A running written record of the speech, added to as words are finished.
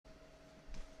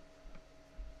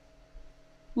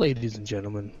Ladies and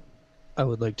gentlemen, I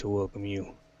would like to welcome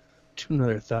you to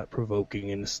another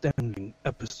thought-provoking and astounding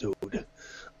episode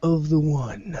of the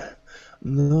one,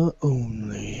 the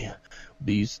only,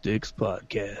 B-Sticks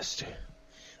Podcast.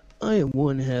 I am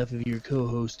one half of your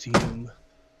co-host team,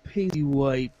 Paystee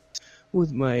White,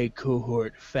 with my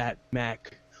cohort, Fat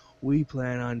Mac. We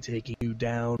plan on taking you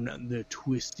down the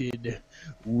twisted,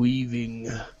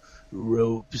 weaving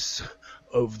ropes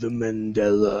of the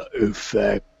Mandella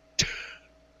Effect.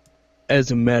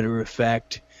 As a matter of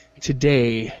fact,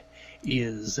 today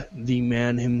is the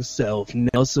man himself,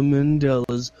 Nelson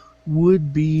Mandela's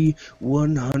would-be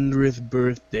 100th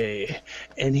birthday.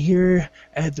 And here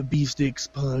at the Beefsticks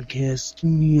Podcast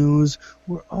Studios,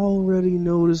 we're already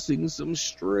noticing some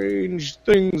strange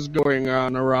things going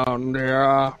on around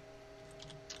here.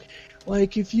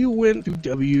 Like if you went to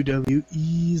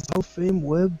WWE's Hall of Fame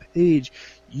webpage,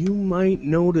 you might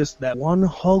notice that one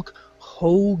Hulk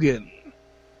Hogan,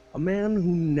 a man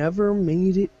who never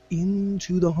made it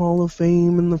into the Hall of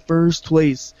Fame in the first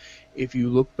place. If you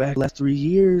look back the last 3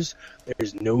 years,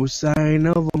 there's no sign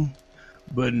of him.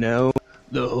 But now,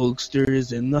 the Hulkster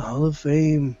is in the Hall of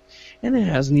Fame, and it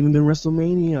hasn't even been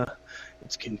WrestleMania.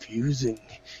 It's confusing,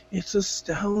 it's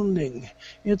astounding,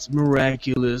 it's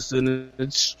miraculous, and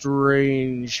it's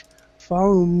strange.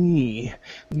 Follow me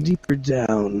deeper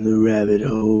down the rabbit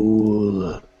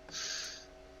hole.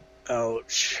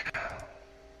 Ouch.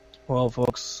 Well,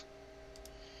 folks,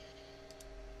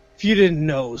 if you didn't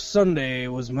know, Sunday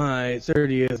was my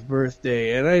 30th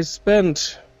birthday, and I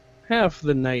spent half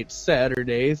the night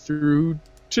Saturday through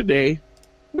today,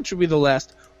 which would be the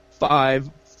last 5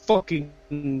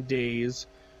 fucking days,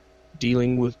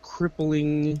 dealing with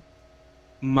crippling,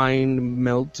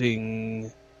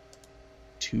 mind-melting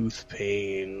tooth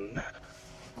pain.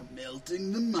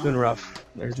 Melting the mind. It's been rough.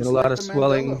 There's been a Just lot like of the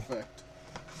swelling. Mandella Effect.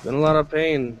 Been a lot of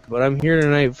pain, but I'm here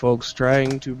tonight, folks,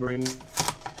 trying to bring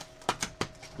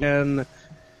and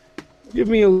give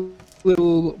me a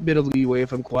little bit of leeway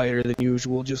if I'm quieter than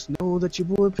usual. Just know that your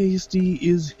boy Paystee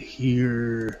is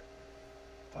here.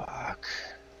 Fuck.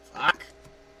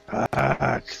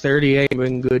 30 ain't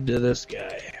been good to this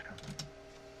guy.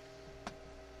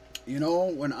 You know,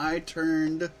 when I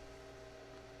turned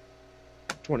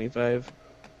 25.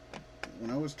 when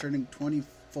I was turning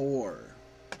 24,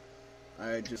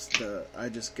 I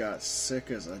just got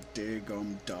sick as a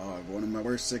daggum dog. One of my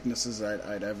worst sicknesses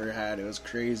I'd ever had. It was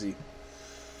crazy.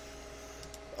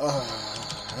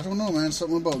 I don't know, man.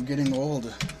 Something about getting old, I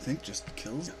think, just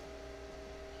kills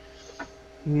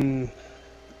you.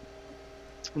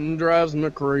 It drives me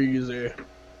crazy.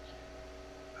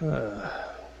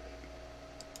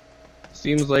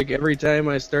 Seems like every time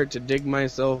I start to dig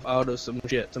myself out of some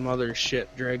shit, some other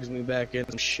shit drags me back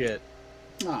into shit.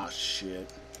 Aw,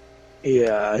 shit.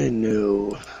 Yeah, I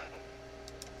know.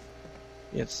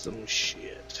 It's some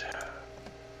shit.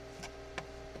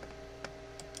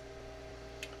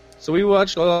 So we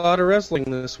watched a lot of wrestling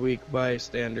this week by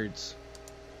standards.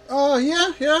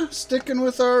 Yeah. Sticking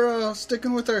with our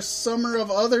summer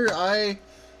of other. I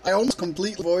almost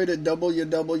completely avoided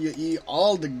WWE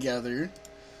altogether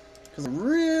because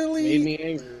really Made me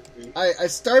angry. I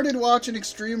started watching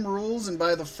Extreme Rules, and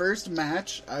by the first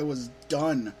match, I was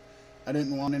done. I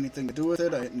didn't want anything to do with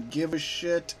it. I didn't give a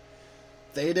shit.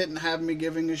 They didn't have me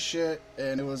giving a shit,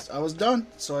 and I was done.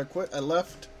 So I quit. I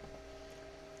left.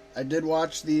 I did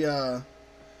watch the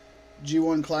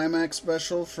G1 Climax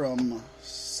special from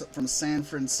San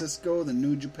Francisco, the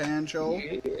New Japan show.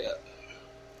 Yeah.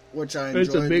 Which I enjoyed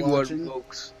It's a big watching. one,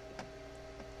 folks.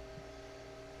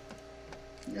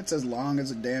 It's as long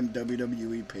as a damn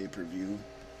WWE pay-per-view.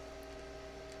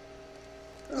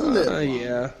 A little longer.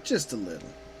 Yeah. Just a little.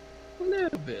 A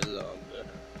little bit longer.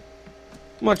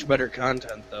 Much better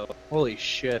content, though. Holy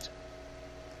shit.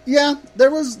 Yeah,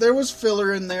 there was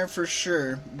filler in there for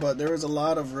sure, but there was a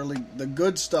lot of the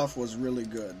good stuff was really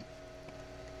good.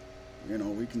 You know,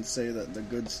 we can say that the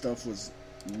good stuff was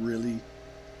really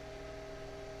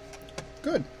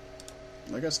good.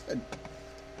 Like I said.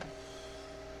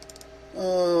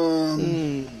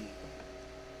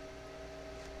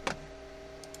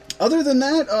 Other than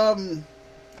that,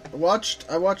 I watched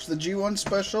the G1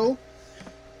 special,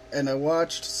 and I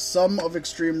watched some of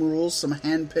Extreme Rules, some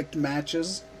hand-picked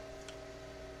matches.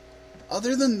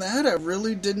 Other than that, I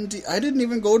really didn't. I didn't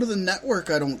even go to the network,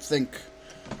 I don't think,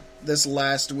 this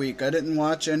last week. I didn't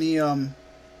watch any.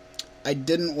 I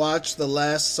didn't watch the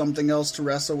last Something Else to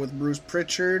Wrestle with Bruce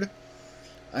Pritchard.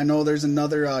 I know there's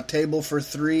another Table for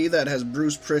Three that has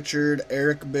Bruce Pritchard,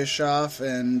 Eric Bischoff,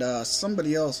 and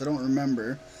somebody else. I don't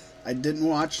remember. I didn't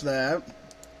watch that.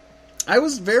 I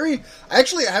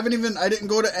didn't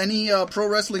go to any pro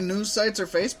wrestling news sites or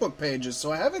Facebook pages,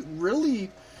 so I haven't really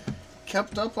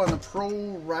kept up on the pro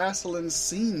wrestling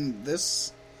scene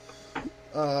this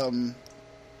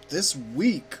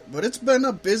week. But it's been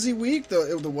a busy week.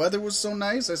 The weather was so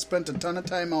nice. I spent a ton of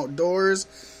time outdoors.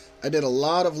 I did a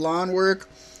lot of lawn work.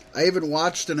 I even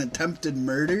watched an attempted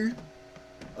murder.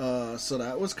 So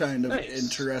that was kind of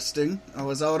interesting. I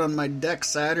was out on my deck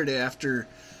Saturday after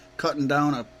cutting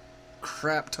down a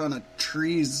crap ton of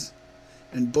trees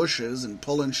and bushes and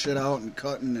pulling shit out and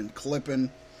cutting and clipping.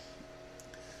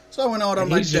 So I went out on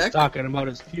my deck. He's just talking about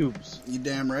his pubes. You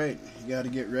damn right. You got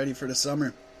to get ready for the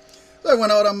summer. So I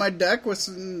went out on my deck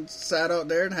sat out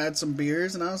there and had some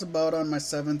beers, and I was about on my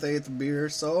 7th, 8th beer or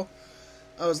so.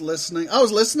 I was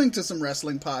listening to some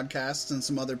wrestling podcasts and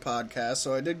some other podcasts,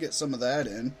 so I did get some of that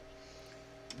in.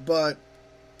 But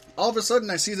all of a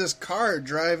sudden I see this car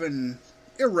driving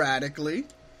erratically.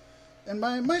 And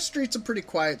my street's a pretty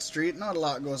quiet street, not a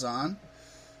lot goes on.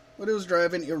 But it was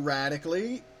driving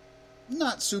erratically,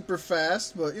 not super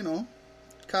fast, but,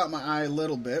 caught my eye a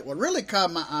little bit. What really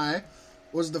caught my eye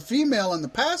was the female on the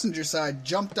passenger side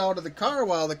jumped out of the car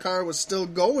while the car was still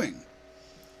going.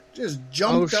 Just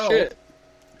jumped out. Shit.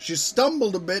 She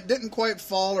stumbled a bit, didn't quite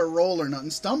fall or roll or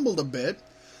nothing, stumbled a bit.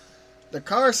 The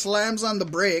car slams on the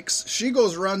brakes. She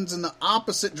runs in the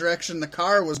opposite direction the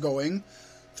car was going,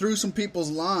 through some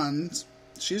people's lawns.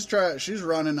 She's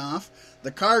running off. The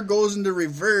car goes into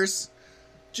reverse,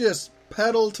 just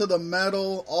pedal to the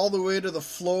metal all the way to the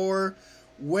floor,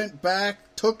 went back,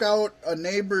 took out a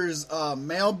neighbor's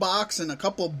mailbox and a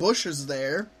couple bushes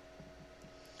there,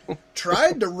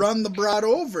 tried to run the broad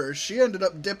over. She ended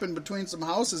up dipping between some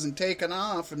houses and taking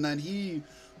off, and then he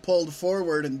pulled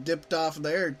forward and dipped off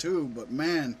there too. But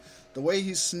man, the way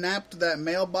he snapped that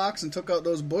mailbox and took out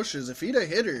those bushes, if he'd have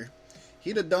hit her,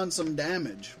 he'd have done some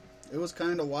damage. It was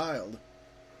kind of wild.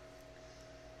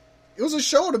 It was a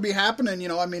show to be happening,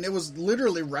 it was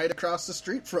literally right across the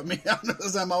street from me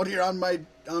as I'm out here on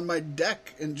my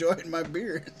deck enjoying my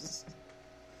beers.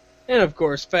 And of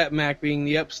course, Fat Mac, being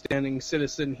the upstanding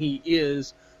citizen he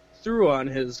is, threw on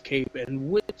his cape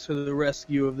and went to the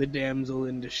rescue of the damsel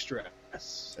in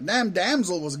distress. The damn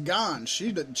damsel was gone.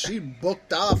 She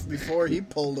booked off before he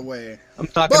pulled away. I'm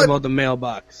talking about the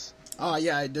mailbox. Oh,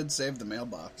 yeah, I did save the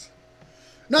mailbox.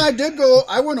 No,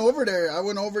 I went over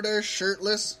there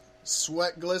shirtless,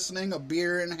 sweat glistening, a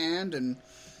beer in hand, and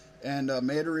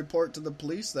made a report to the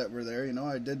police that were there.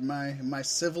 I did my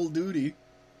civil duty.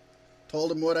 Told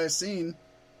them what I seen.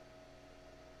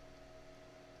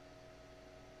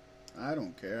 I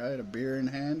don't care. I had a beer in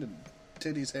hand and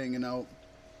titties hanging out.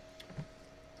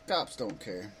 Cops don't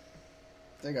care.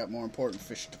 They got more important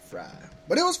fish to fry.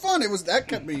 But it was fun.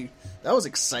 That was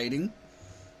exciting.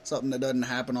 Something that doesn't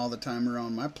happen all the time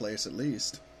around my place, at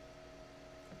least.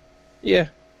 Yeah.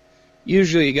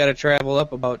 Usually you gotta travel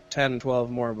up about 10, 12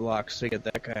 more blocks to get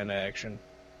that kind of action.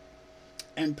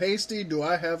 And Paystee, do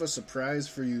I have a surprise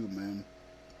for you, man?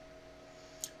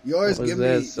 You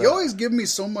always give me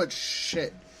so much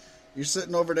shit. You're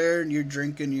sitting over there and you're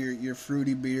drinking your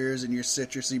fruity beers and your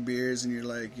citrusy beers, and you're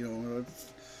like,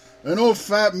 I know,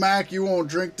 Fat Mac, you won't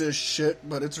drink this shit,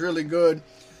 but it's really good.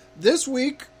 This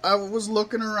week, I was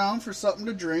looking around for something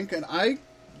to drink, and I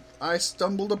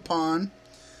stumbled upon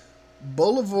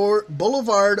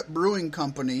Boulevard Brewing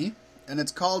Company, and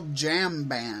it's called Jam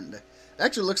Band. It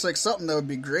actually looks like something that would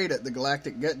be great at the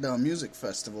Galactic Get Down Music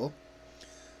Festival.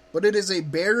 But it is a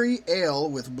berry ale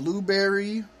with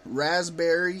blueberry,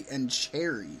 raspberry, and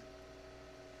cherry.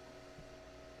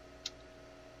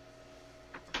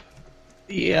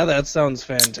 Yeah, that sounds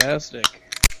fantastic.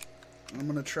 I'm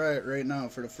gonna try it right now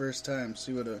for the first time.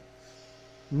 See what it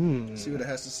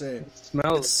has to say. It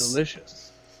smells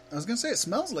delicious. I was gonna say it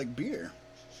smells like beer.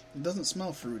 It doesn't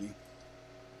smell fruity.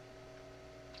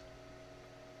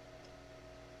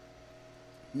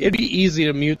 It'd be easy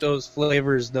to mute those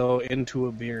flavors, though, into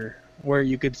a beer, where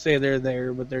you could say they're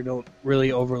there, but they don't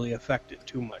really overly affect it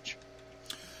too much.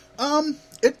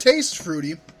 It tastes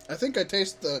fruity. I think I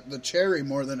taste the cherry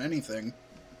more than anything.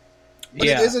 But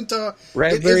yeah. It isn't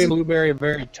raspberry and blueberry are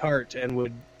very tart and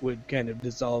would kind of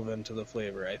dissolve into the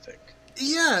flavor, I think.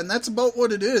 Yeah, and that's about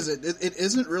what it is. It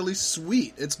isn't really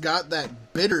sweet. It's got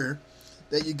that bitter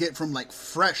that you get from like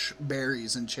fresh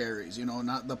berries and cherries,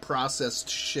 not the processed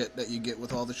shit that you get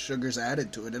with all the sugars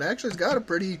added to it. It actually's got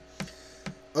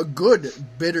a good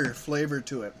bitter flavor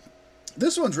to it.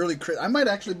 This one's really I might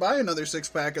actually buy another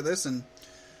 6-pack of this and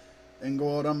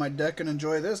go out on my deck and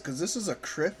enjoy this, because this is a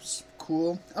crisp,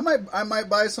 cool. I might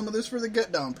buy some of this for the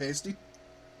Get Down, Paystee.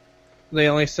 They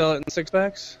only sell it in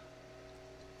 6-packs?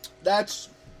 That's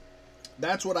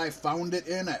That's what I found it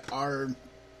in at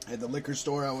the liquor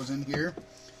store I was in here.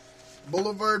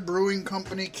 Boulevard Brewing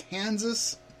Company,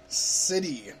 Kansas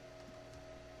City.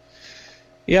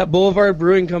 Yeah, Boulevard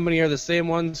Brewing Company are the same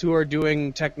ones who are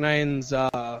doing Tech Nine's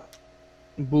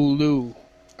Boulou.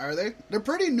 Are they? They're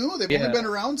pretty new. They've only been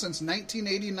around since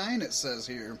 1989, it says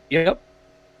here. Yep.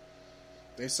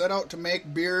 They set out to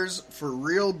make beers for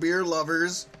real beer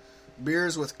lovers.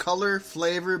 Beers with color,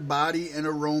 flavor, body, and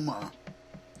aroma.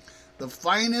 The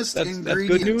finest ingredients. That's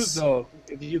good news, though.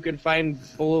 If you can find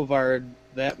Boulevard,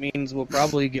 that means we'll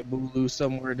probably get Boulou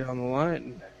somewhere down the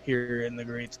line here in the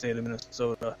great state of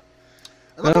Minnesota.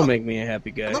 That'll make me a happy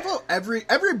guy. I love how every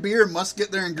beer must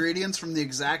get their ingredients from the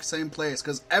exact same place,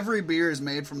 because every beer is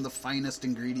made from the finest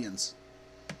ingredients.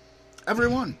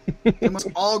 Everyone. They must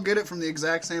all get it from the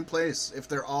exact same place if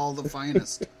they're all the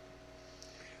finest.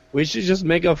 We should just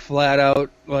make a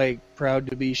flat-out, like, proud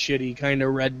to be shitty kind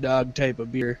of Red Dog type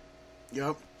of beer.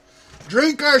 Yep.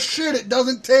 Drink our shit. It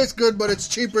doesn't taste good, but it's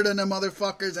cheaper than them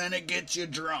motherfuckers, and it gets you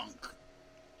drunk.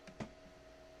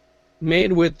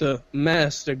 Made with the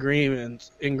best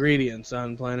ingredients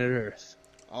on planet Earth.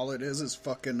 All it is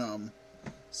fucking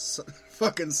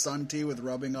fucking sun tea with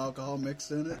rubbing alcohol mixed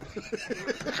in it.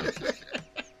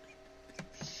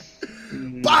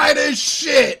 Buy this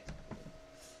shit.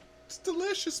 It's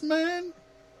delicious, man.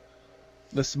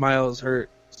 The smiles hurt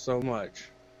so much.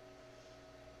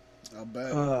 I'll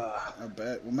bet. I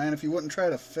bet. Well, man, if you wouldn't try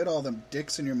to fit all them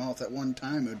dicks in your mouth at one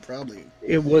time, it would probably...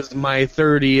 It was my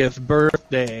 30th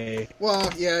birthday.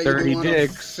 Well, yeah, you do want to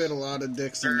fit a lot of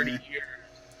dicks in there. 30 years.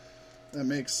 That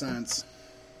makes sense.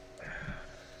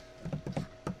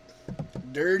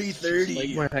 Dirty 30. Just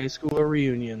like my high school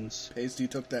reunions. Paystee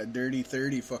took that dirty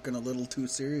 30 fucking a little too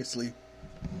seriously.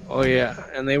 Oh, yeah,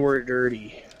 and they were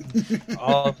dirty.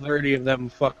 All 30 of them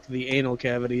fucked the anal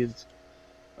cavities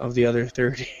of the other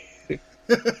 30.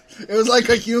 It was like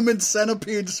a human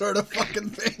centipede sort of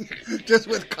fucking thing. Just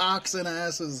with cocks and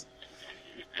asses.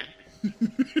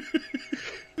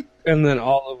 And then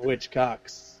all of which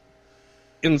cocks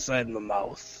inside my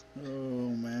mouth. Oh,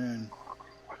 man.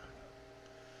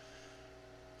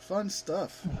 Fun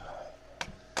stuff.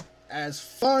 As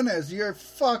fun as your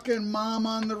fucking mom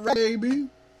on the rag, baby.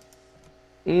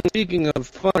 Speaking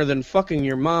of funner than fucking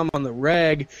your mom on the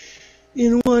rag,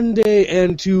 in 1 day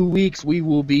and 2 weeks we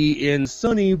will be in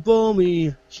sunny,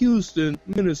 balmy Houston,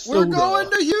 Minnesota. We're going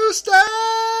to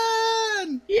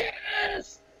Houston!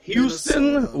 Yes!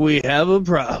 Houston, Minnesota. We have a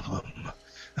problem.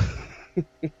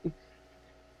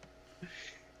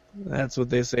 That's what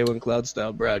they say when Cloud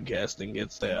Style Broadcasting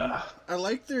gets there. I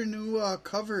like their new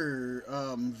cover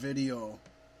video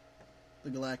the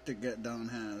Galactic Get Down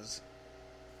has.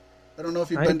 I don't know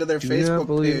if you've been to their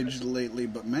Facebook page lately,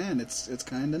 but man, it's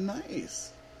kind of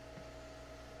nice.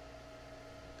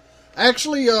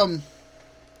 Actually,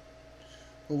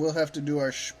 we'll have to do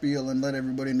our spiel and let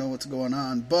everybody know what's going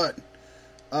on, but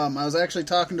I was actually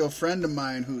talking to a friend of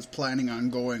mine who's planning on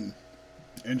going,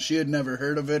 and she had never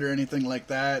heard of it or anything like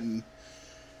that, and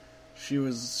she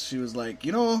was like,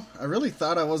 you know, I really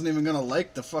thought I wasn't even gonna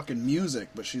like the fucking music,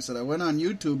 but she said I went on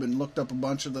YouTube and looked up a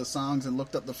bunch of the songs and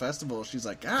looked up the festival. She's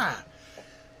like, I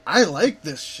like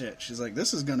this shit. She's like,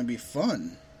 this is gonna be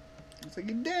fun. I was like,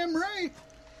 you're damn right.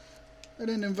 I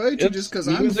didn't invite you just because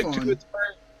I'm fun. Music to its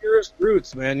purest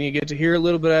roots, man. You get to hear a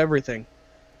little bit of everything.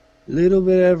 Little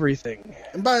bit of everything.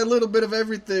 And by a little bit of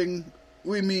everything,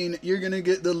 we mean you're gonna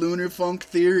get the Lunar Funk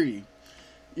Theory.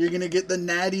 You're going to get the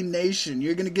Natty Nation.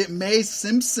 You're going to get Mae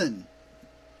Simpson.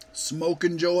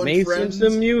 Smoking Joe and Mae Friends.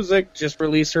 Simpson Music just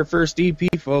released her first EP,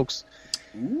 folks.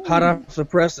 Ooh. Hot off the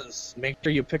presses. Make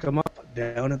sure you pick them up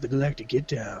down at the Galactic Get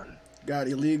Down. Got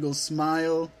Illegal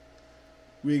Smile.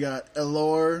 We got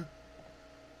Elor.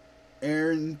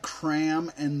 Aaron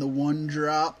Cram and the One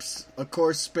Drops. Of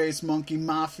course, Space Monkey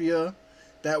Mafia.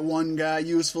 That one guy,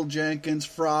 Useful Jenkins,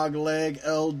 Frog Leg,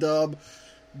 L-Dub.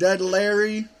 Dead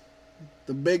Larry.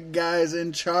 The big guys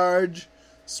in charge.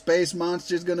 Space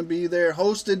Monster's going to be there.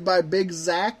 Hosted by Big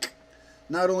Zach.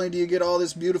 Not only do you get all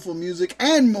this beautiful music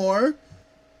and more,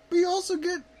 but you also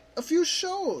get a few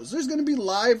shows. There's going to be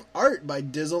live art by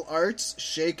Dizzle Arts,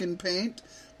 Shake and Paint,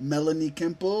 Melanie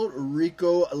Kimple,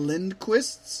 Rico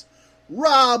Lindquists,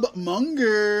 Rob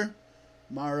Munger,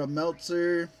 Mara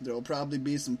Meltzer. There will probably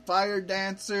be some fire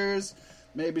dancers,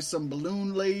 maybe some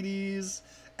balloon ladies,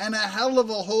 and a hell of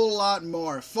a whole lot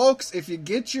more. Folks, if you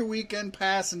get your weekend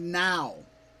pass now,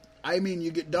 I mean you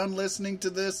get done listening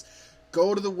to this,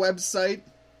 go to the website.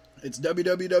 It's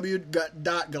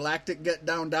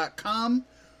www.galacticgetdown.com,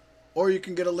 or you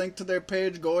can get a link to their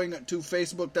page going to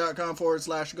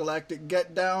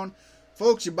facebook.com/galacticgetdown.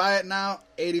 Folks, you buy it now,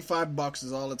 $85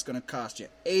 is all it's going to cost you.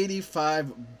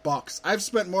 $85. I've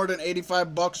spent more than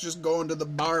 $85 just going to the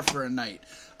bar for a night.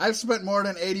 I've spent more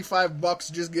than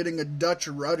 $85 just getting a Dutch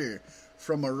rudder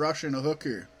from a Russian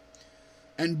hooker.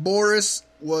 And Boris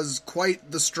was quite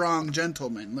the strong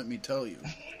gentleman, let me tell you.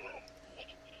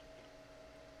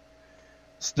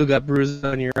 Still got bruises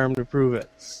on your arm to prove it.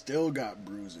 Still got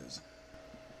bruises.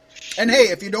 And hey,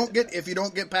 if you don't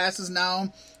get passes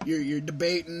now, you're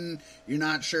debating, you're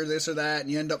not sure this or that,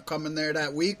 and you end up coming there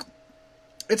that week,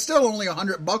 it's still only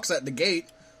 $100 at the gate.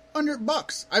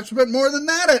 $100. I've spent more than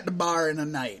that at the bar in a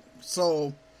night.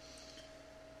 So,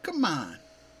 come on,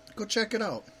 go check it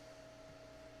out.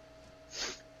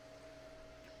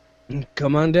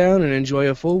 Come on down and enjoy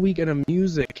a full weekend of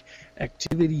music,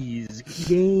 activities,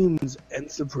 games, and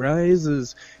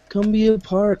surprises. Come be a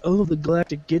part of the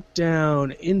Galactic Get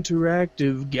Down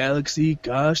Interactive Galaxy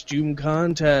Costume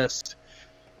Contest.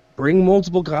 Bring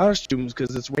multiple costumes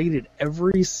because it's rated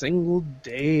every single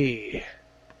day.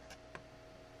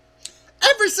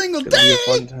 Every single day? It's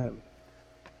going to be a fun time.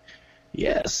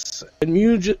 Yes, and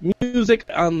music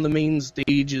on the main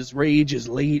stages rages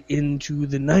late into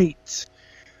the night.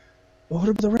 What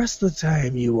about the rest of the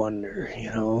time, you wonder?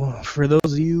 You know, for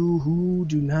those of you who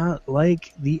do not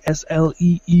like the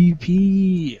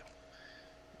SLEEP,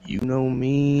 you know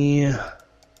me,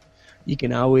 you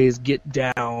can always get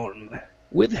down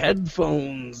with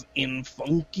headphones in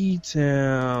Funky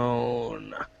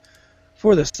Town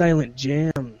for the Silent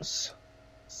Jams.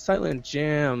 Silent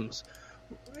Jams.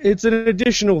 It's an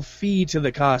additional fee to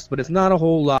the cost, but it's not a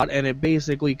whole lot, and it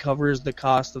basically covers the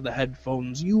cost of the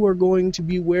headphones you are going to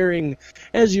be wearing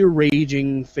as your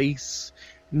raging face,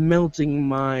 melting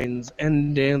minds,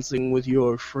 and dancing with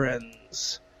your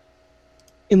friends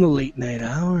in the late night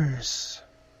hours.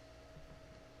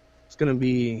 It's gonna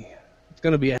be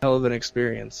a hell of an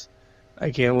experience. I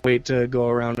can't wait to go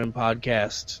around and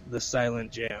podcast the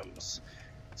Silent Jams.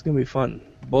 It's going to be fun.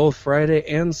 Both Friday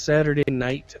and Saturday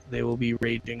night, they will be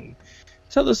raging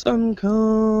till the sun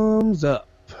comes up.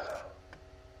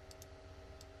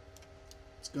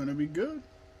 It's going to be good.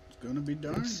 It's going to be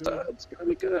darn good. It's going to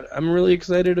be good. I'm really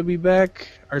excited to be back.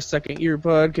 Our second year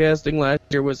podcasting last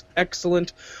year was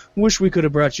excellent. Wish we could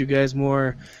have brought you guys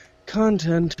more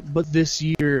content, but this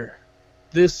year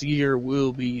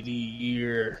will be the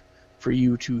year for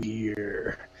you to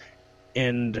hear.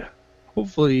 And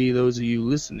hopefully those of you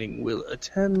listening will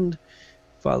attend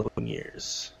following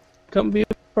years. Come be a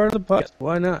part of the podcast.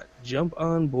 Why not? Jump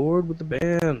on board with the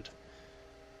band.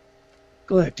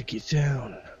 Galactic Get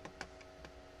Down.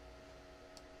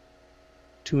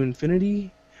 To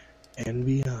infinity and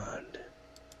beyond.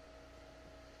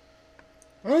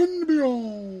 And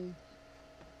beyond.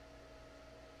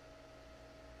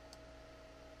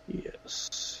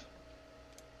 Yes.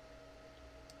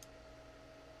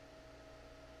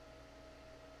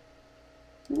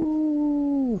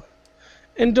 Ooh.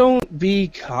 And don't be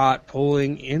caught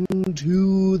pulling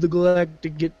into the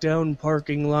Galactic Get Down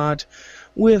parking lot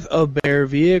with a bare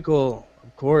vehicle.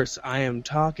 Of course, I am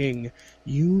talking.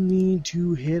 You need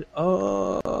to hit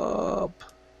up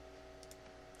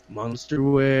Monster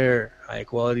Wear, high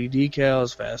quality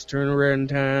decals, fast turnaround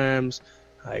times,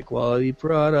 high quality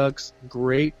products,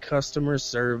 great customer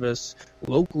service,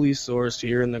 locally sourced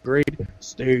here in the great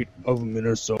state of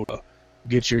Minnesota.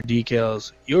 Get your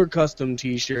decals, your custom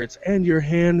t-shirts, and your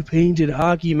hand-painted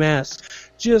hockey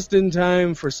masks just in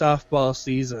time for softball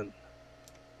season.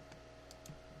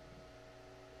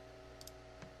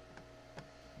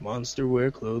 Monster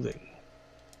Wear Clothing.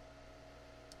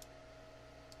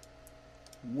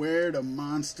 Wear the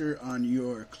monster on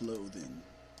your clothing.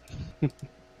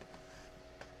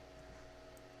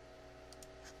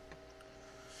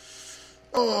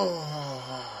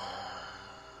 Oh,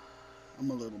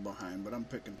 I'm a little behind, but I'm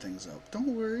picking things up.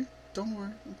 Don't worry,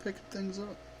 I'm picking things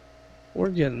up. We're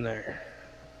getting there.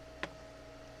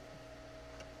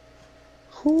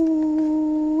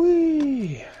 Hoo-wee.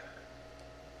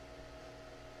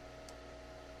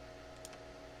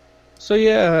 So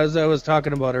yeah, as I was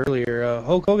talking about earlier,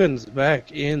 Hulk Hogan's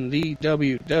back in the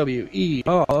WWE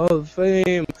Hall of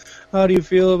Fame. How do you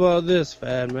feel about this,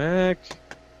 Fat Mac?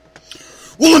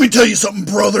 Well, let me tell you something,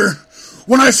 brother.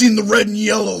 When I seen the red and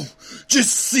yellow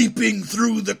just seeping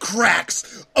through the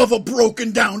cracks of a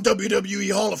broken down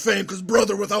WWE Hall of Fame, because,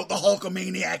 brother, without the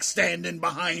Hulkamaniac standing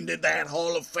behind it, that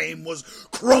Hall of Fame was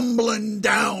crumbling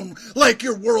down like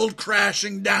your world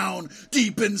crashing down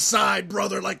deep inside,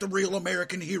 brother, like the real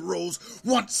American heroes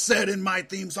once said in my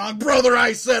theme song. Brother,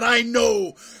 I said, I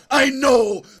know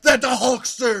that the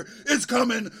Hulkster is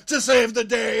coming to save the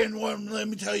day, and let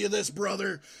me tell you this,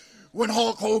 brother. when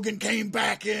Hulk Hogan came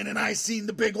back in and I seen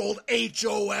the big old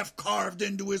HOF carved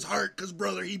into his heart, because,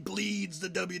 brother, he bleeds the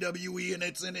WWE and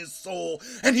it's in his soul.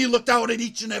 And he looked out at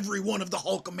each and every one of the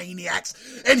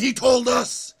Hulkamaniacs and he told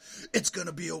us, it's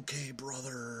gonna be okay,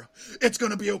 brother. It's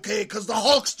gonna be okay, because the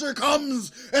Hulkster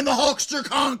comes and the Hulkster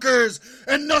conquers,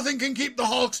 and nothing can keep the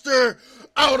Hulkster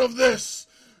out of this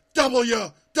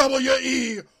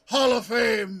WWE Hall of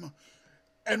Fame.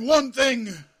 And one thing,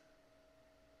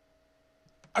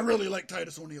 I really like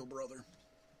Titus O'Neil, brother.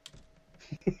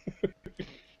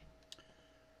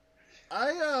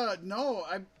 I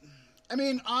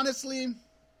mean, honestly,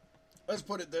 let's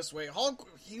put it this way. Hulk,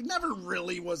 he never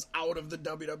really was out of the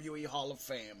WWE Hall of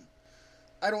Fame.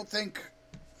 I don't think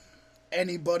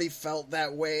anybody felt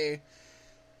that way.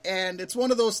 And it's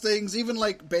one of those things, even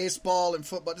like baseball and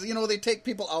football, you know, they take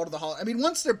people out of the Hall. I mean,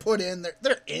 once they're put in,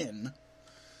 they're in.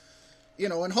 You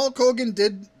know, and Hulk Hogan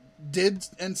did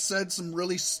and said some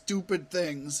really stupid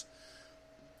things.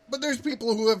 But there's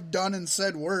people who have done and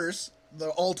said worse.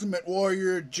 The Ultimate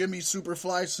Warrior, Jimmy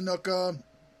Superfly Snuka,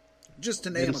 just to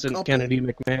name a couple. Kennedy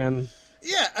McMahon.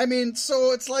 Yeah, I mean,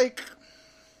 so it's like...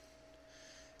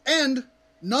 And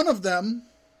none of them,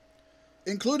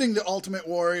 including the Ultimate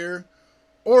Warrior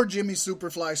or Jimmy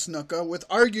Superfly Snuka, with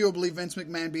arguably Vince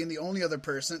McMahon being the only other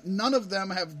person, none of them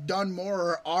have done more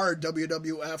or are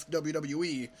WWF,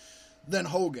 WWE than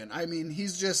Hogan. I mean,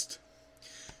 he's just...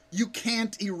 You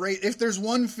can't erase... If there's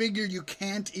one figure you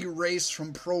can't erase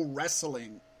from pro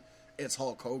wrestling, it's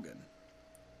Hulk Hogan.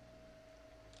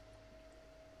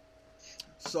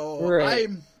 So, right.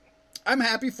 I'm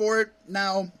happy for it.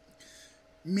 Now,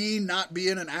 me not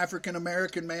being an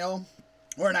African-American male,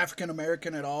 or an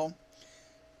African-American at all,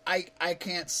 I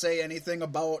can't say anything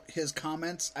about his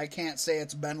comments. I can't say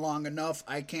it's been long enough.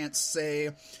 I can't say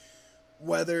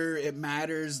whether it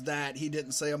matters that he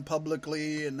didn't say them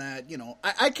publicly and that, you know,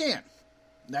 I can't.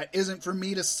 That isn't for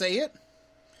me to say it.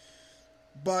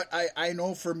 But I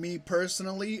know for me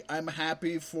personally, I'm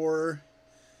happy for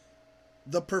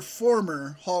the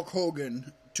performer, Hulk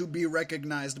Hogan, to be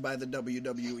recognized by the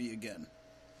WWE again.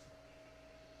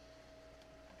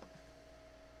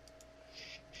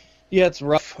 Yeah, it's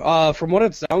rough. From what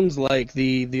it sounds like,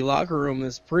 the locker room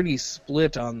is pretty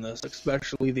split on this,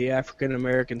 especially the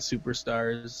African-American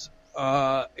superstars.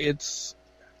 It's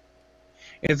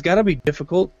got to be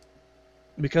difficult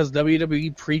because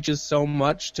WWE preaches so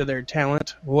much to their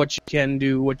talent, what you can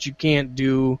do, what you can't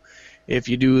do. If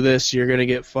you do this, you're going to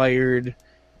get fired.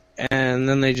 And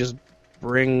then they just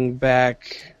bring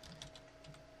back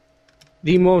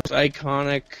the most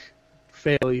iconic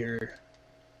failure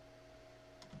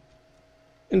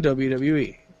in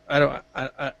WWE.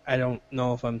 I don't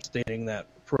know if I'm stating that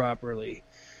properly,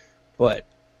 but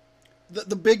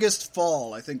the biggest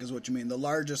fall, I think, is what you mean. The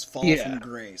largest fall from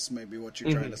grace, maybe what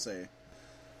you're trying to say.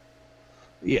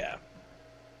 Yeah.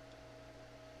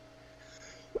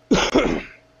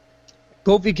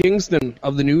 Kofi Kingston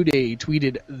of the New Day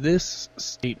tweeted this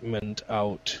statement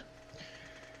out: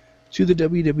 to the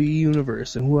WWE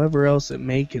Universe and whoever else it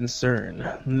may concern,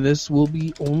 this will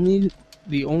be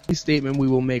the only statement we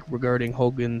will make regarding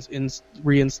Hogan's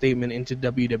reinstatement into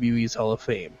WWE's Hall of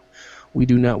Fame. We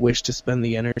do not wish to spend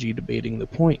the energy debating the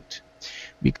point,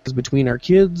 because between our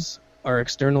kids, our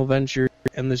external ventures,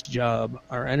 and this job,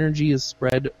 our energy is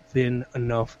spread thin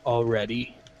enough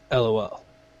already. LOL.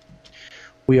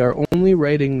 We are only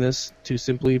writing this to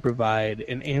simply provide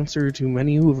an answer to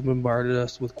many who have bombarded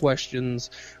us with questions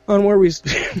on where we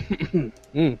stand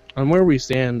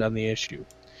on the issue.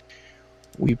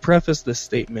 We preface this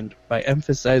statement by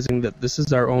emphasizing that this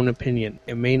is our own opinion.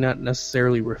 It may not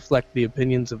necessarily reflect the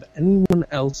opinions of anyone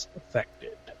else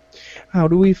affected. How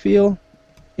do we feel?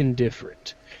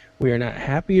 Indifferent. We are not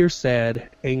happy or sad,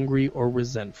 angry or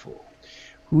resentful.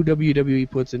 Who WWE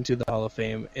puts into the Hall of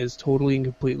Fame is totally and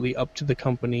completely up to the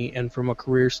company, and from a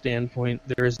career standpoint,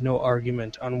 there is no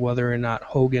argument on whether or not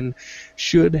Hogan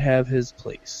should have his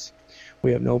place.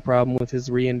 We have no problem with his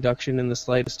reinduction in the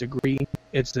slightest degree.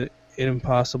 It's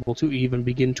impossible to even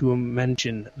begin to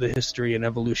mention the history and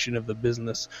evolution of the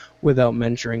business without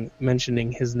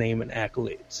mentioning his name and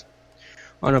accolades.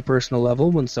 On a personal level,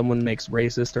 when someone makes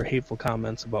racist or hateful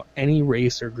comments about any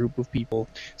race or group of people,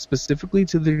 specifically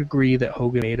to the degree that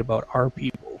Hogan made about our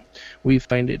people, we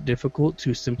find it difficult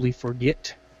to simply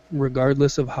forget,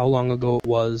 regardless of how long ago it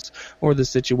was or the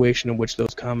situation in which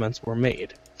those comments were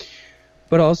made.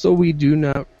 But also, we do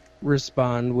not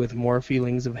respond with more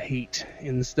feelings of hate.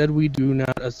 Instead, we do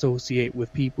not associate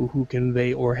with people who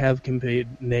convey or have conveyed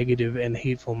negative and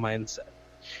hateful mindset.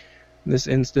 This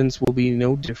instance will be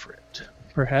no different.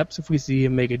 Perhaps if we see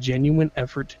him make a genuine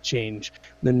effort to change,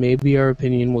 then maybe our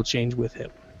opinion will change with him.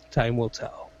 time will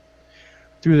tell.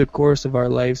 Through the course of our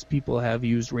lives, people have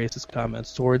used racist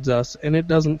comments towards us, and it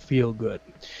doesn't feel good.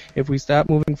 If we stop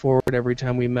moving forward every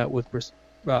time we met with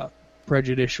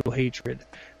prejudicial hatred,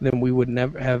 then we would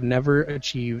never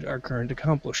achieved our current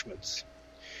accomplishments.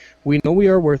 We know we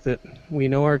are worth it. We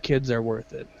know our kids are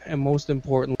worth it. And most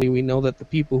importantly, we know that the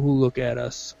people who look at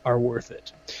us are worth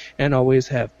it, and always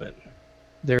have been.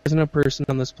 There isn't a person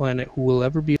on this planet who will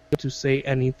ever be able to say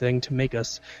anything to make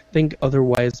us think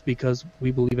otherwise, because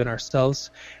we believe in ourselves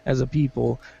as a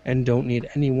people and don't need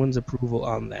anyone's approval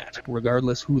on that,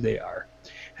 regardless who they are.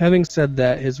 Having said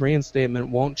that, his reinstatement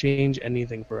won't change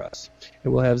anything for us. It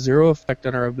will have zero effect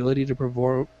on our ability to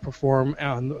perform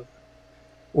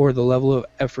or the level of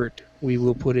effort we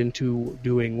will put into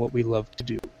doing what we love to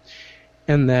do.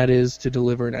 And that is to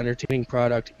deliver an entertaining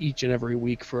product each and every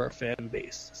week for our fan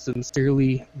base.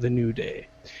 Sincerely, The New Day.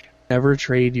 Never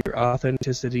trade your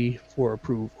authenticity for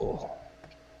approval.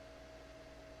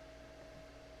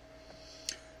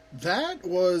 That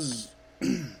was...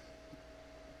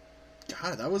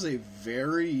 God, that was a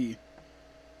very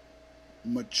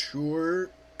mature,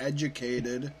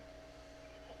 educated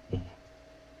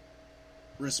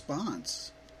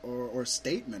response. Or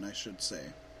statement, I should say.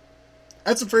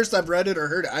 That's the first I've read it or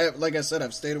heard it. Like I said,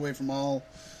 I've stayed away from all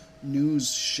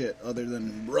news shit other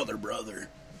than brother.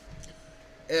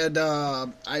 And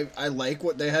I like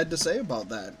what they had to say about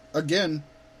that. Again,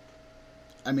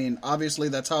 I mean, obviously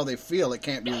that's how they feel. It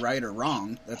can't be right or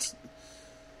wrong.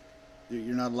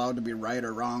 You're not allowed to be right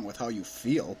or wrong with how you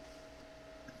feel.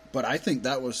 But I think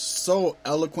that was so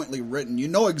eloquently written. You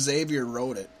know Xavier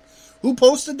wrote it. Who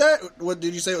posted that? What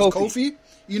did you say? It was Kofi?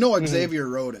 You know Xavier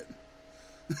wrote it.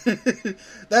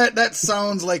 that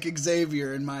sounds like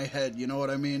Xavier in my head, you know what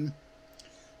I mean?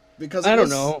 Because I don't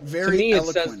know. Very to me,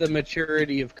 eloquent. It says the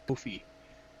maturity of Kofi,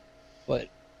 but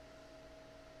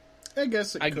I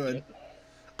guess it could.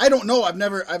 I don't know. I've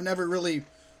never really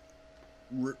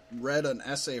read an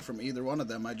essay from either one of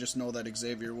them. I just know that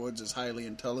Xavier Woods is highly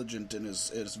intelligent and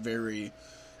is very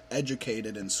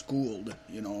educated and schooled.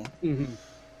 You know. Mm-hmm.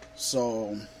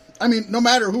 So, I mean, no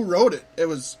matter who wrote it,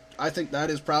 I think that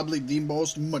is probably the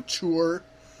most mature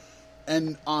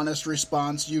and honest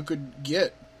response you could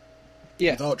get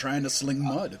without trying to sling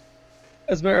mud.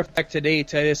 As a matter of fact, today,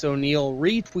 Titus O'Neil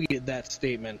retweeted that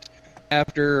statement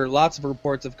after lots of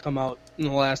reports have come out in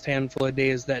the last handful of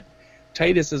days that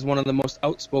Titus is one of the most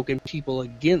outspoken people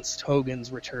against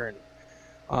Hogan's return.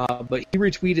 But he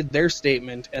retweeted their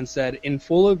statement and said, "In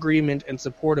full agreement and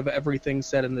support of everything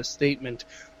said in this statement,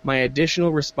 my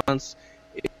additional response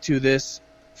to this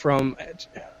from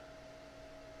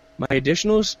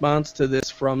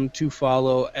to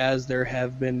follow, as there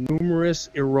have been numerous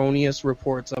erroneous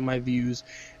reports on my views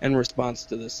and response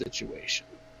to the situation."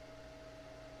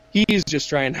 He's just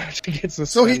trying not to get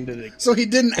suspended. So he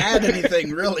didn't add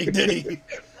anything, really, did he?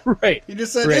 Right. He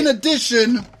just said, in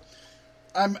addition,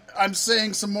 I'm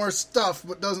saying some more stuff,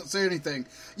 but doesn't say anything.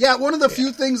 Yeah, one of the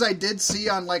few things I did see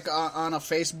on on a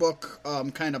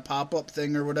Facebook kind of pop-up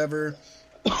thing or whatever,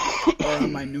 or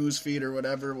on my news feed or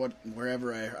whatever,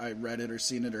 wherever I read it or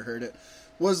seen it or heard it,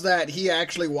 was that he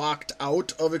actually walked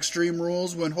out of Extreme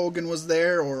Rules when Hogan was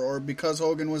there, or because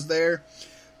Hogan was there.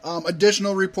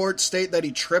 Additional reports state that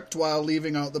he tripped while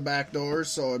leaving out the back door,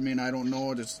 so, I mean, I don't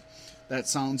know, that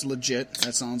sounds legit.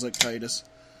 That sounds like Titus.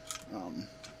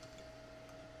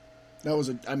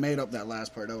 I made up that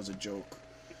last part. That was a joke.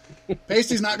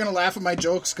 Paystee's not going to laugh at my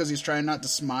jokes because he's trying not to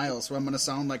smile, so I'm going to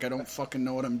sound like I don't fucking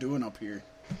know what I'm doing up here.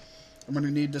 I'm going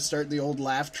to need to start the old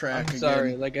laugh track again.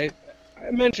 Sorry, like I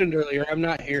mentioned earlier, I'm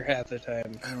not here half the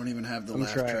time. I don't even have the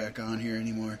laugh track on here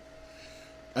anymore.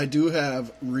 I do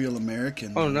have Real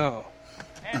American. Oh, no.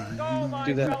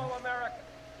 Do that.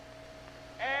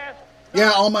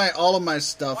 Yeah, all of my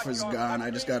stuff is gone.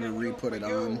 I just got to re-put it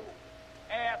on.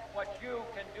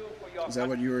 Is that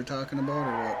what you were talking about,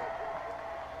 or what?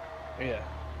 Yeah.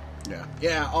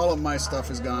 Yeah, all of my stuff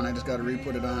is gone. I just got to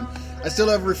re-put it on. I still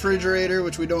have a refrigerator,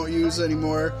 which we don't use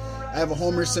anymore. I have a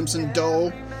Homer Simpson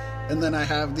dough, and then I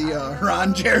have the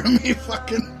Ron Jeremy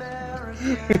fucking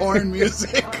porn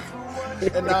music.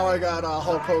 And now I got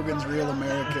Hulk Hogan's Real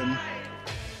American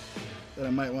that I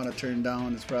might want to turn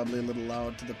down. It's probably a little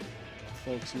loud to the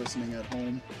folks listening at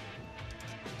home.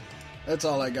 That's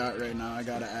all I got right now. I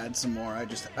gotta add some more. I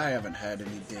haven't had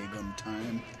any daggum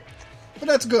time. But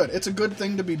that's good. It's a good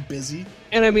thing to be busy.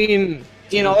 And I mean,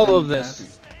 in all of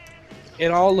this,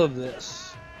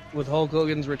 with Hulk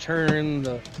Hogan's return,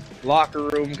 the locker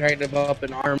room kind of up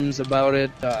in arms about it,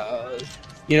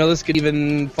 this could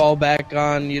even fall back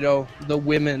on, the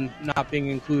women not being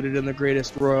included in the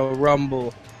Greatest Royal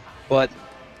Rumble. But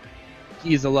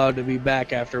he's allowed to be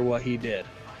back after what he did.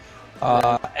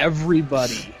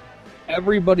 Everybody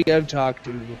I've talked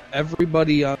to,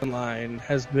 everybody online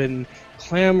has been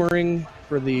clamoring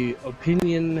for the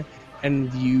opinion and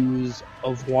views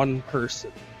of one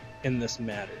person in this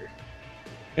matter.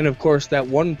 And of course, that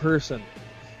one person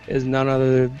is none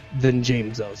other than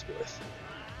James Ellsworth.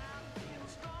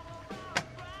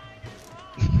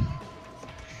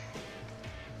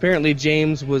 Apparently,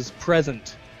 James was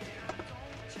present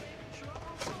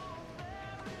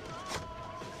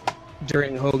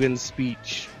during Hogan's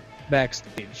speech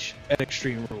backstage at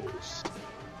Extreme Rules.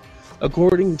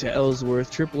 According to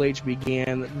Ellsworth, Triple H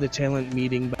began the talent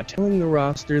meeting by telling the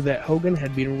roster that Hogan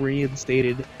had been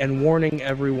reinstated and warning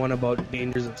everyone about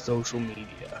dangers of social media.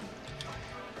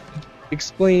 He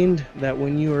explained that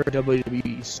when you are a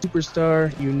WWE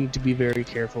superstar, you need to be very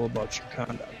careful about your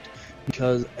conduct,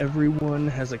 because everyone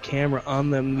has a camera on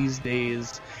them these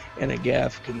days, and a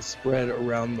gaffe can spread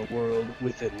around the world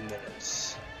within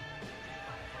minutes.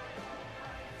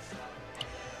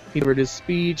 He delivered his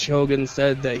speech. Hogan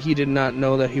said that he did not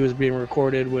know that he was being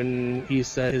recorded when he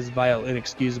said his vile,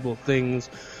 inexcusable things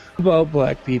about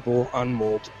black people on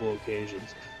multiple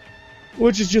occasions,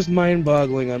 which is just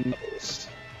mind-boggling on most.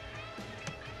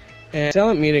 And the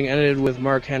talent meeting ended with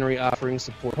Mark Henry offering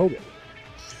support Hogan.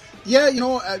 Yeah, you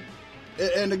know,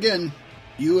 and again,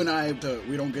 you and I,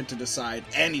 we don't get to decide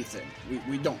anything.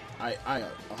 We don't. I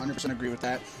 100% agree with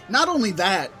that. Not only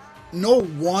that, no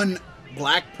one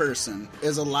black person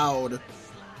is allowed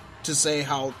to say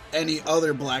how any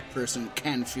other black person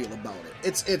can feel about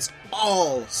it. It's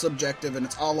all subjective and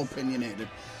it's all opinionated.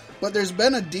 But there's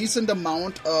been a decent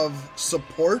amount of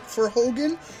support for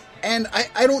Hogan, and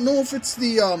I don't know if it's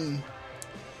the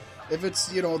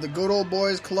the good old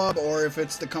boys club or if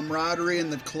it's the camaraderie and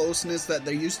the closeness that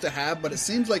they used to have, but it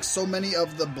seems like so many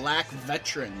of the black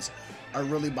veterans are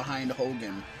really behind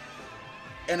Hogan.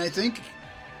 And I think,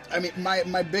 I mean,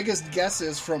 my biggest guess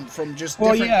is from just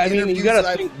different interviews. You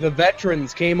gotta think the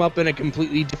veterans came up in a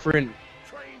completely different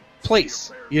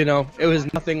place. You know, it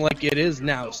was nothing like it is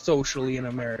now socially in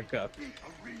America.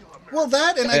 Well,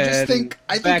 that, and I just think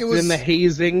back it was then the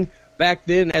hazing. Back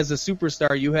then, as a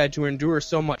superstar, you had to endure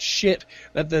so much shit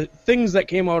that the things that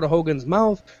came out of Hogan's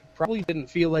mouth probably didn't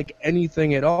feel like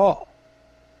anything at all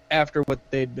after what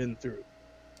they'd been through.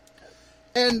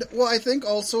 And, well, I think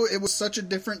also it was such a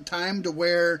different time to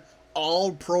where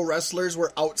all pro wrestlers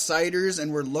were outsiders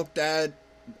and were looked at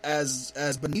as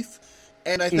beneath.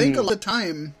 And I think a lot of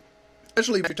time,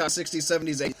 especially back in the 60s,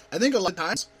 70s, 80s, I think a lot of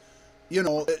times, you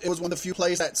know, it was one of the few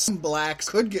places that some blacks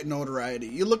could get notoriety.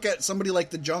 You look at somebody like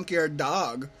the Junkyard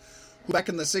Dog, who back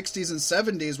in the 60s and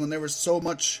 70s, when there was so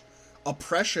much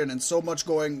oppression and so much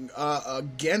going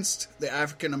against the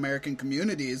African American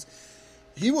communities,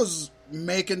 he was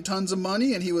making tons of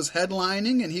money and he was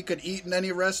headlining and he could eat in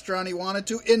any restaurant he wanted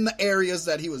to in the areas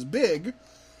that he was big.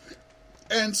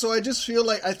 And so I just feel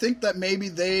like, I think that maybe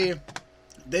they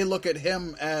look at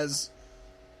him as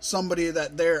somebody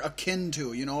that they're akin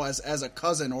to, you know, as a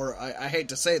cousin, or I hate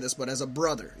to say this, but as a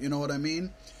brother, you know what I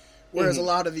mean? Whereas a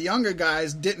lot of the younger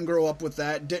guys didn't grow up with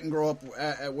that, didn't grow up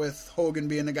with Hogan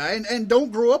being a guy, and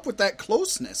don't grow up with that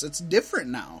closeness. It's different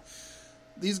now.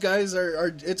 These guys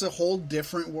are it's a whole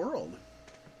different world.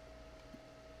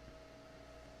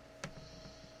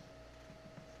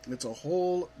 It's a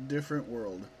whole different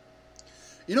world.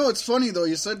 You know, it's funny, though,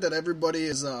 you said that everybody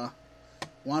is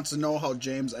wants to know how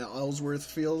James Ellsworth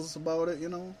feels about it, you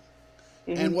know?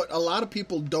 And what a lot of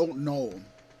people don't know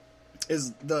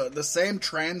is the same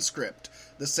transcript,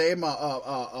 the same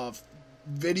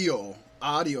video,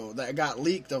 audio that got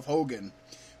leaked of Hogan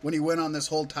when he went on this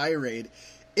whole tirade.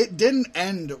 It didn't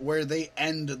end where they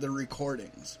end the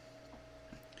recordings.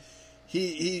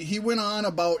 He went on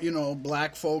about, you know,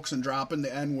 black folks and dropping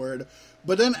the N-word,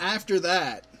 but then after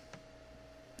that,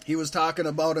 he was talking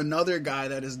about another guy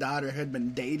that his daughter had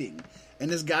been dating, and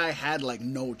this guy had, like,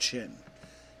 no chin.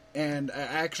 And I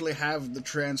actually have the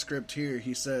transcript here.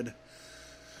 He said,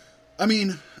 I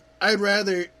mean, I'd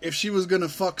rather, if she was gonna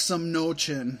fuck some no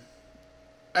chin,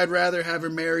 I'd rather have her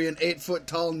marry an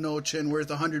 8-foot-tall no chin worth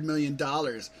 $100 million.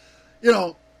 You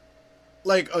know,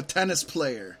 like a tennis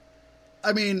player.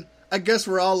 I mean, I guess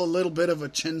we're all a little bit of a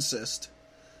chin-cyst.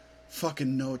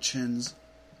 Fucking no chins.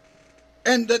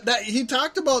 And that he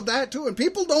talked about that too, and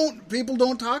people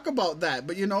don't talk about that.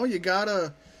 But you know, you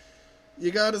gotta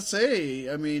say,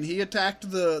 I mean, he attacked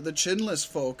the chinless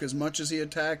folk as much as he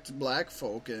attacked black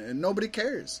folk, and nobody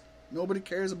cares. Nobody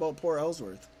cares about poor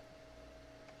Ellsworth.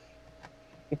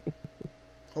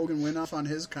 Hogan went off on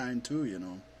his kind too, you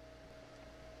know.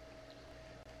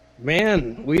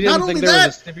 Man, we didn't think there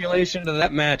was a stipulation to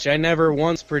that match. I never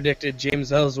once predicted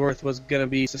James Ellsworth was going to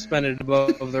be suspended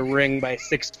above the ring by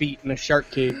 6 feet in a shark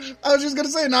cage. I was just going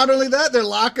to say, not only that, they're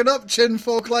locking up chin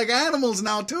folk like animals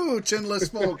now, too,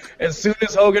 chinless folk. As soon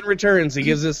as Hogan returns, he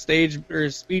gives his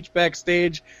speech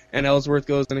backstage, and Ellsworth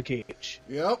goes in a cage.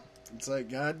 Yep. It's like,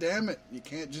 God damn it. You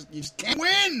just can't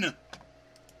win!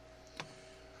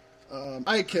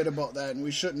 I kid about that, and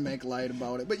we shouldn't make light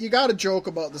about it. But you got to joke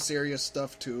about the serious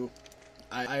stuff too.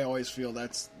 I always feel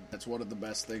that's one of the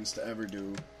best things to ever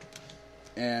do.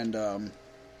 And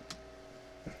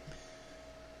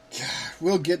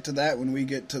we'll get to that when we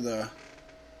get to the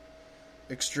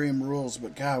Extreme Rules.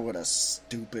 But God, what a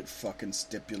stupid fucking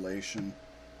stipulation.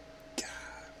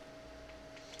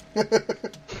 God.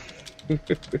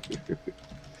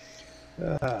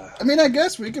 I mean, I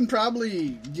guess we can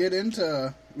probably get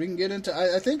into.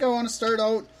 I think I want to start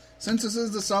out, since this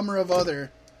is the summer of other.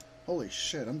 Holy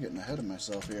shit! I'm getting ahead of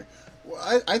myself here.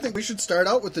 Well, I think we should start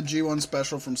out with the G1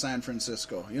 special from San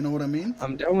Francisco. You know what I mean?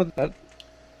 I'm down with that.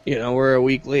 You know, we're a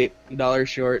week late, $1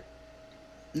 short.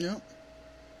 Yeah,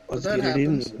 but that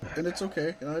happens, and it's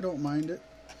okay. And I don't mind it.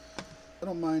 I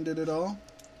don't mind it at all.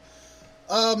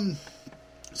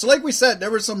 So like we said,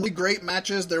 there were some really great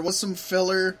matches. There was some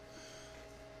filler.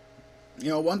 You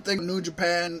know, one thing, New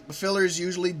Japan, the filler is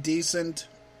usually decent,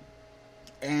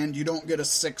 and you don't get a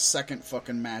 6-second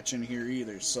fucking match in here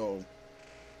either, so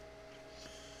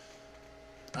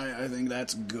I think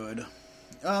that's good.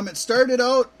 It started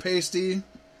out, Paystee,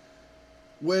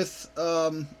 with,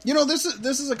 you know, this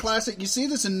is a classic. You see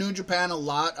this in New Japan a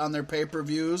lot on their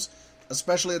pay-per-views,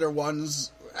 especially their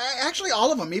ones, actually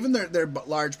all of them, even their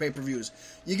large pay-per-views.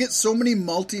 You get so many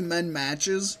multi-men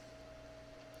matches.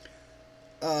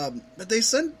 But they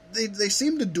seem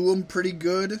to do them pretty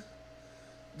good,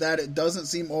 that it doesn't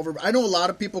seem over. I know a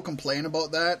lot of people complain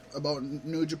about that, about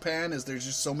New Japan, is there's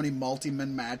just so many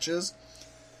multi-men matches.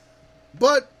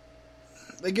 But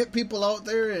they get people out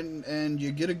there, and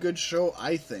you get a good show,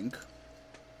 I think.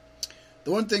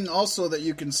 The one thing also that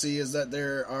you can see is that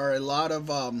there are a lot of,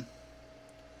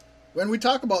 when we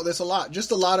talk about this a lot,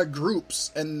 just a lot of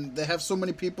groups, and they have so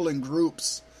many people in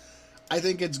groups. I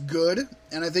think it's good,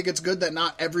 and I think it's good that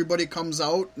not everybody comes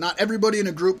out. Not everybody in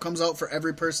a group comes out for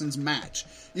every person's match.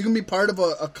 You can be part of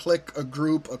a clique, a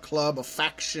group, a club, a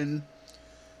faction,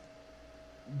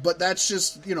 but that's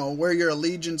just, you know, where your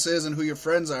allegiance is and who your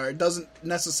friends are. It doesn't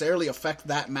necessarily affect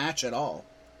that match at all.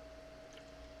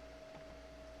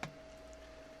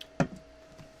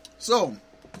 So,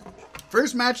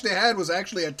 first match they had was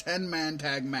actually a 10-man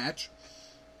tag match.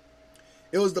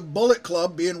 It was the Bullet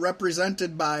Club being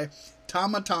represented by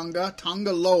Tama Tonga,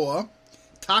 Tonga Loa,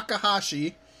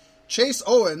 Takahashi, Chase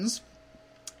Owens,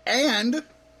 and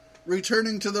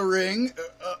returning to the ring,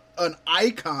 an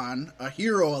icon, a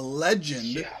hero, a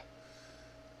legend,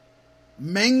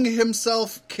 Meng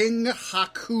himself, King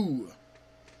Haku,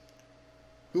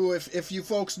 who, if you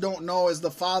folks don't know, is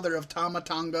the father of Tama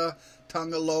Tonga,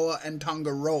 Tonga Loa, and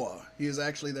Tonga Roa. He is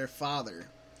actually their father.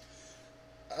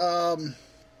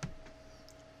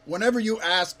 Whenever you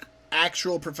ask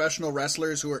actual professional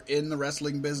wrestlers who are in the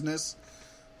wrestling business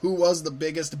who was the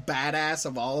biggest badass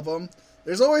of all of them,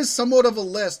 there's always somewhat of a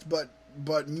list, but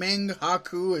Meng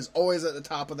Haku is always at the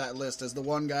top of that list as the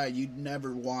one guy you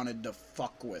never wanted to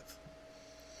fuck with.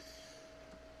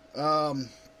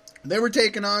 They were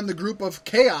taking on the group of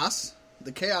Chaos,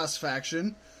 the Chaos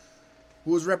faction,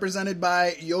 who was represented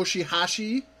by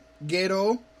Yoshihashi,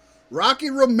 Gedo, Rocky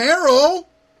Romero,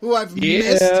 who I've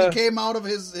missed. He came out of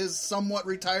his somewhat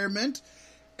retirement.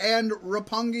 And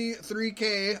Roppongi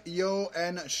 3K, Yo,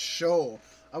 and Sho.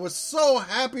 I was so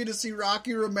happy to see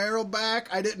Rocky Romero back.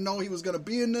 I didn't know he was going to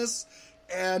be in this.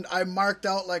 And I marked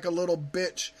out like a little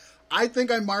bitch. I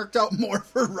think I marked out more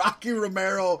for Rocky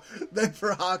Romero than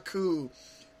for Haku.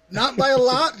 Not by a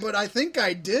lot, but I think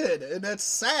I did. And that's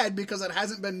sad because it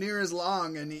hasn't been near as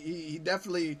long. And he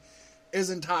definitely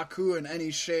isn't Haku in any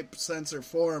shape, sense, or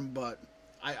form. But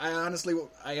I honestly,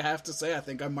 I have to say, I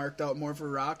think I marked out more for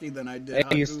Rocky than I did.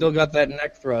 Hey, you still got that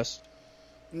neck thrust.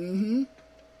 Mm-hmm.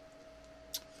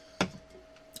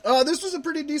 This was a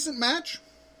pretty decent match.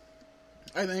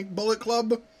 I think Bullet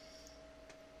Club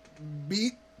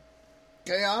beat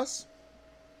Chaos.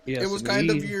 Yes, it was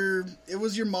kind of your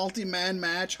multi-man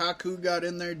match. Haku got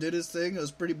in there, did his thing. It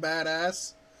was pretty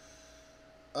badass.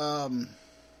 But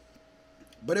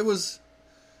it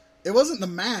wasn't the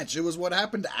match. It was what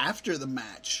happened after the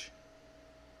match.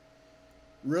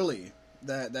 Really,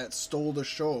 that stole the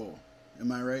show.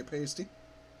 Am I right, Paystee?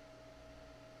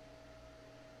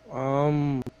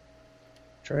 Trying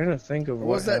to think of what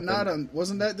was that happened.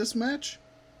 wasn't that this match?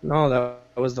 No, that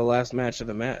was the last match of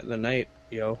the night,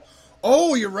 yo.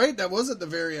 Oh, you're right. That was at the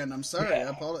very end. I'm sorry. Yeah. I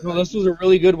apologize. No, this was a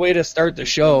really good way to start the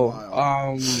show.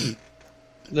 Wow.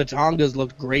 The Tongas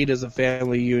looked great as a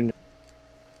family unit.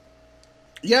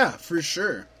 Yeah, for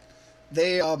sure.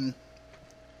 They're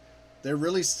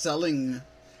really selling,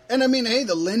 and I mean, hey,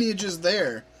 the lineage is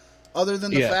there. Other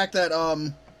than the fact that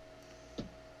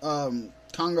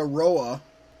Tongaroa,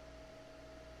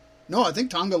 no, I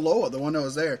think Tongaloa, the one that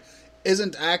was there,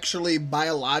 isn't actually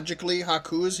biologically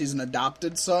Haku's. He's an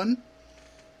adopted son.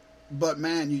 But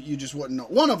man, you just wouldn't know.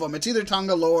 One of them, it's either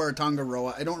Tongaloa or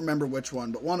Tongaroa. I don't remember which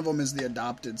one, but one of them is the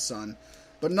adopted son.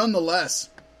 But nonetheless,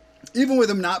 even with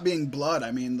him not being blood,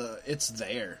 I mean, it's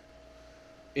there.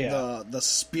 Yeah. The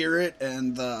spirit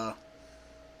and the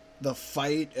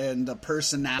fight and the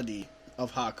personality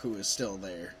of Haku is still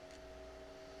there.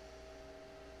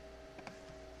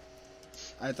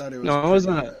 I thought it was. No, it was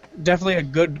definitely a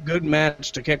good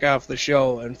match to kick off the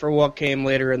show, and for what came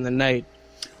later in the night,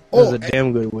 it was a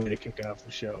damn good way to kick off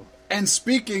the show. And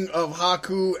speaking of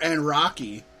Haku and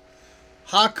Rocky,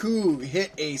 Haku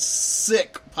hit a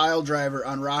sick pile driver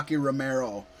on Rocky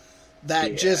Romero.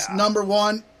 That just, number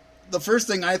one, the first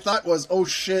thing I thought was, oh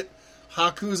shit,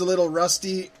 Haku's a little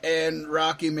rusty and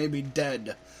Rocky may be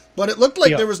dead. But it looked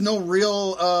like there was no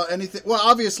real anything. Well,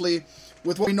 obviously,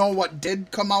 with what we know what did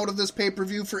come out of this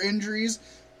pay-per-view for injuries,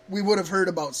 we would have heard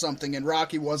about something, and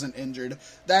Rocky wasn't injured.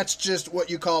 That's just what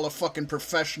you call a fucking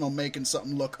professional making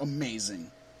something look amazing.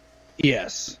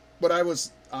 Yes. But I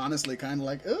was honestly kind of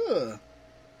like, ugh.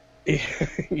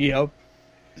 Yep.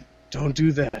 Don't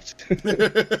do that.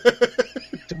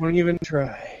 Don't even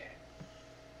try.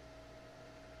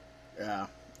 Yeah.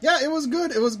 Yeah, it was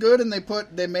good. It was good, and they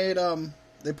put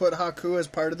Haku as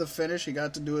part of the finish. He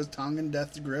got to do his Tongan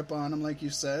death grip on him, like you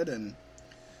said, and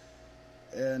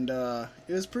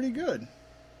it was pretty good.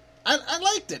 I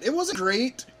liked it. It wasn't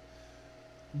great,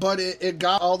 but it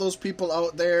got all those people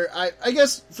out there. I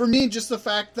guess, for me, just the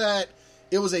fact that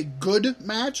it was a good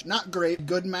match, not great,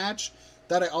 good match,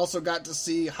 that I also got to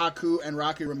see Haku and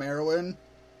Rocky Romero in,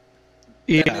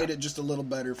 that made it just a little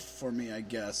better for me, I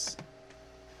guess.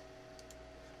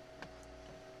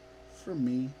 For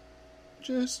me.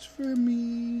 Just for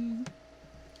me.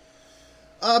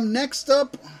 Next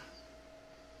up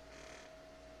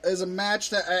is a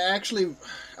match that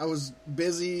I was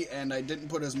busy and I didn't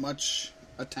put as much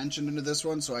attention into this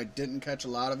one, so I didn't catch a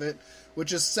lot of it,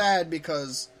 which is sad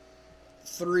because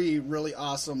 3 really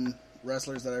awesome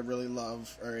wrestlers that I really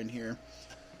love are in here.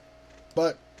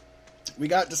 But we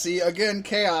got to see, again,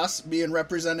 Chaos being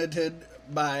represented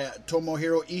by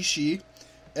Tomohiro Ishii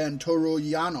and Toru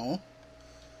Yano,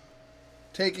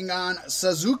 taking on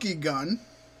Suzuki Gun,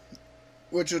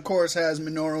 which of course has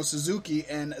Minoru Suzuki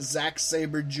and Zack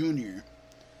Sabre Jr.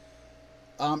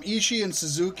 Ishii and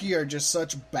Suzuki are just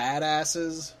such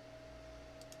badasses.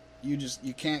 You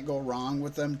can't go wrong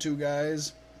with them two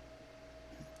guys.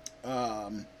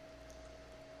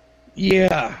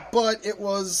 Yeah. But it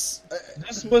was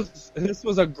this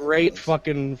was a great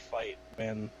fucking fight,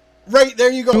 man. Right,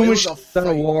 there you go. Two it was a fight.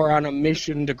 A war on a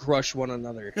mission to crush one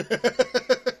another.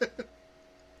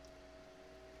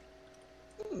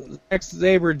 Zack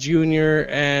Sabre Jr.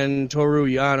 and Toru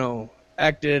Yano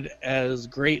acted as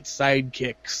great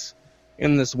sidekicks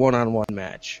in this one-on-one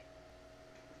match.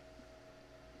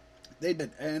 They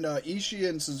did. And Ishii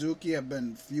and Suzuki have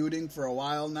been feuding for a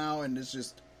while now, and it's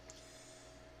just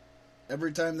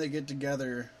every time they get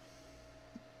together.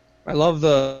 I love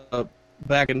the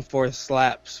back and forth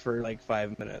slaps for like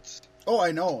 5 minutes. Oh,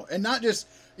 I know. And not just,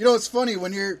 it's funny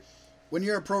when you're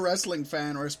a pro wrestling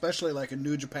fan, or especially like a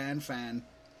New Japan fan,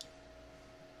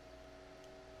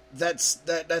 that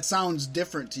sounds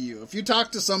different to you. If you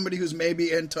talk to somebody who's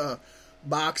maybe into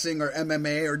boxing or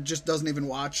MMA or just doesn't even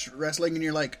watch wrestling, and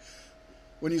you're like,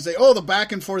 when you say, oh, the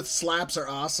back and forth slaps are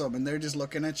awesome, and they're just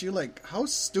looking at you like, how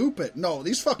stupid. No,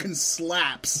 these fucking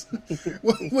slaps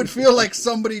would feel like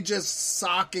somebody just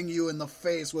socking you in the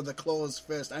face with a closed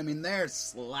fist. I mean, they're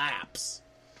slaps.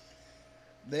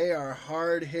 They are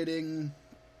hard-hitting,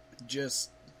 just...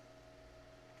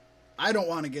 I don't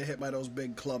want to get hit by those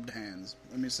big clubbed hands.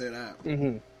 Let me say that.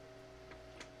 Mm-hmm.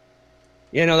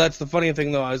 That's the funny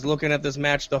thing, though. I was looking at this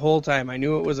match the whole time. I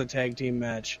knew it was a tag team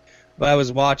match, but I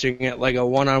was watching it like a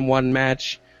one-on-one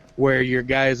match where your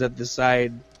guys at the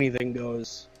side, anything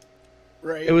goes.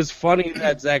 Right. It was funny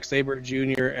that Zack Sabre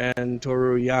Jr. and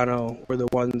Toru Yano were the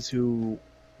ones who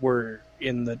were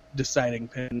in the deciding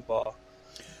pinfall.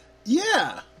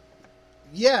 Yeah.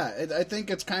 Yeah, I think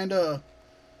it's kind of...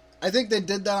 I think they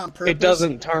did that on purpose. It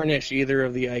doesn't tarnish either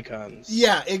of the icons.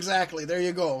 Yeah, exactly. There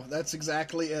you go. That's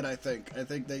exactly it, I think. I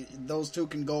think those two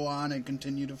can go on and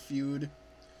continue to feud.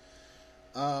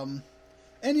 And,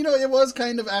 it was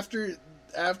kind of after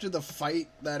the fight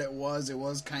that it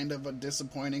was kind of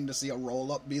disappointing to see a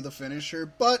roll-up be the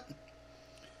finisher, but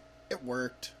it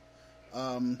worked.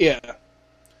 Yeah.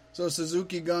 So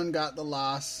Suzuki Gun got the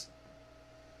loss.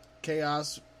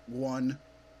 Chaos won.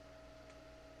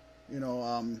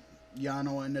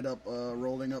 Yano ended up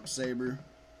rolling up Sabre.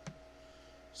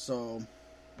 So,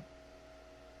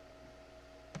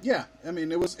 yeah, I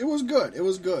mean, it was good. It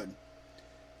was good.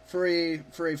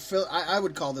 I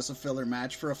would call this a filler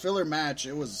match. For a filler match,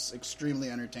 it was extremely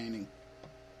entertaining.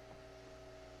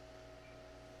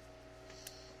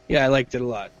 Yeah, I liked it a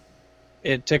lot.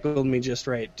 It tickled me just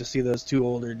right to see those two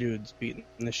older dudes beating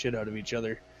the shit out of each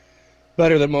other.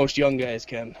 Better than most young guys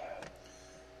can.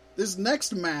 This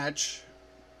next match,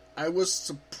 I was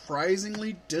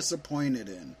surprisingly disappointed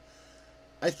in.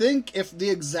 I think if the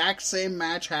exact same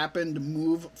match happened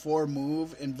move for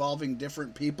move involving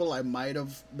different people, I might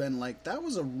have been like, that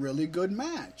was a really good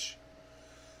match.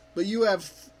 But you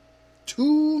have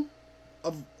two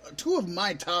of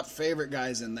my top favorite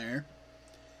guys in there,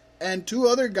 and two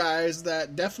other guys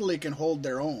that definitely can hold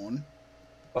their own.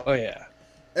 Oh, yeah.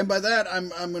 And by that, I'm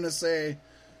going to say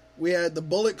we had the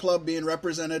Bullet Club being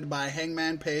represented by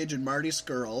Hangman Page and Marty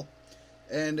Scurll.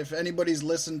 And if anybody's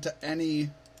listened to any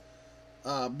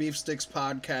Beef Sticks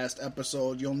podcast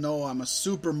episode, you'll know I'm a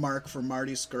super mark for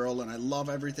Marty Scurll, and I love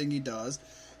everything he does.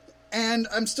 And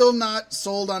I'm still not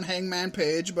sold on Hangman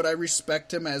Page, but I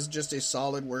respect him as just a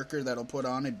solid worker that'll put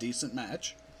on a decent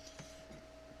match.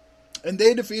 And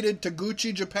they defeated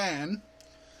Taguchi Japan,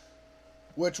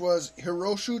 which was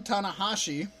Hiroshi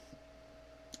Tanahashi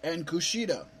and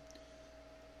Kushida.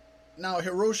 Now,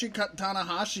 Hiroshi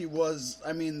Tanahashi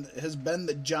has been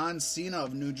the John Cena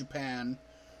of New Japan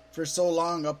for so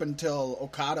long, up until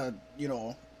Okada,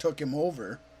 took him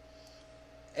over.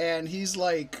 And he's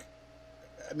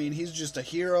he's just a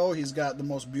hero. He's got the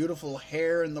most beautiful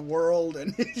hair in the world,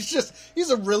 and he's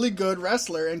a really good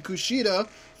wrestler. And Kushida,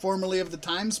 formerly of the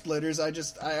Time Splitters,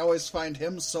 I always find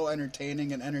him so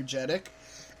entertaining and energetic.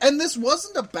 And this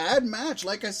wasn't a bad match.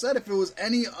 Like I said, if it was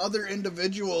any other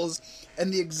individuals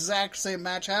and the exact same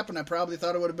match happened, I probably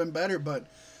thought it would have been better. But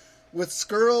with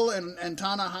Scurll and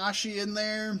Tanahashi in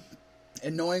there,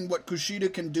 and knowing what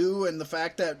Kushida can do, and the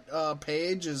fact that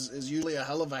Page is usually a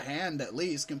hell of a hand, at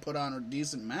least, can put on a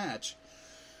decent match,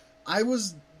 I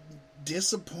was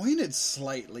disappointed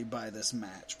slightly by this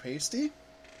match. Paystee?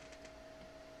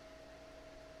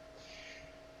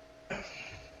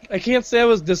 I can't say I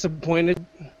was disappointed.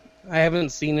 I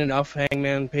haven't seen enough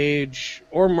Hangman Page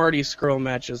or Marty Scurll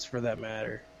matches for that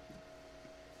matter.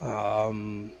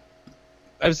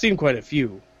 I've seen quite a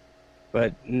few,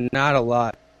 but not a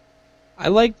lot. I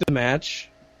liked the match.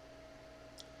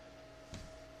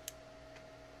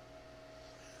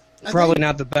 Probably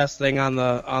not the best thing on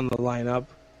the lineup.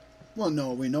 Well,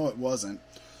 no, we know it wasn't.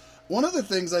 One of the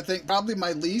things I think probably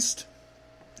my least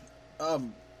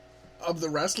of the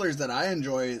wrestlers that I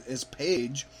enjoy is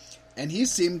Page, and he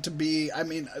seemed to be,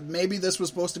 maybe this was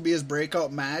supposed to be his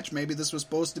breakout match, maybe this was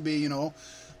supposed to be,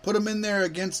 put him in there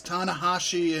against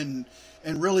Tanahashi and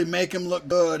really make him look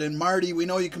good, and Marty, we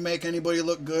know you can make anybody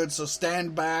look good, so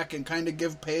stand back and kind of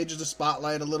give Page the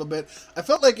spotlight a little bit. I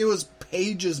felt like it was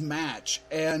Page's match,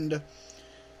 and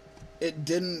it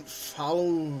didn't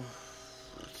follow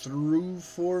through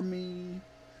for me.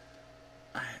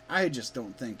 I just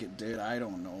don't think it did. I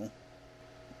don't know.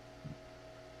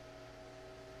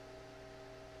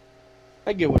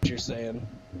 I get what you're saying.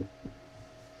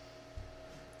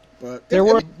 But there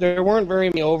weren't very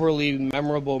many overly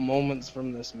memorable moments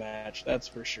from this match, that's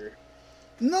for sure.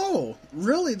 No,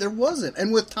 really, there wasn't.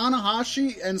 And with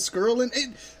Tanahashi and Scurll,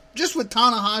 just with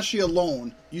Tanahashi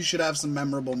alone, you should have some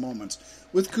memorable moments.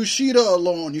 With Kushida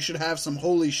alone, you should have some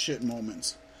holy shit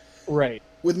moments. Right.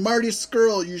 With Marty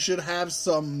Scurll, you should have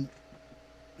some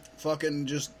fucking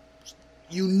just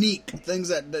unique things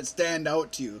that stand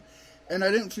out to you. And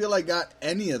I didn't feel I got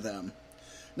any of them.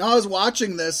 Now, I was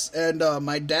watching this, and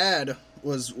my dad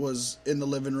was in the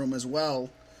living room as well.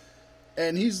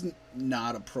 And he's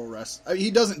not a pro wrestler.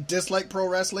 He doesn't dislike pro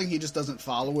wrestling, he just doesn't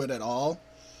follow it at all.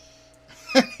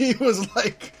 He was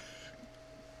like...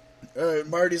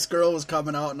 Marty Scurll was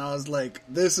coming out, and I was like,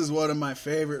 this is one of my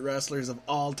favorite wrestlers of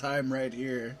all time right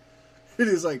here. And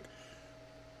he's like,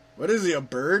 what is he, a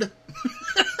bird?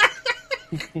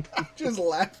 I just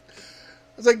laughed.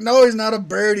 I was like, no, he's not a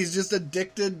bird. He's just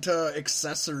addicted to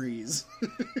accessories.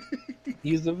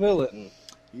 He's the villain.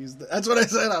 That's what I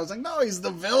said. I was like, no, he's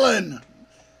the villain.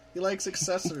 He likes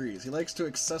accessories. He likes to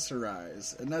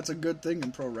accessorize, and that's a good thing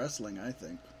in pro wrestling, I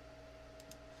think.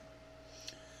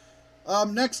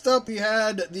 Next up, he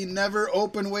had the never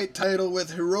open weight title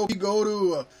with Hiroki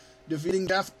Goto defeating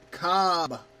Jeff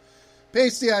Cobb.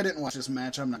 Paystee, I didn't watch this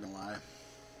match. I'm not gonna lie.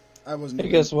 I wasn't. I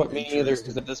guess what me either,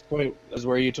 because at this point is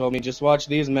where you told me just watch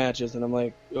these matches, and I'm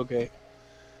like, okay.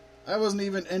 I wasn't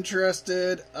even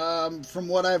interested. From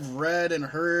what I've read and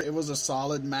heard, it was a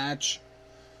solid match.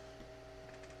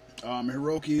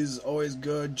 Hiroki's always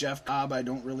good. Jeff Cobb, I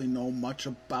don't really know much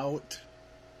about.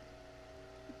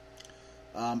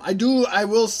 I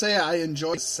will say I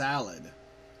enjoy salad.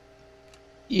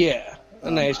 Yeah, a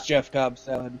nice Jeff Cobb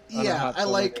salad. Yeah, I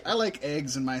like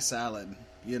eggs in my salad.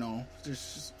 You know,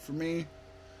 just for me,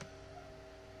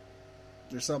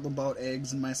 there's something about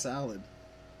eggs in my salad.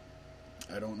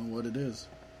 I don't know what it is.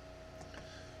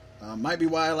 Might be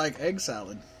why I like egg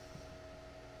salad.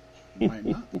 Might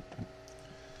not.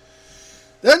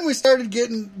 Then we started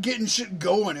getting shit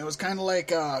going. It was kind of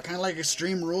like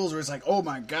Extreme Rules, where it's like, oh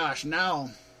my gosh, now,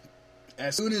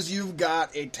 as soon as you've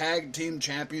got a tag team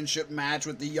championship match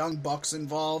with the Young Bucks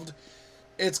involved,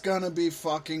 it's gonna be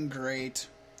fucking great.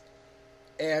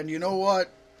 And you know what?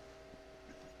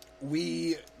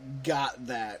 We got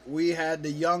that. We had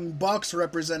the Young Bucks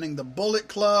representing the Bullet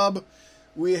Club.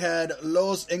 We had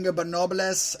Los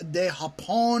Ingobernables de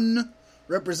Japón,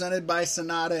 represented by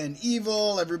Sonata and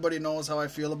Evil. Everybody knows how I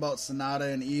feel about Sonata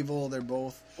and Evil. They're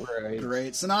both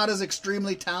great. Sonata's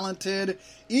extremely talented.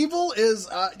 Evil is,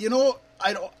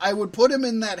 I would put him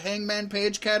in that Hangman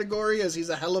Page category, as he's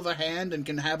a hell of a hand and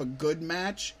can have a good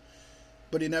match,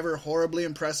 but he never horribly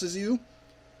impresses you.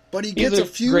 But he gets a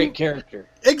few great character.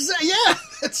 Yeah,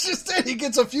 it's just it. He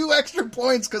gets a few extra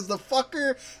points because the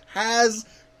fucker has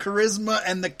charisma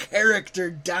and the character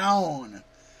down.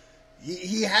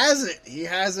 He has it. He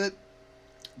has it.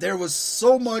 There was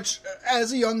so much,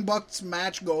 as a Young Bucks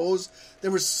match goes,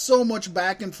 there was so much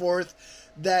back and forth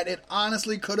that it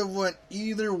honestly could have went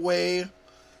either way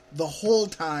the whole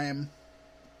time.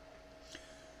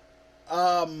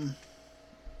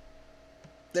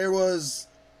 There was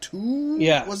two?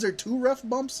 Yeah. Was there two ref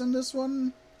bumps in this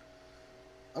one?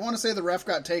 I want to say the ref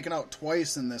got taken out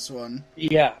twice in this one.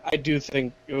 Yeah, I do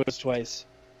think it was twice.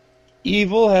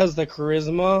 Evil has the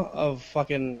charisma of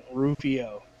fucking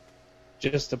Rufio.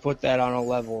 Just to put that on a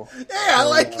level. Yeah, I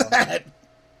like that.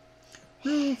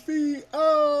 Rufio.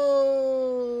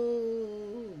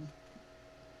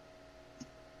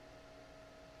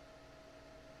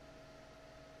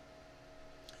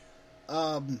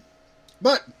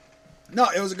 But no,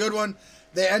 it was a good one.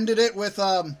 They ended it with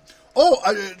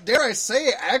dare I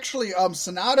say, actually,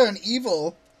 Sonata and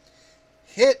Evil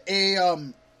hit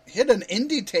an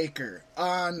indie taker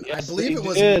on, yes, I believe it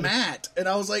was Matt, and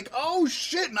I was like, oh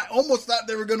shit, and I almost thought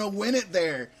they were going to win it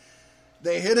there.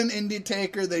 They hit an indie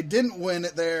taker, they didn't win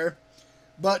it there,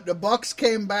 but the Bucks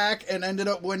came back and ended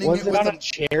up winning it with on a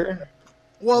chair?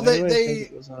 Well, they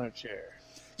think it was on a chair.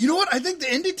 You know what? I think the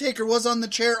indie taker was on the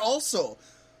chair also.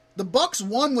 The Bucks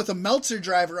won with a Meltzer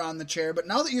driver on the chair, but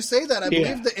now that you say that, I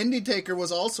believe the indie taker was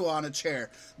also on a chair.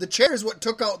 The chair is what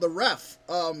took out the ref,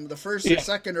 the first or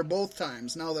second or both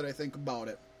times, now that I think about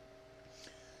it.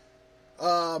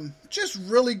 Just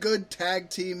really good tag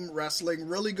team wrestling,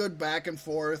 really good back and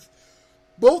forth.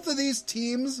 Both of these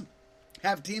teams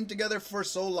have teamed together for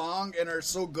so long and are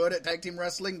so good at tag team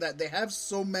wrestling that they have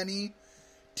so many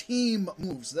team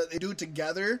moves that they do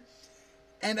together.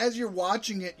 And as you're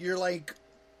watching it, you're like,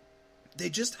 they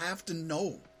just have to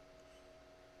know.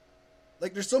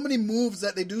 Like, there's so many moves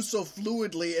that they do so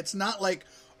fluidly, it's not like,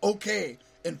 okay,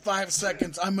 in 5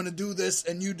 seconds, I'm going to do this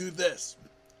and you do this.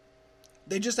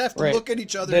 They just have to look at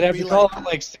each other and be like... They'd have to call it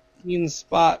like 16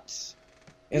 spots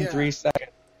in 3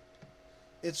 seconds.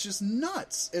 It's just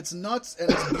nuts. It's nuts,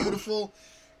 and it's beautiful.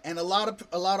 And a lot of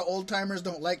old-timers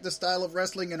don't like the style of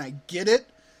wrestling, and I get it.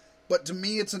 But to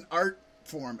me, it's an art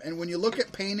form. And when you look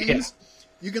at paintings... Yeah.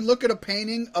 You can look at a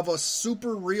painting of a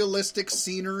super realistic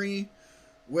scenery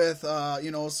with,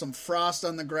 some frost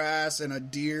on the grass and a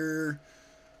deer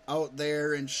out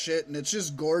there and shit, and it's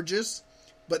just gorgeous.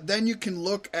 But then you can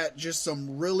look at just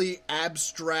some really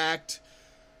abstract,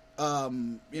 Da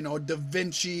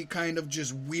Vinci kind of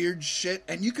just weird shit,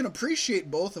 and you can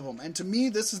appreciate both of them. And to me,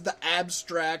 this is the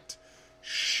abstract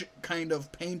kind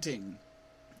of painting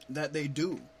that they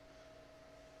do.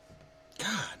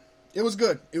 God. It was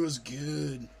good. It was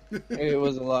good. It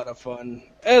was a lot of fun.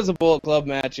 As the Bullet Club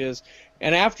matches.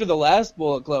 And after the last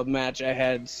Bullet Club match I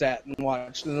had sat and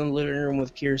watched in the living room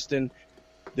with Kirsten,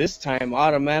 this time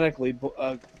automatically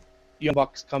Young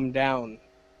Bucks come down.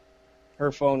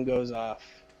 Her phone goes off.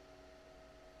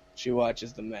 She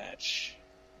watches the match.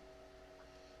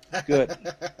 Good.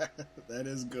 That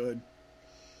is good.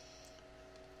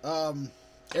 And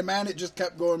man, it just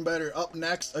kept going better. Up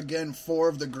next, again, 4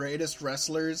 of the greatest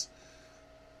wrestlers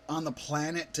on the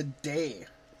planet today.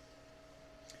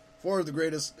 4 of the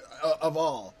greatest of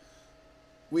all.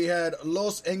 We had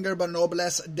Los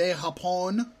Ingobernables de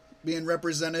Japón being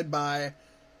represented by...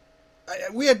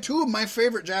 we had 2 of my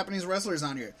favorite Japanese wrestlers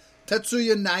on here.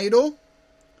 Tetsuya Naito,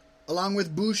 along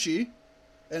with Bushi.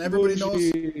 And everybody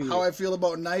knows how I feel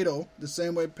about Naito, the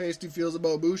same way Paystee feels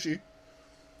about Bushi.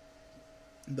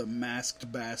 The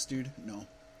masked bastard. No.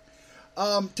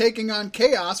 Taking on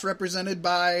Chaos, represented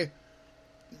by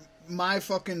my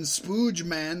fucking spooge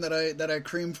man that I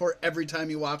cream for every time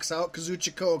he walks out,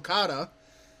 Kazuchika Okada,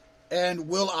 and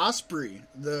Will Ospreay,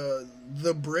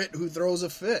 the Brit who throws a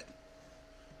fit.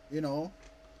 You know.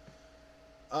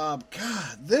 God,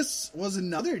 this was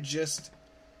another just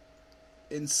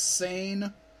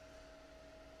insane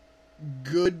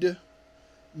good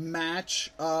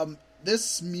match.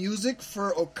 This music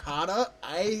for Okada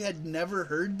I had never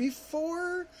heard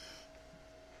before.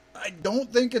 I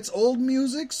don't think it's old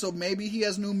music, so maybe he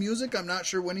has new music. I'm not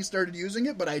sure when he started using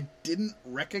it, but I didn't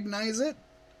recognize it.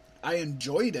 I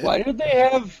enjoyed it. Why did they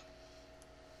have...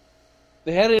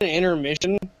 They had an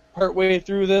intermission partway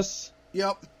through this.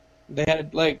 Yep. They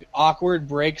had, like, awkward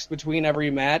breaks between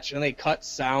every match, and they cut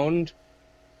sound.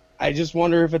 I just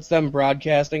wonder if it's them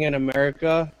broadcasting in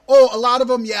America. Oh, a lot of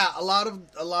them, yeah. A lot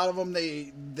of them,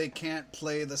 they can't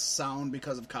play the sound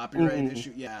because of copyright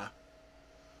issue. Yeah.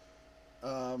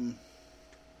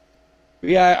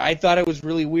 Yeah, I thought it was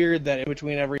really weird that in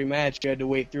between every match you had to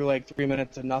wait through like 3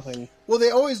 minutes of nothing. Well,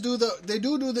 they always do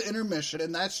the intermission,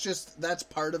 and that's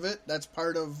part of it. That's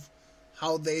part of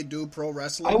how they do pro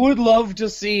wrestling. I would love to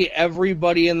see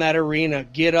everybody in that arena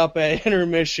get up at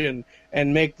intermission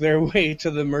and make their way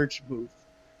to the merch booth.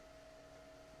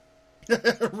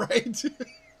 Right?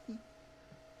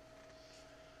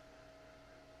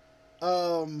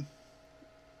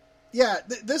 Yeah,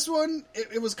 this one,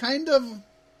 it was kind of...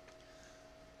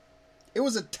 It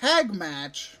was a tag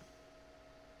match,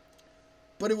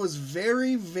 but it was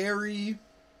very, very...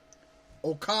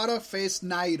 Okada faced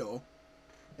Naito,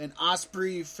 and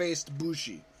Ospreay faced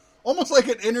Bushi. Almost like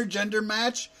an intergender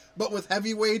match, but with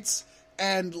heavyweights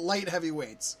and light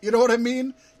heavyweights. You know what I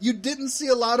mean? You didn't see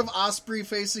a lot of Ospreay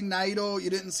facing Naito. You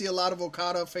didn't see a lot of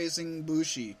Okada facing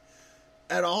Bushi.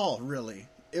 At all, really.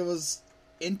 It was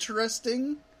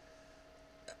interesting.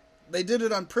 They did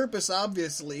it on purpose,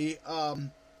 obviously.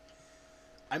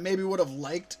 I maybe would have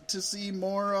liked to see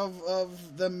more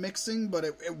of them mixing, but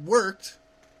it worked.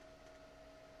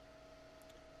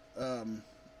 I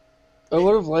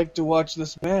would have liked to watch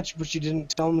this match, but you didn't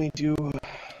tell me to.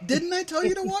 Didn't I tell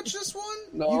you to watch this one?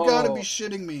 No. You gotta be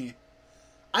shitting me.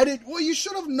 I did. Well, you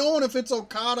should have known if it's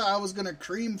Okada, I was gonna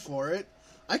cream for it.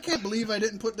 I can't believe I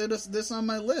didn't put this on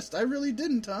my list. I really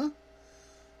didn't, huh?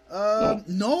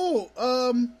 No.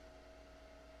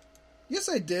 Yes,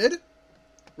 I did.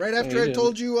 Right after I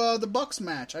told you the Bucks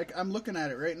match. I'm looking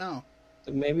at it right now.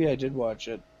 Maybe I did watch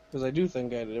it, because I do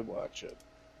think I did watch it.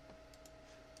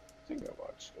 I think I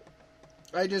watched it.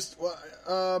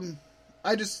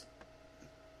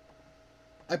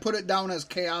 I put it down as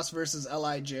Chaos versus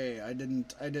LIJ. I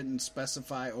didn't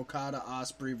specify Okada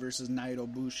Ospreay versus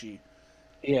Naito Bushi.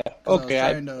 Yeah. Okay.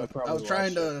 I was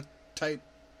trying to type,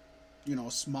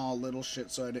 small little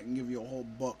shit, so I didn't give you a whole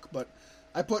book. But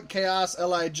I put Chaos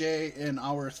LIJ in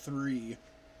hour 3.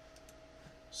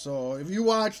 So if you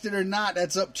watched it or not,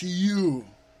 that's up to you.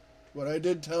 But I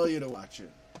did tell you to watch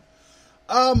it.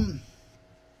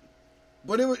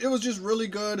 But it was just really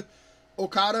good.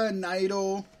 Okada and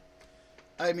Naito.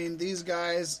 I mean, these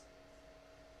guys,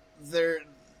 their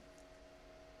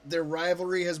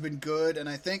rivalry has been good, and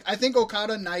I think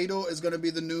Okada Naito is going to be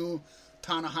the new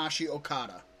Tanahashi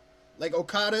Okada. Like,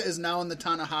 Okada is now in the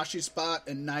Tanahashi spot,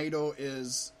 and Naito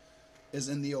is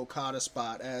in the Okada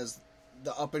spot as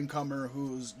the up-and-comer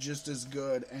who's just as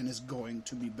good and is going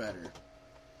to be better.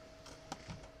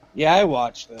 Yeah, I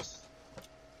watched this.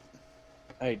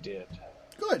 I did.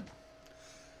 Good.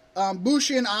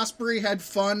 Bushi and Ospreay had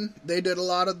fun. They did a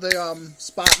lot of the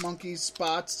spot monkey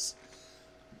spots.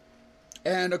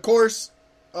 And, of course,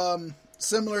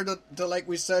 similar to like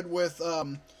we said with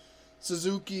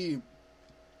Suzuki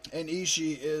and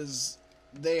Ishii, is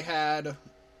they had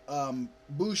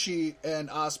Bushi and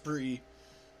Ospreay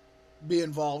be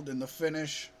involved in the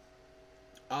finish.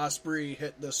 Ospreay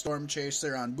hit the Storm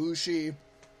Chaser on Bushi.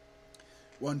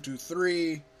 1, 2,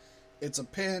 3. It's a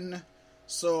pin.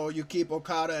 So you keep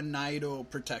Okada and Naito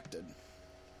protected.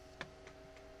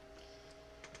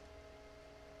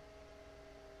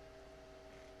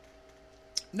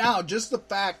 Now, just the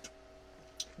fact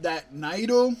that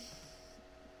Naito,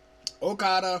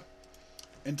 Okada,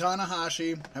 and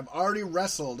Tanahashi have already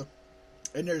wrestled,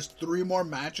 and there's 3 more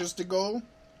matches to go,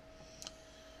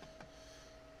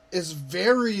 is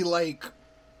very like...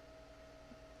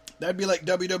 That'd be like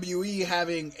WWE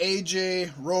having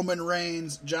AJ, Roman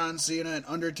Reigns, John Cena, and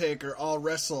Undertaker all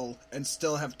wrestle and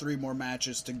still have 3 more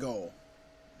matches to go.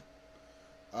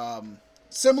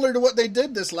 Similar to what they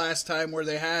did this last time where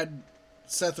they had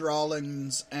Seth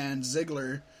Rollins and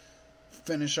Ziggler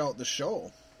finish out the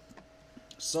show.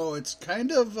 So it's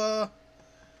kind of...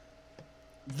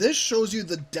 this shows you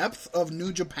the depth of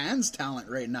New Japan's talent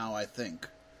right now, I think.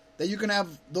 That you can have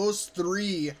those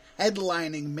 3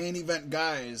 headlining main event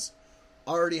guys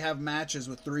already have matches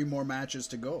with 3 more matches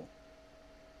to go.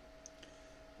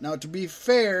 Now, to be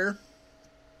fair,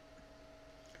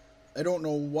 I don't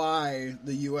know why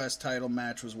the U.S. title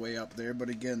match was way up there, but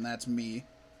again, that's me.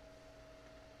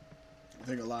 I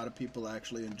think a lot of people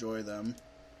actually enjoy them.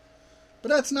 But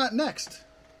that's not next.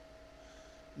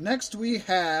 Next we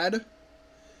had...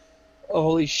 a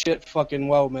holy shit fucking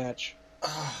wow match.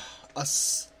 A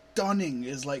stunning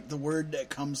is like the word that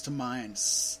comes to mind.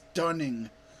 Stunning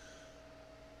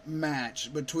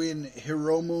match between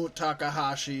Hiromu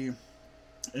Takahashi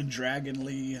and Dragon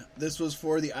Lee. This was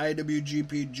for the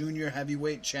IWGP Junior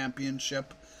Heavyweight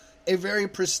Championship. A very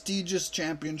prestigious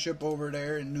championship over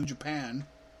there in New Japan.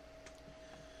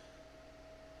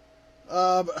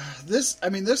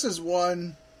 This is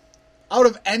one... Out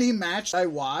of any match I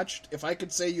watched, if I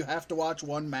could say you have to watch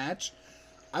one match,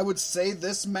 I would say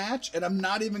this match, and I'm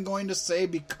not even going to say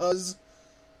because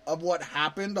of what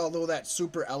happened, although that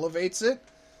super elevates it.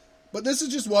 But this is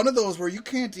just one of those where you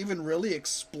can't even really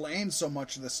explain so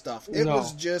much of this stuff. It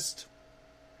was just...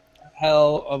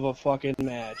 hell of a fucking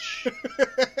match.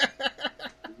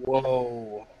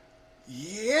 Whoa.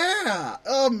 Yeah.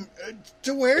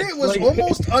 To where it was like,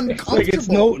 almost uncomfortable. Like it's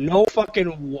no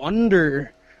fucking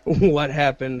wonder what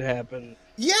happened.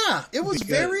 Yeah, it was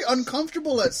very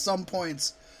uncomfortable at some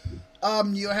points.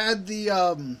 You had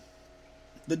the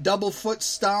double foot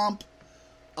stomp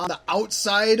on the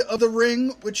outside of the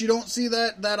ring, which you don't see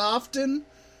that often,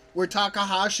 where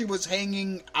Takahashi was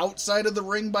hanging outside of the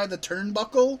ring by the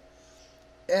turnbuckle,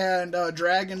 and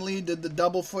Dragon Lee did the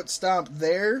double foot stomp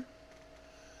there.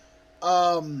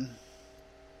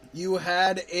 You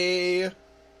had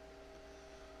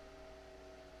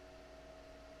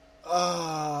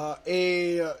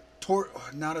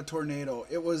not a tornado.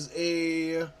 It was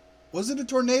it a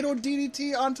tornado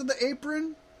DDT onto the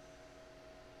apron?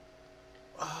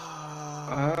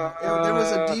 There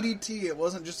was a DDT. It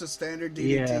wasn't just a standard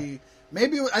DDT.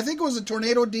 Yeah. I think it was a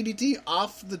tornado DDT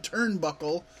off the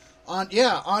turnbuckle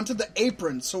onto the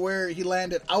apron. So where he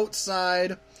landed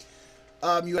outside.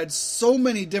 You had so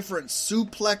many different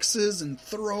suplexes and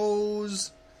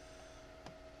throws.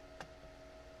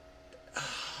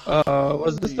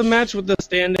 Was this the match with the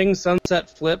standing sunset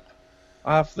flip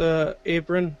off the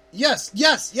apron? Yes.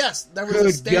 There was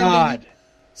a standing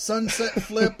sunset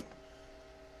flip.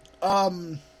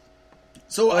 Man.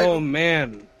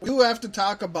 We do have to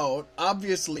talk about,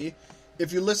 obviously,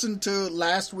 if you listen to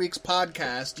last week's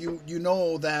podcast, you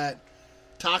know that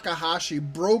Takahashi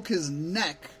broke his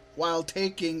neck while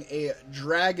taking a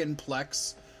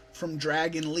Dragonplex from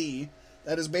Dragon Lee.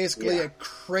 That is basically a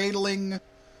cradling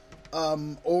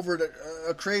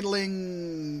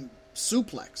cradling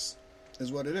suplex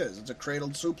is what it is. It's a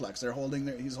cradled suplex.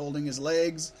 He's holding his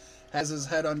legs, has his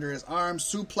head under his arms,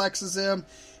 suplexes him.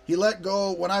 He let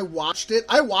go. When I watched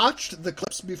the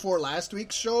clips before last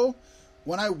week's show.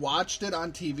 When I watched it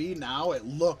on TV now, it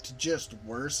looked just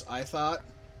worse, I thought.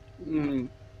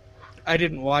 I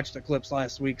didn't watch the clips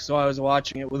last week, so I was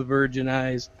watching it with virgin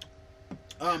eyes.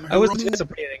 I was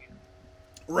anticipating it.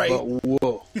 Right. But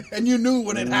whoa. And you knew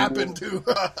when it happened, too.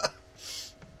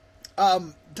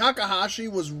 Takahashi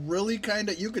was really kind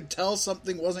of... You could tell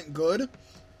something wasn't good.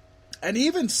 And he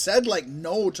even said,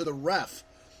 no to the ref.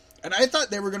 And I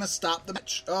thought they were going to stop the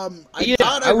match.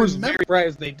 I was very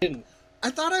surprised they didn't. I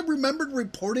thought I remembered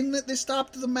reporting that they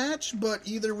stopped the match, but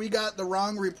either we got the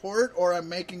wrong report or I'm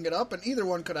making it up, and either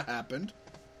one could have happened.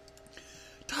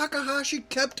 Takahashi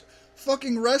kept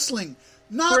fucking wrestling.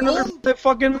 For another 5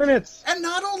 fucking minutes. And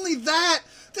not only that,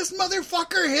 this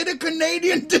motherfucker hit a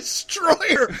Canadian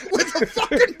destroyer with a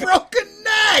fucking broken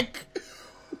neck!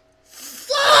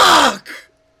 Fuck!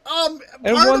 And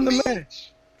won the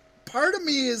match. Part of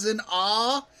me is in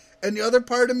awe, and the other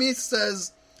part of me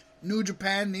says New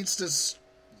Japan needs to,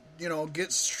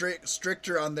 get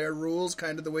stricter on their rules,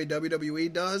 kind of the way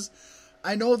WWE does.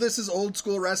 I know this is old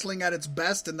school wrestling at its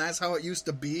best, and that's how it used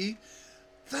to be.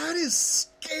 That is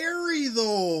scary,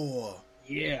 though.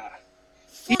 Yeah.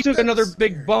 Fuck, He took that another is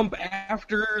big scary. bump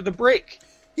after the break.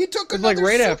 He took It was another like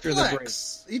right suplex. after the break.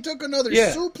 He took another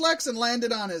Yeah. suplex and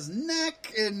landed on his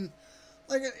neck, and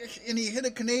he hit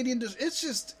a Canadian.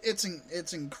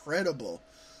 It's incredible,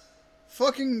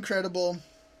 fucking incredible.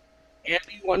 And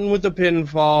he won with the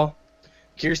pinfall.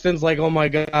 Kirsten's like, "Oh my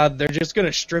god, they're just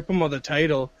gonna strip him of the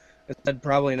title." I said,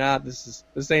 "Probably not. This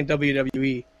ain't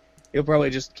WWE. He'll probably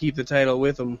just keep the title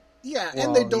with him." Yeah,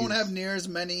 and they don't have near as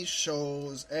many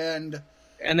shows, and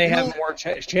they have more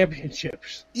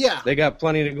championships. Yeah, they got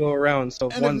plenty to go around. So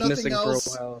if and one's if missing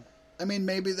else, for a while, I mean,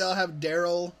 maybe they'll have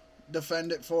Daryl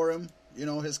defend it for him. You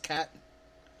know, his cat,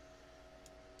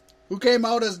 who came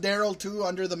out as Daryl too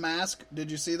under the mask.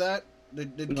 Did you see that?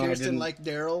 Did No, Kirsten like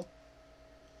Daryl?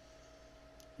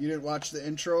 You didn't watch the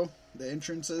intro, the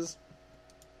entrances.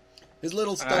 His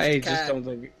little stuffed cat. Just don't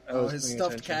think his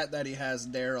stuffed cat that he has,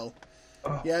 Daryl.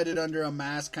 Oh. He had it under a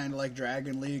mask, kind of like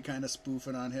Dragon Lee, kind of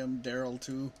spoofing on him. Daryl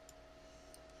too.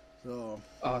 So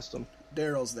Awesome.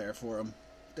 Daryl's there for him.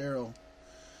 Daryl's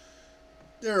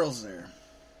there.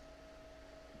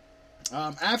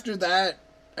 After that,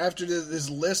 after this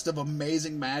list of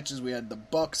amazing matches, we had the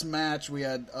Bucks match. We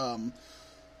had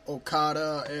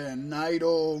Okada and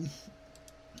Naito.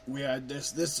 We had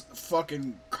this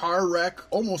fucking car wreck,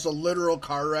 almost a literal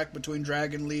car wreck between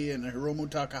Dragon Lee and Hiromu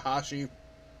Takahashi.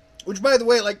 Which, by the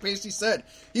way, like Paystee said,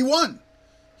 he won.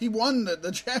 He won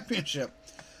the championship.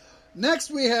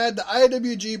 Next, we had the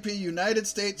IWGP United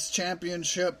States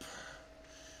Championship.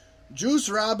 Juice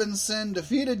Robinson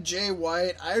defeated Jay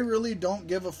White. I really don't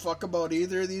give a fuck about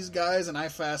either of these guys, and I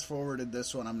fast-forwarded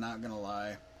this one, I'm not going to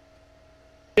lie.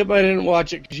 Yep, I didn't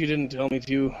watch it because you didn't tell me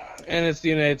to. And it's the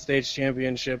United States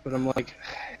Championship, and I'm like,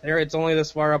 it's only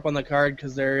this far up on the card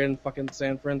because they're in fucking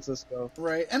San Francisco.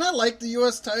 Right, and I like the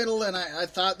U.S. title, and I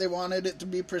thought they wanted it to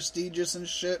be prestigious and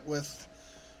shit with,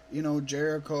 you know,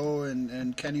 Jericho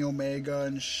and Kenny Omega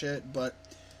and shit, but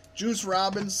Juice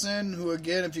Robinson, who,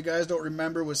 again, if you guys don't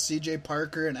remember, was C.J.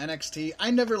 Parker in NXT.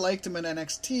 I never liked him in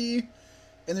NXT.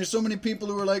 And there's so many people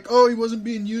who are like, oh, he wasn't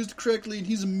being used correctly, and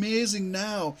he's amazing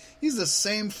now. He's the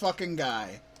same fucking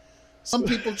guy. Some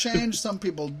people change, some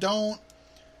people don't.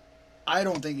 I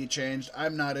don't think he changed.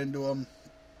 I'm not into him.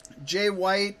 Jay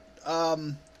White,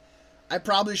 I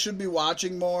probably should be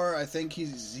watching more. I think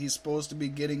he's supposed to be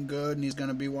getting good, and he's going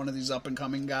to be one of these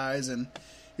up-and-coming guys, and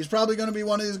he's probably going to be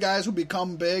one of these guys who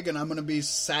become big, and I'm going to be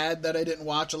sad that I didn't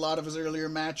watch a lot of his earlier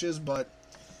matches, but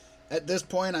at this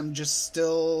point, I'm just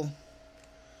still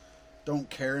don't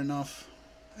care enough.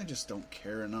 I just don't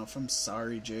care enough. I'm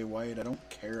sorry, Jay White. I don't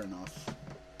care enough.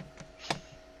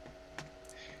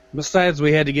 Besides,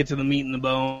 we had to get to the meat and the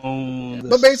bone.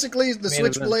 But basically, the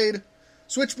Switchblade.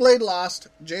 Switchblade lost.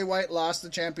 Jay White lost the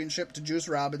championship to Juice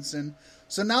Robinson.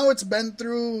 So now it's been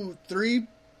through 3.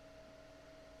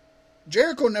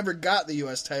 Jericho never got the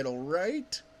U.S. title,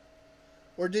 right?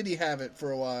 Or did he have it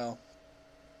for a while?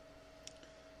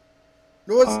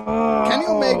 Kenny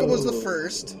Omega was the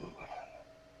first.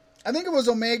 I think it was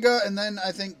Omega, and then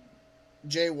I think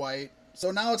Jay White.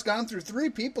 So now it's gone through 3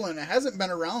 people, and it hasn't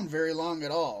been around very long at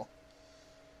all.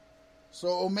 So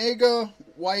Omega,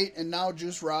 White, and now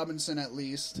Juice Robinson at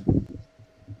least.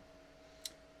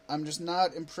 I'm just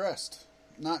not impressed.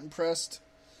 Not impressed.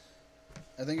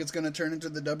 I think it's going to turn into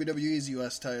the WWE's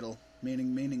U.S. title,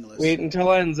 meaning meaningless. Wait until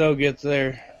Enzo gets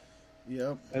there.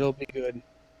 Yep. It'll be good.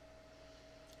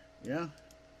 Yeah.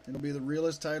 It'll be the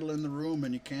realest title in the room,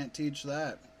 and you can't teach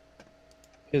that.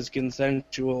 His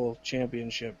consensual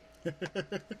championship.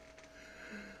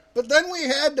 But then we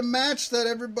had the match that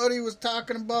everybody was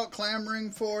talking about,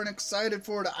 clamoring for, and excited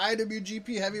for, the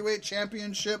IWGP Heavyweight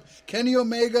Championship. Kenny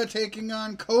Omega taking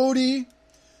on Cody.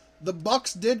 The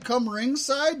Bucks did come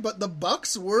ringside, but the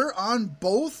Bucks were on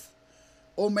both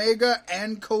Omega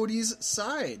and Cody's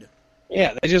side.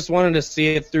 Yeah, they just wanted to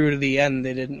see it through to the end.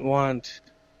 They didn't want...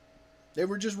 They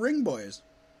were just ring boys.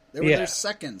 They were their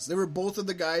seconds. They were both of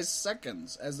the guys'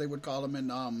 seconds, as they would call them in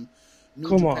New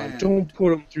Come Japan. on, don't put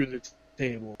them through the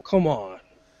table. Come on.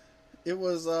 It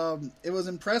was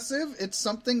impressive. It's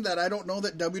something that I don't know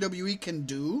that WWE can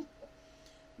do,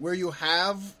 where you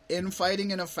have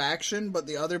infighting in a faction, but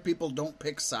the other people don't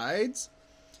pick sides.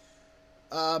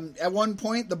 At one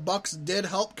point, the Bucks did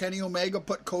help Kenny Omega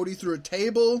put Cody through a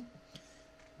table,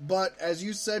 but as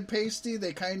you said, Paystee,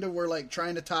 they kind of were like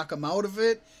trying to talk him out of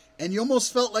it, and you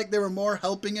almost felt like they were more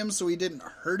helping him so he didn't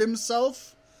hurt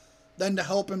himself than to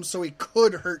help him so he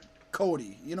could hurt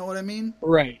Cody. You know what I mean?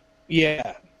 Right.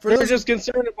 Yeah. They're just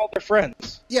concerned about their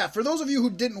friends. Yeah, for those of you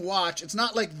who didn't watch, it's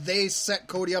not like they set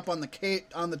Cody up on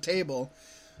the table.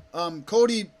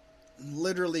 Cody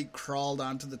literally crawled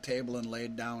onto the table and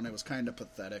laid down. It was kind of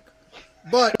pathetic.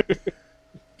 But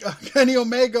Kenny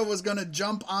Omega was going to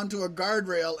jump onto a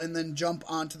guardrail and then jump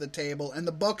onto the table, and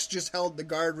the Bucks just held the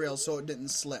guardrail so it didn't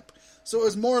slip. So it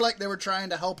was more like they were trying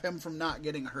to help him from not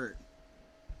getting hurt.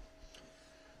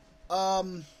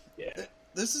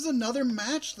 This is another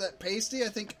match that Paystee, I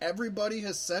think everybody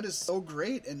has said is so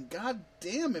great, and god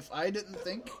damn if I didn't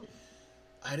think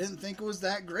it was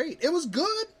that great. It was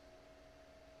good.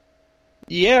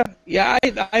 Yeah,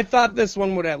 I thought this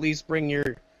one would at least bring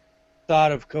your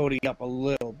thought of Cody up a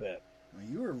little bit. Well,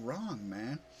 you were wrong,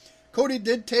 man. Cody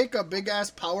did take a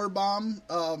big-ass power bomb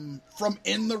from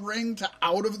in the ring to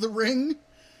out of the ring.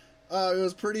 It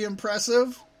was pretty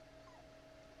impressive.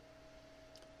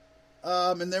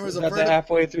 And there was the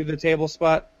halfway through the table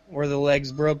spot where the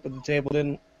legs broke but the table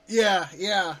didn't? Yeah.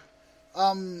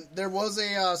 There was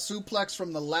a suplex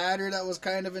from the ladder that was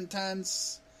kind of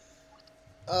intense.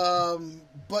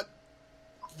 But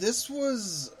this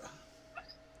was...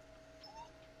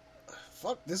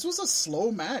 this was a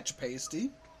slow match, Paystee.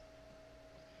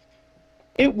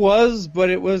 It was, but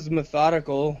it was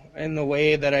methodical in the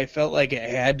way that I felt like it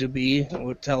had to be,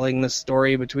 with telling the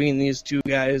story between these two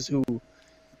guys who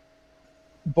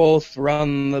both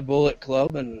run the Bullet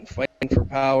Club and fighting for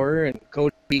power, and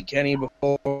Cody beat Kenny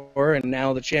before, and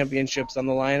now the championship's on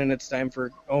the line, and it's time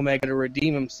for Omega to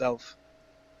redeem himself.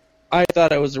 I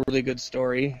thought it was a really good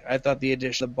story. I thought the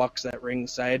addition of the Bucks at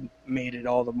ringside made it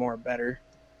all the more better.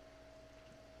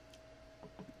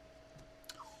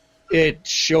 It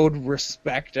showed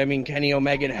respect. I mean, Kenny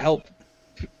Omega helped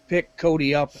pick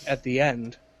Cody up at the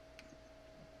end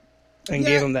and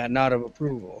gave him that nod of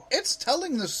approval. It's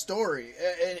telling the story.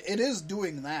 It is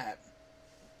doing that.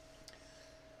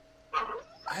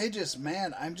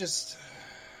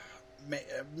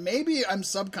 Maybe I'm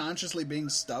subconsciously being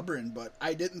stubborn, but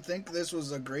I didn't think this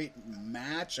was a great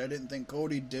match. I didn't think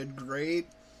Cody did great.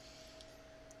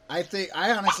 I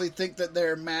honestly think that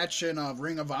their match in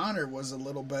Ring of Honor was a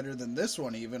little better than this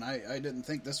one even. I didn't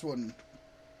think this one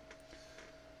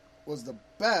was the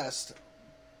best.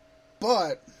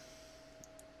 But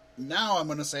now I'm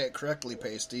going to say it correctly,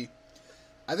 Paystee.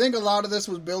 I think a lot of this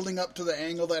was building up to the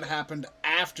angle that happened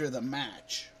after the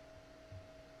match.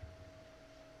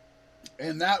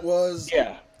 And that was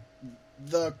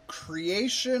the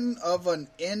creation of an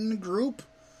in-group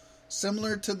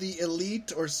similar to the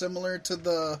Elite, or similar to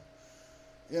the,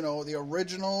 the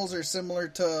Originals, or similar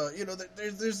to,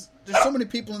 there's so many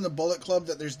people in the Bullet Club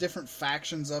that there's different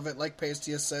factions of it, like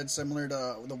Paystee has said, similar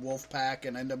to the Wolfpack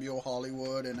and NWO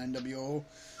Hollywood and NWO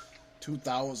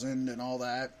 2000 and all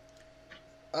that.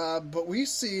 But we've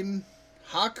seen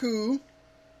Haku,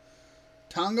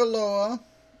 Tangaloa,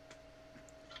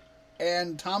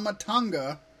 and Tama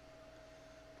Tonga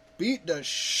beat the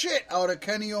shit out of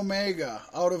Kenny Omega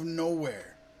out of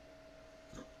nowhere.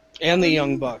 And the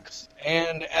Young Bucks.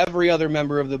 And every other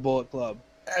member of the Bullet Club.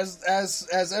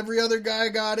 As every other guy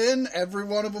got in, every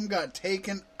one of them got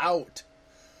taken out.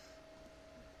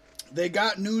 They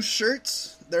got new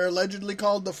shirts. They're allegedly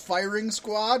called the Firing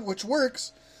Squad, which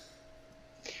works.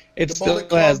 It still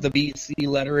has the BC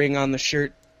lettering on the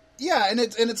shirt. Yeah, and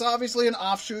it's obviously an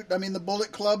offshoot. I mean, the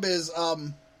Bullet Club is... I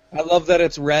love that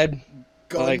it's red.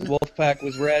 Gun. Like Wolfpack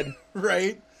was red.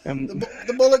 Right.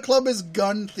 The Bullet Club is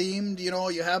gun themed.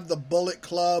 You have the Bullet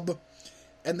Club,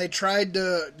 and they tried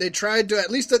to at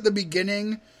least at the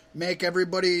beginning make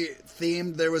everybody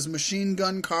themed. There was Machine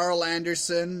Gun Carl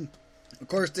Anderson. Of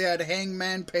course, they had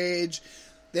Hangman Page.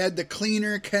 They had the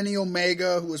cleaner Kenny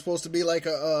Omega, who was supposed to be like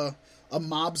a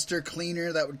mobster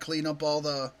cleaner that would clean up all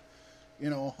the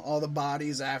all the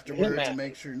bodies afterwards and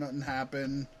make sure nothing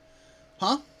happened.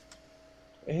 Huh?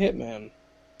 A hitman.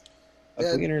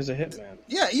 A cleaner's a hitman.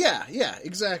 Yeah,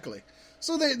 exactly.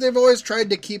 So they've always tried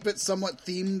to keep it somewhat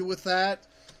themed with that.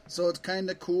 So it's kind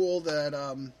of cool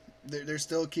that they're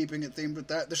still keeping it themed with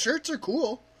that. The shirts are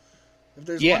cool. If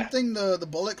there's one thing the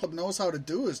Bullet Club knows how to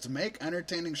do, is to make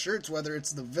entertaining shirts, whether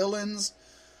it's the villains,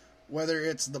 whether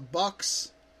it's the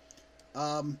Bucks.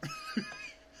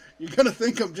 You're going to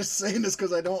think I'm just saying this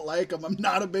because I don't like them. I'm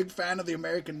not a big fan of the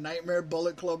American Nightmare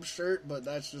Bullet Club shirt, but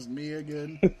that's just me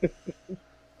again.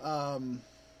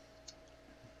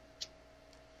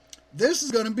 This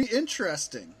is going to be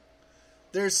interesting.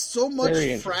 There's so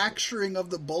much fracturing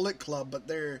of the Bullet Club, but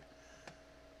they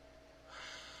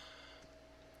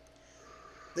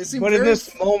seem in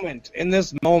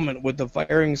this moment with the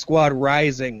Firing Squad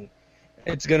rising,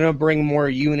 it's going to bring more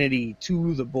unity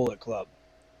to the Bullet Club.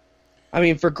 I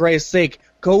mean, for Christ's sake,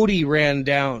 Cody ran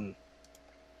down.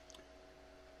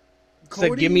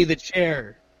 Said, give me the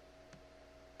chair.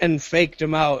 And faked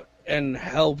him out and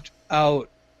helped out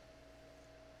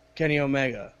Kenny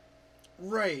Omega.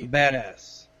 Right.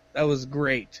 Badass. That was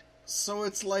great. So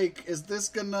it's like, is this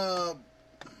gonna...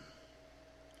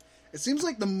 It seems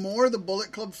like the more the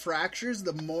Bullet Club fractures,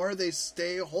 the more they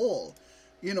stay whole.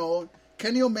 You know,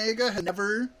 Kenny Omega had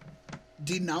never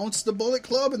denounced the Bullet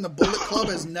Club, and the Bullet Club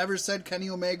has never said Kenny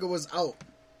Omega was out.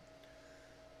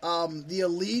 The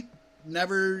Elite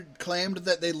never claimed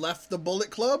that they left the Bullet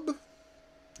Club,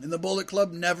 and the Bullet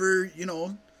Club never, you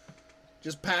know,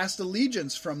 just passed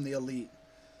allegiance from the Elite.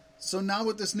 So now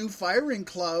with this new firing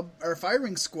club, or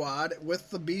firing squad, with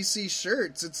the BC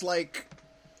shirts, it's like...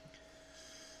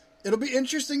 It'll be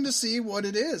interesting to see what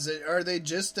it is. Are they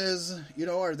just as, you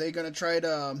know, are they going to try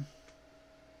to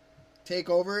take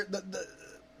over?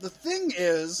 The thing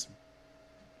is,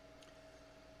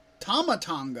 Tama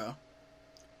Tonga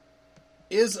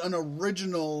is an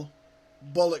original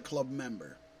Bullet Club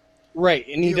member. Right,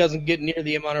 and he doesn't get near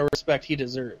the amount of respect he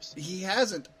deserves. He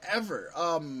hasn't ever.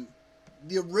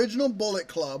 The original Bullet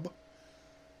Club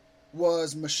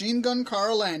was Machine Gun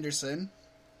Carl Anderson,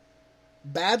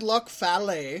 Bad Luck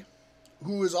Fale,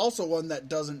 who is also one that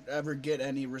doesn't ever get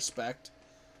any respect,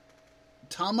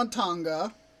 Tama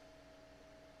Tonga,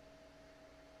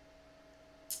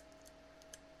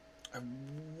 I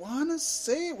want to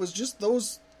say it was just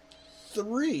those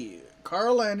three,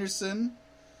 Carl Anderson,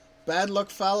 Bad Luck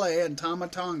Fale, and Tama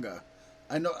Tonga.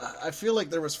 I feel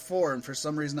like there was four, and for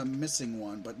some reason I'm missing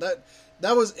one, but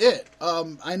that was it.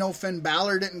 I know Finn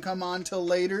Balor didn't come on till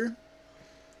later.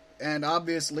 And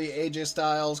obviously, AJ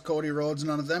Styles, Cody Rhodes,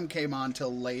 none of them came on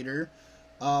till later.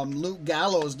 Luke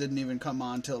Gallows didn't even come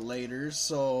on till later.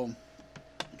 So,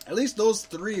 at least those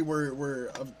three were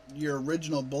of your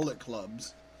original Bullet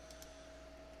Clubs.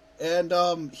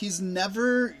 And he's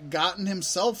never gotten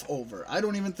himself over. I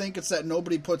don't even think it's that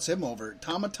nobody puts him over.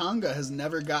 Tama Tonga has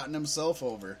never gotten himself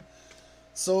over.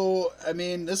 So, I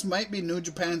mean, this might be New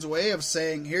Japan's way of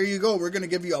saying, here you go, we're going to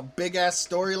give you a big-ass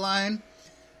storyline.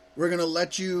 We're going to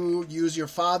let you use your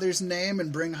father's name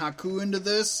and bring Haku into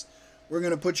this. We're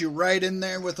going to put you right in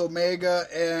there with Omega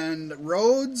and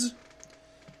Rhodes.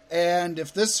 And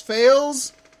if this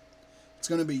fails, it's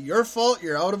going to be your fault.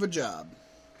 You're out of a job.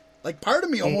 Like, part of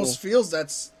me almost feels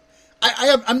that's...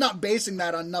 I'm not basing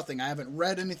that on nothing. I haven't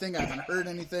read anything. I haven't heard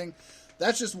anything.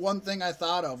 That's just one thing I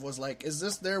thought of was like, is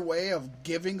this their way of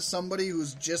giving somebody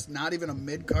who's just not even a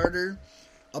mid-carder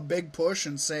a big push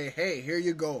and say, hey, here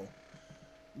you go.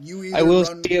 I will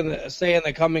say in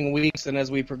the coming weeks and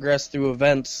as we progress through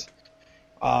events,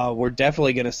 we're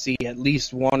definitely going to see at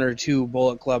least one or two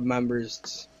Bullet Club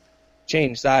members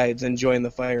change sides and join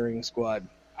the firing squad.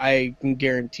 I can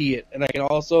guarantee it. And I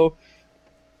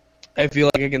feel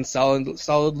like I can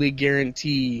solidly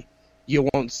guarantee you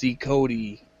won't see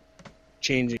Cody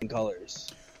changing colors.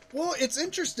 Well, it's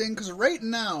interesting because right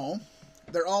now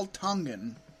they're all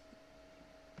Tongan.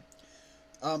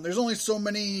 There's only so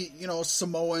many, you know,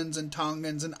 Samoans and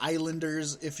Tongans and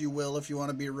Islanders, if you will, if you want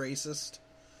to be racist,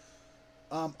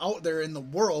 out there in the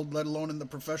world, let alone in the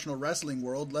professional wrestling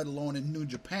world, let alone in New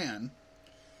Japan.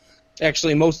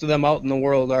 Actually, most of them out in the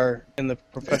world are in the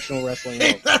professional wrestling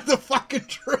world. Ain't that the fucking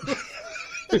truth?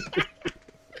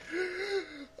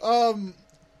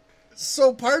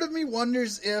 So part of me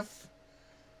wonders if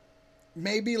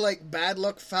maybe, like, Bad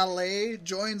Luck Fale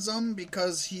joins them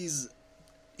because he's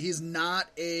not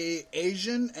a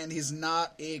Asian and he's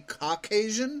not a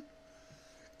Caucasian.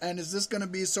 And is this going to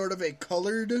be sort of a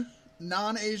colored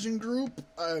non-Asian group?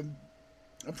 I'm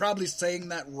probably saying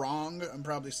that wrong. I'm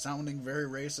probably sounding very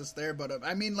racist there. But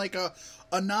I mean like a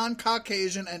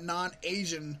non-Caucasian and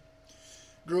non-Asian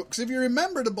group. Because if you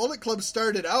remember, the Bullet Club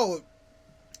started out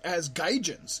as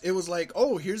Gaijins. It was like,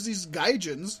 oh, here's these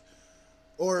Gaijins.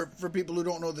 Or for people who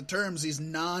don't know the terms, these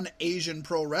non-Asian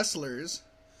pro wrestlers.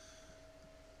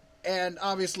 And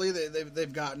obviously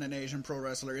they've gotten an Asian pro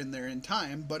wrestler in there in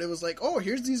time, but it was like, oh,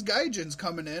 here's these Gaijins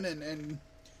coming in and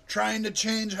trying to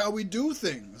change how we do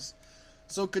things.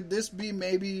 So could this be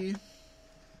maybe,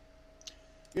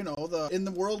 you know, in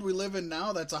the world we live in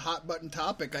now, that's a hot button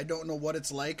topic. I don't know what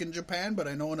it's like in Japan, but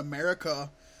I know in America,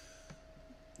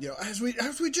 you know, as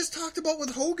we just talked about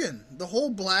with Hogan, the whole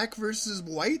black versus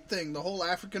white thing, the whole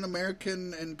African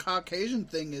American and Caucasian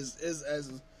thing is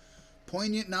as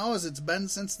poignant now as it's been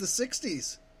since the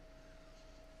 60s.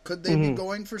 Could they be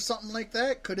going for something like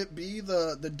that? Could it be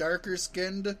the darker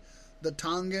skinned, the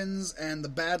Tongans and the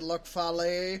Bad Luck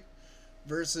Fale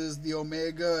versus the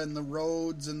Omega and the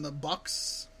Rhodes and the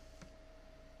Bucks?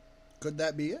 Could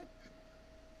that be it?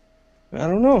 I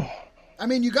don't know. I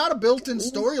mean, you got a built-in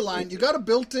storyline. You got a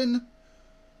built-in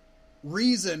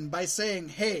reason by saying,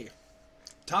 hey,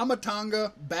 Tama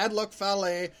Tonga, Bad Luck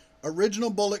Fale, Original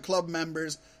Bullet Club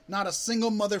members. Not a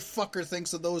single motherfucker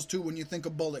thinks of those two when you think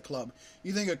of Bullet Club.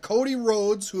 You think of Cody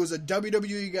Rhodes, who is a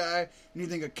WWE guy, and you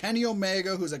think of Kenny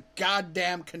Omega, who's a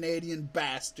goddamn Canadian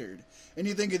bastard. And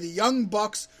you think of the Young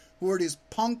Bucks, who are these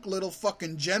punk little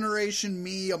fucking Generation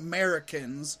Me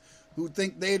Americans who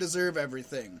think they deserve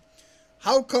everything.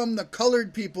 How come the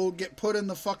colored people get put in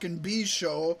the fucking B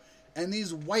show and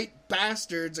these white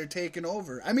bastards are taking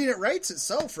over? I mean, it writes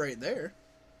itself right there.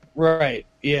 Right,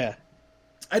 yeah.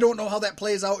 I don't know how that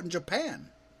plays out in Japan.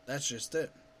 That's just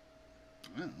it.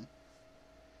 I don't know.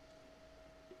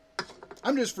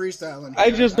 I'm just freestyling.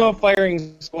 I just know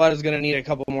Firing Squad is going to need a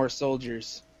couple more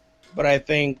soldiers. But I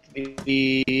think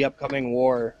the upcoming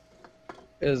war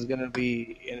is going to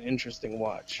be an interesting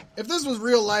watch. If this was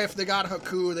real life, they got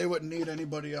Haku, they wouldn't need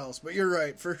anybody else. But you're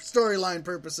right. For storyline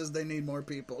purposes, they need more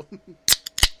people.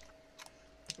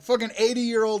 Fucking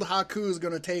 80-year-old Haku is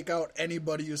going to take out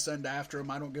anybody you send after him.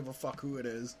 I don't give a fuck who it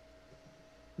is.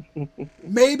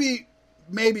 Maybe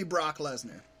Brock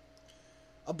Lesnar.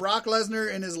 A Brock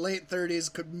Lesnar in his late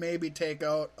 30s could maybe take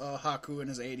out Haku in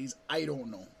his 80s. I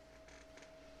don't know.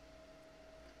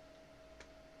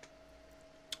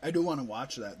 I do want to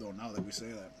watch that, though, now that we say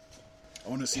that. I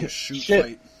want to see a shoot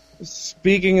fight.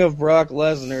 Speaking of Brock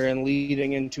Lesnar and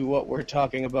leading into what we're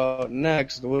talking about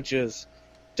next, which is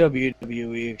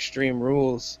WWE Extreme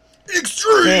Rules.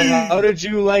 Extreme! Man, how did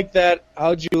you like that?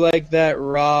 How'd you like that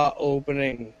Raw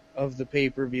opening of the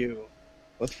pay-per-view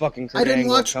with fucking Kurt Angle I didn't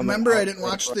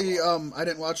watch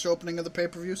the opening of the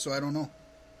pay-per-view, so I don't know.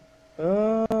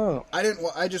 Oh.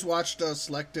 I just watched a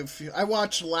selective few. I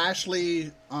watched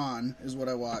Lashley on, is what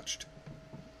I watched.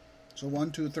 So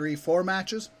 1, 2, 3, 4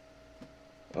 matches.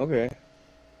 Okay.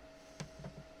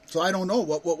 So I don't know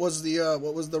what was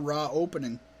the Raw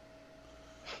opening.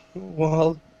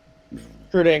 Well,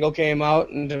 Kurt Angle came out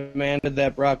and demanded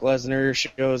that Brock Lesnar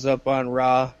shows up on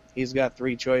Raw. He's got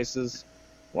 3 choices.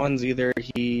 One's either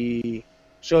he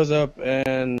shows up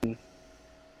and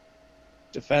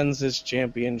defends his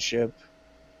championship,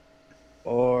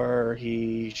 or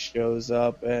he shows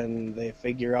up and they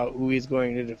figure out who he's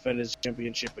going to defend his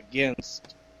championship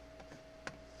against,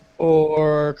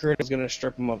 or Kurt is going to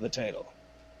strip him of the title.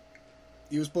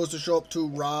 He was supposed to show up to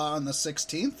Raw on the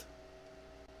 16th?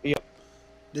 Yep.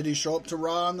 Did he show up to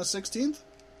Raw on the 16th?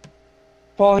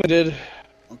 Paul Heyman did.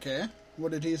 Okay.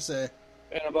 What did he say?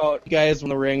 And about guys in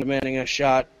the ring demanding a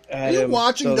shot at him. Are you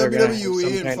watching so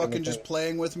WWE and fucking just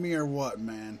playing with me or what,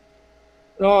 man?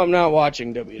 No, I'm not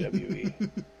watching WWE.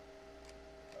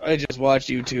 I just watch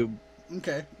YouTube.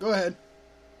 Okay, go ahead.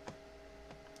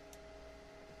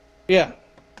 Yeah.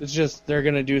 It's just they're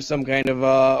going to do some kind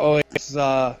of, it's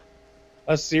a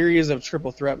series of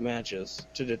triple threat matches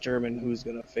to determine who's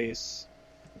going to face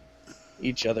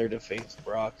each other to face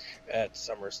Brock at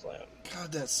SummerSlam.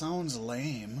 God, that sounds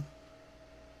lame.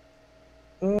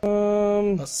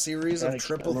 A series of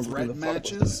triple threat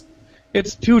matches?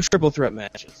 It's 2 triple threat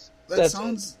matches. That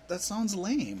sounds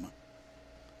lame.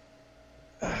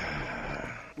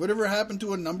 Whatever happened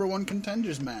to a number 1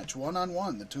 contenders match,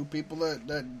 1-on-1, the 2 people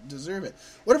that deserve it?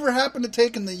 Whatever happened to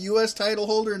taking the U.S. title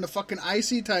holder and the fucking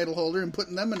IC title holder and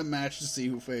putting them in a match to see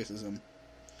who faces them?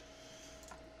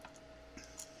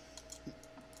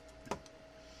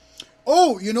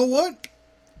 Oh, you know what?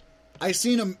 I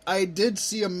did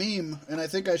see a meme, and I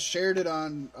think I shared it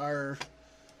on our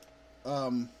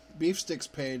Beef Sticks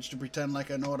page to pretend like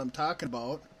I know what I'm talking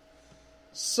about.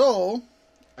 So,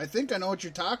 I think I know what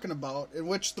you're talking about, and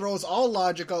which throws all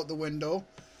logic out the window.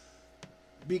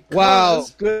 Because... Wow,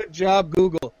 good job,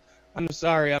 Google. I'm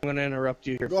sorry, I'm going to interrupt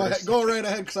you here. Go right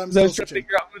ahead, because I'm still trying to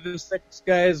figure out who the 6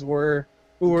 guys were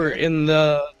who were in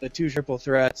the 2 triple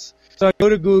threats. So I go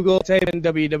to Google, type in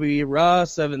WWE Raw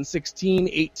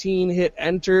 7/16/18, hit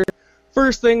enter.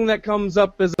 First thing that comes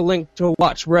up is a link to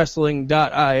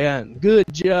watchwrestling.in.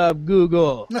 Good job,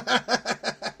 Google.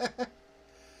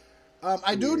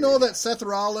 I do know that Seth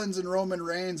Rollins and Roman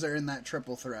Reigns are in that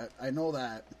triple threat. I know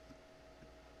that.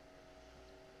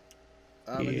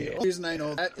 And the only reason I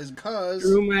know that is because...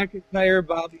 Drew McIntyre,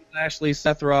 Bobby Lashley,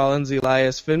 Seth Rollins,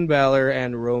 Elias, Finn Balor,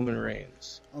 and Roman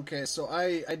Reigns. Okay, so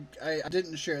I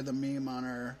didn't share the meme on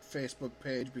our Facebook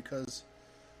page because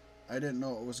I didn't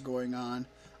know what was going on.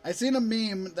 I seen a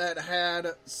meme that had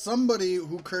somebody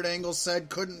who Kurt Angle said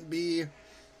couldn't be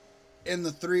in the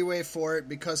 3-way for it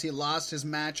because he lost his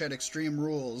match at Extreme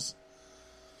Rules.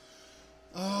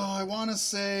 Oh, I want to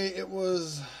say it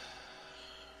was...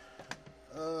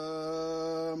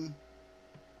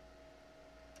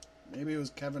 maybe it was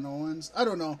Kevin Owens. I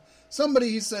don't know. Somebody,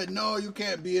 he said, no, you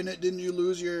can't be in it. Didn't you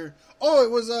lose your... Oh, it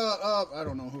was, I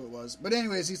don't know who it was. But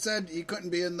anyways, he said he couldn't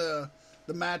be in the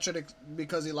the match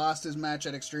because he lost his match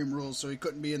at Extreme Rules, so he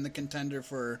couldn't be in the contender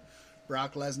for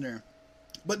Brock Lesnar.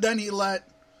 But then he let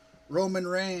Roman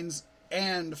Reigns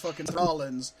and fucking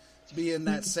Rollins be in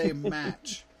that same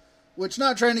match. Which,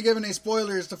 not trying to give any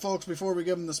spoilers to folks before we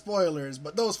give them the spoilers,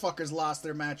 but those fuckers lost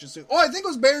their matches too. Oh, I think it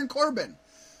was Baron Corbin.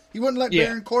 He wouldn't let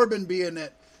Baron Corbin be in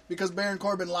it because Baron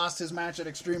Corbin lost his match at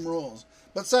Extreme Rules.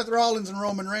 But Seth Rollins and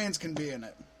Roman Reigns can be in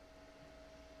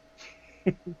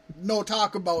it. No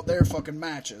talk about their fucking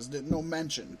matches. No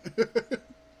mention.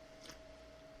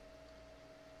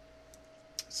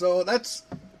 So that's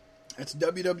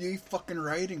WWE fucking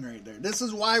writing right there. This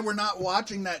is why we're not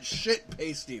watching that shit,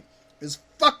 Paystee. Is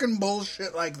fucking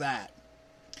bullshit like that.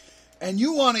 And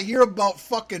you want to hear about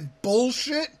fucking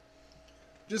bullshit?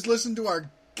 Just listen to our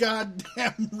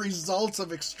goddamn results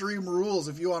of Extreme Rules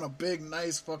if you want a big,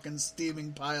 nice fucking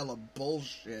steaming pile of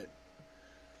bullshit.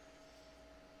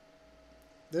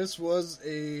 This was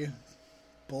a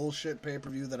bullshit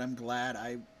pay-per-view that I'm glad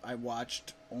I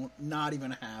watched not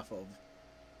even half of.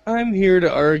 I'm here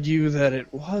to argue that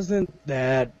it wasn't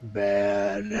that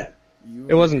bad.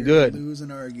 It wasn't good. Lose an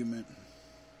argument.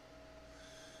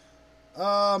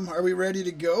 Are we ready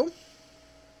to go?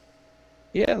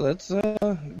 Yeah, let's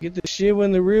get the shit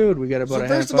in the road. We got about a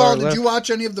half hour left. So first of all, did you watch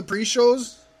any of the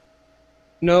pre-shows?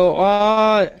 No,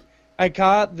 I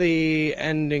caught the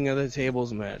ending of the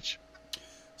tables match.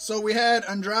 So we had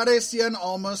Andrade Cien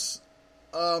Almas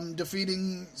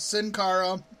defeating Sin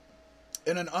Cara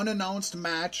in an unannounced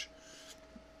match,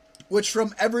 which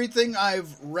from everything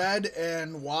I've read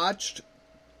and watched,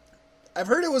 I've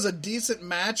heard it was a decent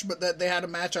match, but that they had a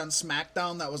match on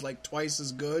SmackDown that was like twice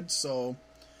as good, so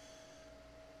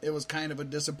it was kind of a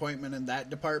disappointment in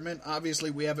that department. Obviously,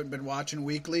 we haven't been watching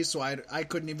weekly, so I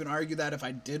couldn't even argue that if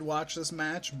I did watch this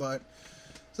match, but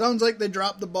sounds like they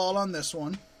dropped the ball on this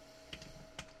one.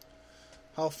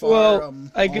 How far? Well,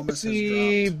 I could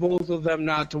see both of them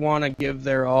not to want to give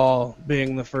their all,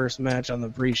 being the first match on the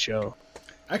pre-show.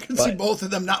 I can see both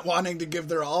of them not wanting to give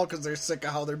their all because they're sick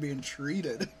of how they're being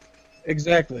treated.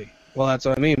 Exactly. Well, that's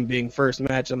what I mean, being first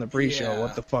match on the pre-show. Yeah.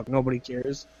 What the fuck? Nobody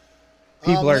cares.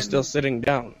 People are still sitting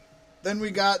down. Then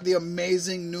we got the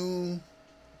amazing new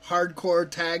hardcore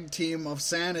tag team of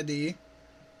Sanity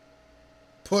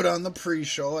put on the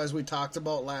pre-show, as we talked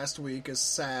about last week, as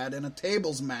sad in a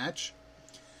tables match.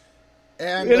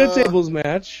 And, in a tables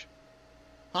match.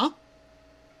 Huh?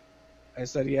 I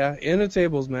said, yeah, in a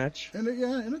tables match.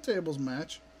 In a tables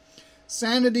match.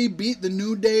 Sanity beat the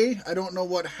New Day. I don't know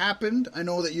what happened. I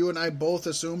know that you and I both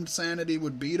assumed Sanity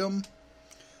would beat them.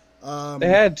 They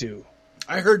had to.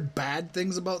 I heard bad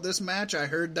things about this match. I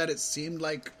heard that it seemed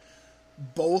like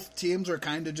both teams were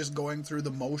kind of just going through the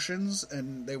motions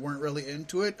and they weren't really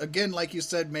into it. Again, like you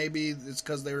said, maybe it's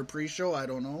because they were pre-show. I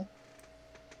don't know.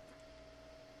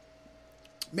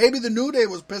 Maybe the New Day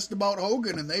was pissed about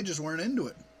Hogan and they just weren't into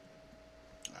it.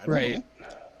 I don't know.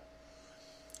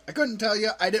 I couldn't tell you.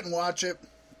 I didn't watch it.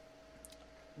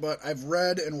 But I've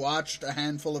read and watched a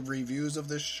handful of reviews of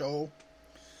this show.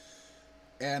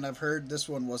 And I've heard this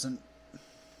one wasn't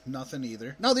nothing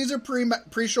either. Now, these are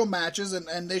pre-show matches,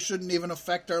 and they shouldn't even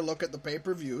affect our look at the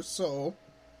pay-per-view. So,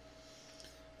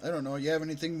 I don't know. You have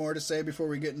anything more to say before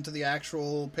we get into the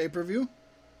actual pay-per-view?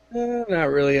 Not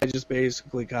really. I just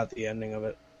basically caught the ending of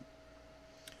it.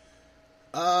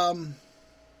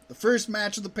 The first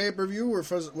match of the pay-per-view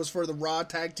was for the Raw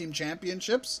Tag Team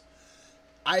Championships.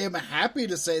 I am happy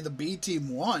to say the B Team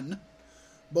won.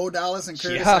 Bo Dallas and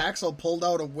Curtis Axel pulled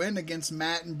out a win against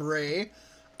Matt and Bray.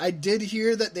 I did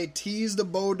hear that they teased a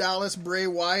Bo Dallas Bray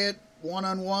Wyatt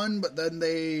one-on-one, but then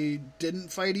they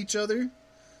didn't fight each other.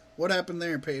 What happened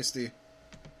there, Paystee?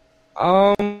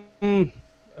 I'm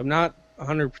not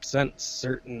 100%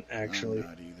 certain, actually. I'm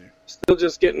not either. Still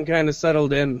just getting kind of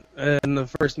settled in, and the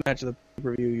first match of the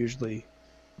pay-per-view usually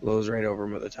blows right over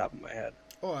them at the top of my head.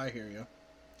 Oh, I hear you.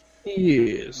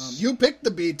 Yes. You picked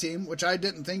the B team, which I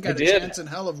didn't think had a chance in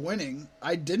hell of winning.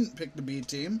 I didn't pick the B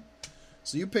team,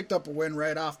 so you picked up a win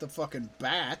right off the fucking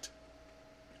bat.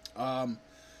 I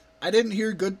didn't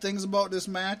hear good things about this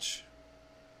match.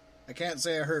 I can't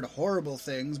say I heard horrible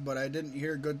things, but I didn't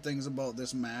hear good things about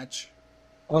this match.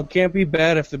 Well, it can't be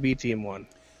bad if the B team won.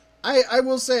 I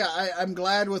will say I'm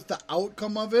glad with the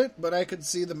outcome of it, but I could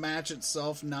see the match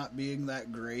itself not being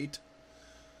that great.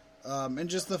 And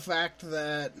just the fact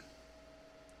that,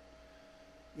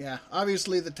 yeah,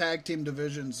 obviously the tag team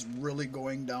division's really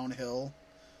going downhill.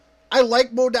 I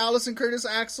like Bo Dallas and Curtis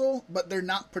Axel, but they're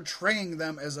not portraying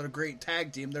them as a great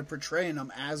tag team. They're portraying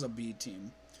them as a B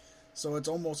team. So it's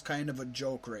almost kind of a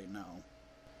joke right now.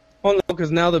 Well, no,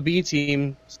 because now the B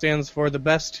team stands for the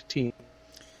best team.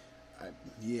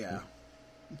 Yeah.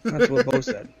 That's what Bo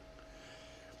said.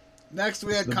 Next,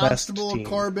 we had the Constable best team.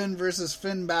 Corbin versus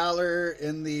Finn Balor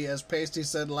in the, as Paystee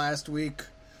said last week,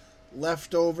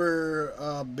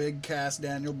 leftover Big Cass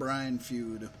Daniel Bryan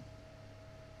feud.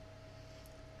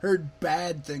 Heard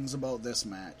bad things about this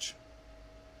match.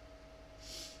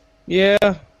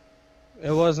 Yeah,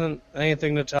 it wasn't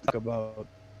anything to talk about,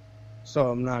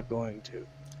 so I'm not going to.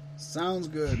 Sounds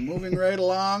good. Moving right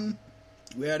along,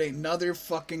 we had another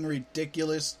fucking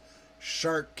ridiculous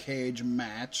shark cage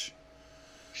match.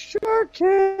 Shark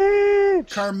cage!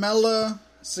 Carmella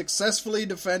successfully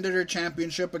defended her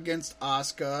championship against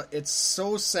Asuka. It's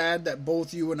so sad that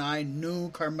both you and I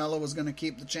knew Carmella was going to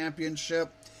keep the championship.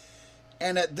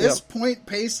 And at this point,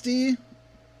 Paystee,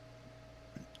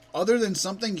 other than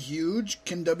something huge,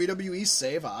 can WWE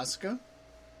save Asuka?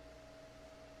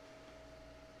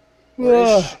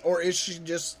 Or is she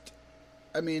just...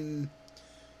 I mean,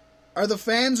 are the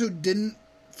fans who didn't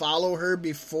follow her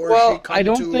before she come I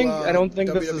don't to think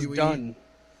WWE? this is done.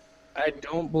 I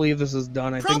don't believe this is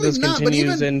done. I Probably think this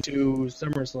continues into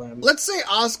SummerSlam. Let's say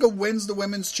Asuka wins the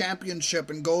women's championship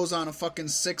and goes on a fucking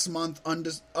 6-month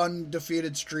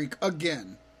undefeated streak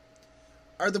again.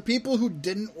 Are the people who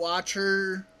didn't watch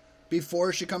her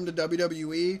before she come to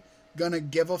WWE gonna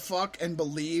give a fuck and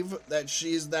believe that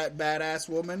she's that badass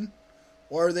woman?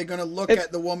 Or are they gonna look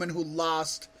at the woman who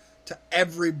lost to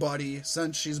everybody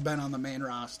since she's been on the main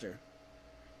roster?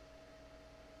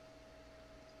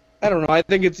 I don't know. I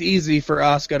think it's easy for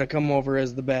Asuka to come over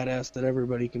as the badass that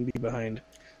everybody can be behind.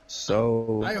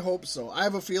 So I hope so. I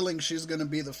have a feeling she's going to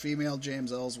be the female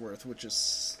James Ellsworth, which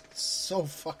is so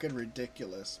fucking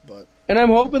ridiculous. And I'm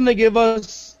hoping they give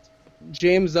us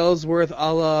James Ellsworth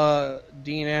a la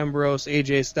Dean Ambrose,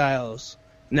 AJ Styles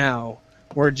now,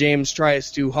 where James tries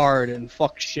too hard and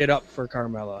fucks shit up for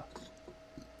Carmella.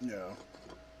 Yeah.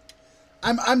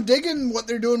 I'm digging what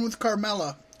they're doing with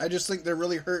Carmella. I just think they're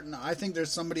really hurting. I think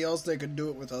there's somebody else they could do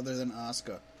it with other than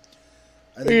Asuka.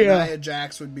 I think Nia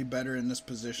Jax would be better in this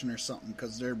position or something,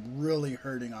 because they're really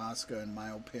hurting Asuka, in my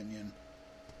opinion.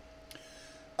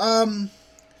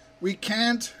 We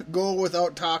can't go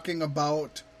without talking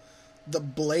about the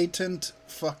blatant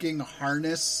fucking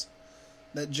harness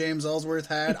that James Ellsworth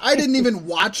had. I didn't even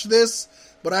watch this,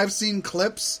 but I've seen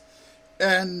clips,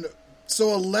 and...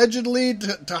 So allegedly,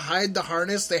 to hide the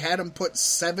harness, they had him put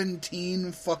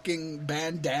 17 fucking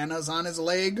bandanas on his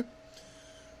leg.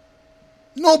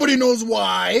 Nobody knows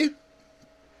why,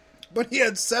 but he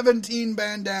had 17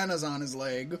 bandanas on his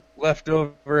leg.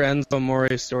 Leftover Enzo Amore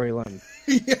storyline.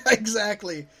 Yeah,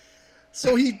 exactly.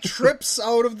 So he trips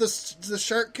out of the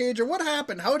shark cage, or what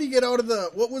happened? How did he get out of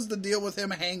the... What was the deal with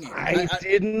him hanging? I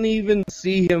didn't even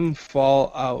see him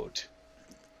fall out.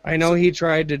 I know he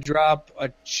tried to drop a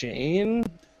chain,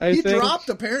 I think. He dropped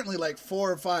apparently like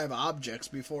 4 or 5 objects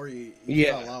before he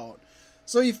fell out.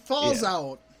 So he falls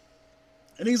out,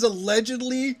 and he's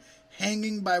allegedly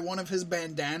hanging by one of his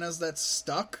bandanas that's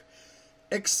stuck.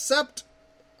 Except,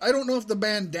 I don't know if the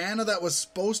bandana that was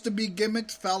supposed to be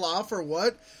gimmicked fell off or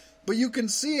what, but you can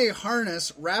see a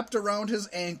harness wrapped around his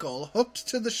ankle, hooked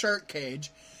to the shark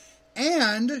cage,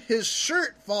 and his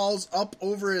shirt falls up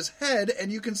over his head, and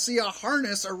you can see a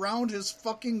harness around his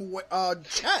fucking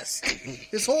chest.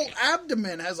 His whole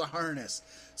abdomen has a harness.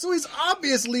 So he's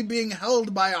obviously being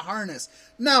held by a harness.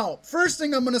 Now, first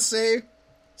thing I'm going to say,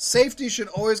 safety should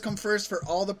always come first for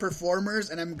all the performers,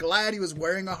 and I'm glad he was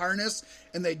wearing a harness,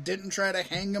 and they didn't try to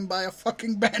hang him by a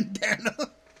fucking bandana.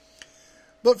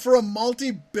 But for a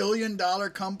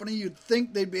multi-billion-dollar company, you'd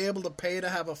think they'd be able to pay to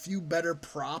have a few better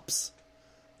props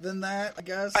than that, I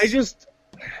guess.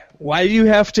 Why do you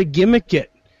have to gimmick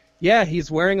it? Yeah,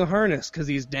 he's wearing a harness because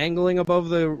he's dangling above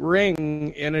the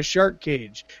ring in a shark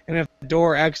cage. And if the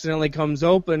door accidentally comes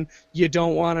open, you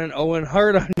don't want an Owen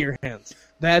Hart on your hands.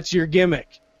 That's your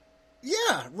gimmick.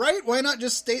 Yeah, right? Why not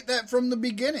just state that from the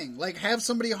beginning? Like, have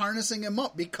somebody harnessing him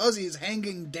up because he's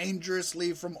hanging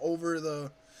dangerously from over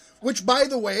the... Which, by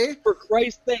the way... For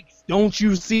Christ's sakes, don't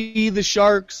you see the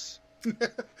sharks?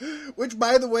 Which,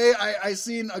 by the way, I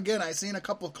seen a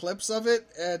couple clips of it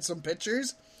and some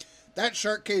pictures. That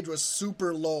shark cage was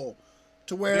super low,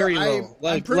 to where very low.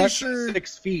 I'm pretty sure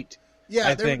 6 feet.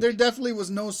 Yeah, there definitely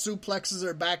was no suplexes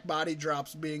or back body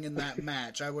drops being in that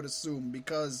match. I would assume,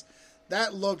 because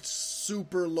that looked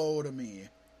super low to me.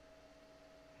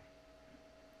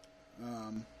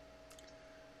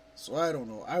 So I don't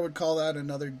know. I would call that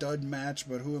another dud match,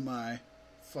 but who am I?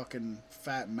 Fucking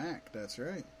Fat Mac. That's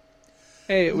right.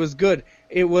 Hey, it was good.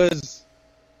 It was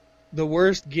the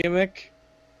worst gimmick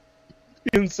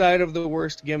inside of the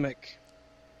worst gimmick.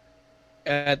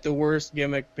 at the worst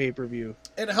gimmick pay-per-view.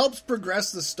 It helps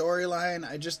progress the storyline.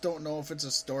 I just don't know if it's a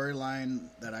storyline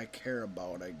that I care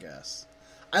about, I guess.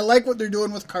 I like what they're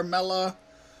doing with Carmella.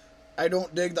 I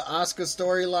don't dig the Asuka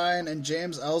storyline and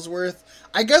James Ellsworth.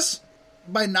 I guess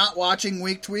by not watching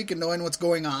week to week and knowing what's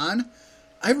going on,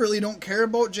 I really don't care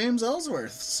about James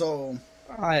Ellsworth. So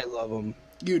I love him.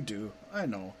 You do. I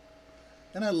know.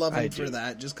 And I love him for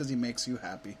that, just because he makes you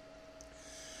happy.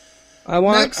 I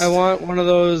want one of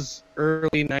those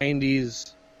early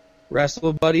 90s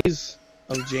wrestle buddies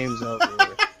of James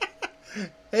Ellsworth.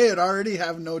 Hey, it already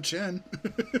have no chin.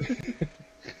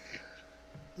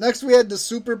 Next, we had the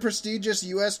super prestigious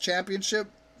U.S. Championship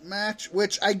match,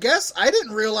 which I guess I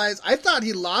didn't realize. I thought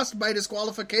he lost by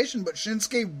disqualification, but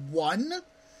Shinsuke won.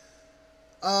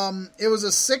 It was a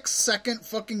 6-second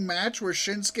fucking match where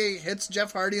Shinsuke hits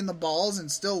Jeff Hardy in the balls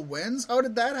and still wins. How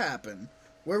did that happen?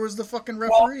 Where was the fucking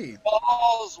referee?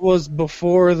 Balls was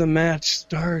before the match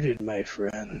started, my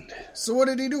friend. So what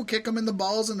did he do? Kick him in the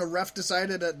balls and the ref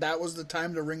decided that was the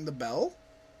time to ring the bell?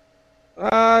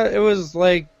 It was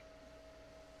like,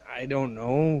 I don't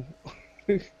know.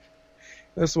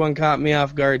 This one caught me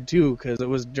off guard too, because it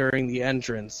was during the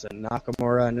entrance, and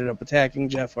Nakamura ended up attacking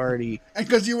Jeff Hardy. And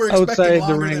because you were expecting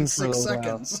longer than 6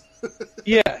 seconds.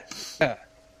 Yeah.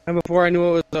 And before I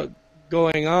knew what was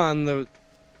going on, the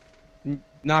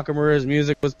Nakamura's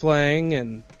music was playing,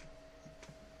 and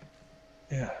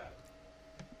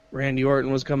Randy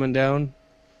Orton was coming down.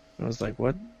 I was like,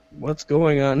 what's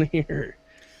going on here?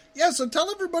 Yeah, so tell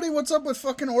everybody what's up with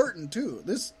fucking Orton, too.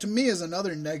 This, to me, is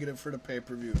another negative for the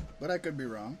pay-per-view, but I could be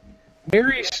wrong.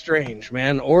 Very strange,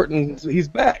 man. Orton, he's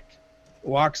back.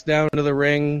 Walks down to the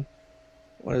ring.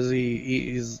 What is he?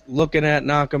 He's looking at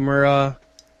Nakamura,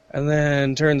 and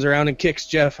then turns around and kicks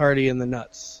Jeff Hardy in the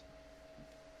nuts.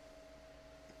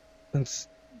 That's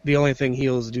the only thing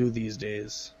heels do these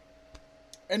days.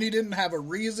 And he didn't have a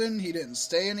reason. He didn't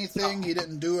say anything. No. He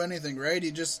didn't do anything, right?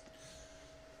 He's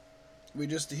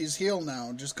heel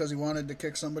now just because he wanted to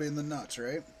kick somebody in the nuts,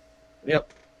 right? Yep.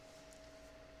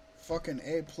 Fucking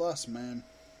A+, man.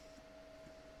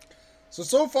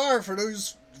 So far, for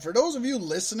those of you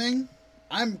listening,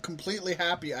 I'm completely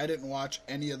happy I didn't watch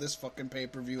any of this fucking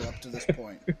pay-per-view up to this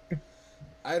point.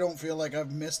 I don't feel like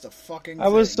I've missed a fucking thing. I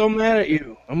was so mad at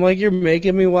you. I'm like, you're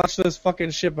making me watch this fucking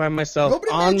shit by myself.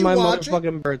 Nobody on my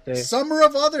motherfucking birthday. Summer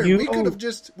of Other. We could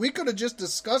have just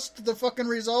discussed the fucking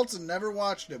results and never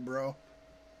watched it, bro.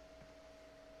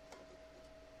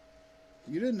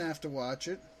 You didn't have to watch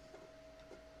it.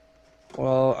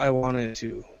 Well, I wanted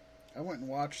to. I went and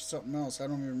watched something else. I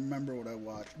don't even remember what I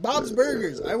watched. Bob's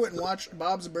Burgers. I went and watched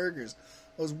Bob's Burgers.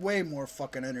 I was way more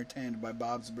fucking entertained by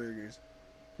Bob's Burgers.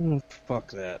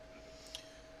 Fuck that.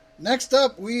 Next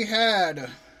up, we had,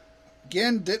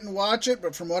 again, didn't watch it,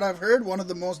 but from what I've heard, one of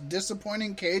the most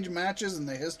disappointing cage matches in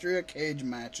the history of cage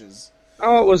matches.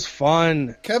 Oh, it was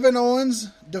fun. Kevin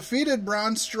Owens defeated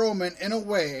Braun Strowman in a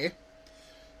way,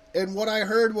 and what I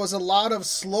heard was a lot of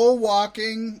slow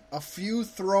walking, a few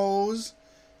throws,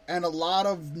 and a lot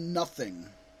of nothing.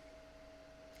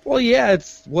 Well, yeah,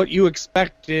 it's what you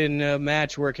expect in a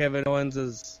match where Kevin Owens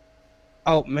is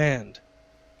outmanned.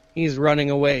 He's running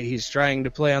away. He's trying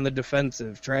to play on the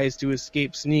defensive. Tries to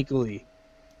escape sneakily.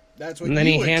 That's what. And then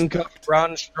he handcuffed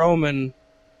Braun Strowman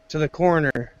to the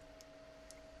corner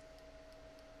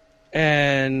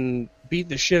and beat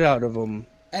the shit out of him.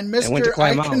 And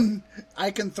Mr.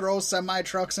 I can throw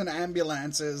semi-trucks and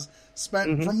ambulances.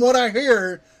 From what I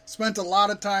hear, spent a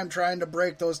lot of time trying to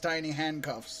break those tiny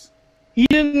handcuffs. He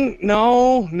didn't.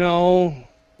 No.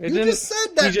 Just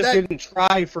said that. He just didn't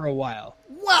try for a while.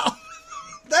 Wow.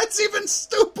 That's even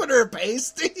stupider,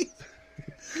 Paystee.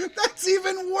 That's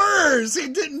even worse. He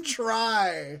didn't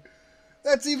try.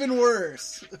 That's even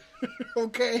worse.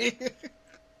 Okay?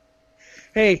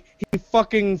 Hey, he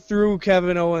fucking threw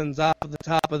Kevin Owens off the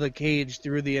top of the cage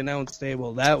through the announce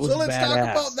table. That was badass. So let's talk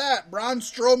about that. Braun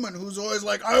Strowman, who's always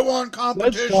like, I want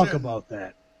competition. Let's talk about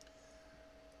that.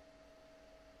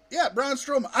 Yeah, Braun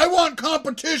Strowman, I want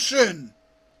competition.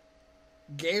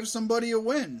 Gave somebody a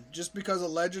win just because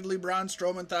allegedly Braun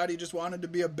Strowman thought he just wanted to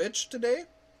be a bitch today.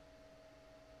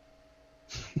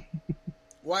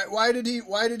 Why did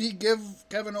he give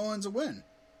Kevin Owens a win?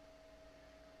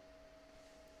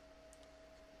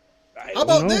 How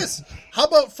about this? How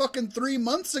about fucking 3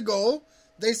 months ago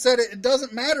they said it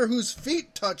doesn't matter whose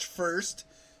feet touch first.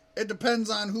 It depends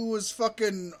on who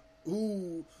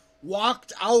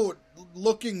walked out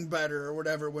looking better or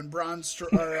whatever when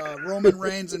Roman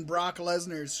Reigns and Brock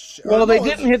Lesnar's... they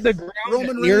didn't hit the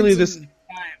ground nearly the same time.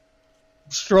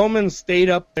 Strowman stayed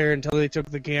up there until they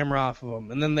took the camera off of him,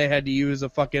 and then they had to use a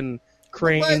fucking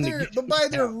crane.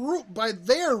 By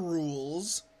their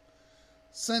rules,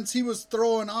 since he was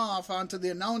thrown off onto the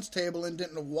announce table and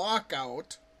didn't walk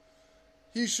out,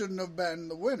 he shouldn't have been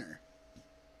the winner.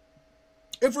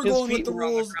 If we're going with the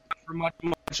rules, for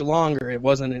much longer, it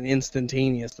wasn't an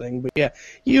instantaneous thing. But yeah,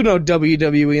 you know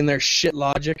WWE and their shit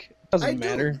logic. It doesn't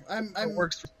matter. It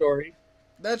works for story.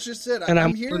 That's just it. And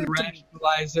I'm here to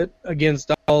rationalize it against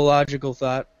all logical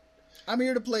thought. I'm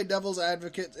here to play devil's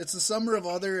advocate. It's the Summer of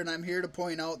Other, and I'm here to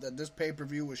point out that this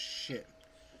pay-per-view was shit.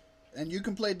 And you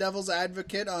can play devil's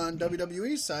advocate on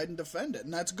WWE's side and defend it,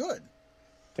 and that's good.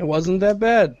 It wasn't that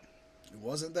bad. It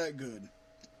wasn't that good.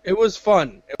 It was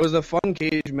fun. It was a fun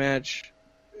cage match.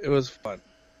 It was fun.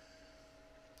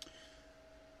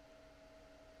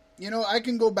 You know, I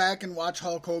can go back and watch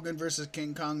Hulk Hogan versus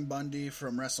King Kong Bundy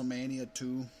from WrestleMania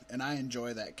 2, and I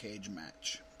enjoy that cage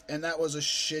match. And that was a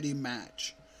shitty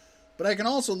match. But I can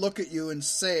also look at you and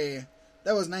say,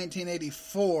 that was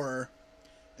 1984,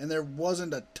 and there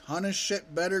wasn't a ton of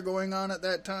shit better going on at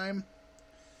that time.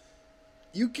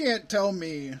 You can't tell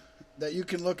me that you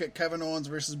can look at Kevin Owens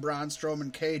versus Braun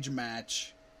Strowman cage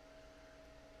match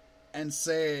and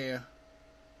say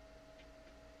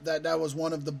that was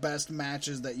one of the best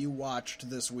matches that you watched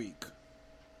this week.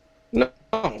 No,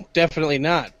 definitely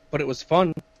not. But it was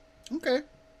fun. Okay.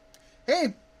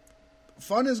 Hey,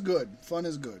 fun is good. Fun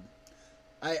is good.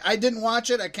 I didn't watch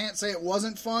it. I can't say it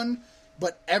wasn't fun,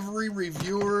 but every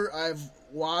reviewer I've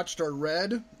watched or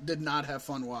read did not have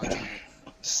fun watching it.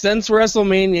 Since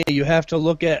WrestleMania, you have to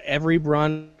look at every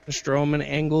Braun Strowman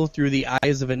angle through the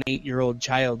eyes of an 8-year-old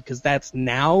child, because that's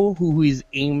now who he's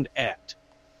aimed at.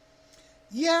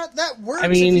 Yeah, that works. I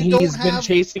mean, he's been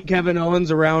chasing Kevin Owens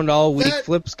around all week,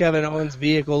 flips Kevin Owens'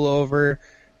 vehicle over,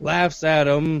 laughs at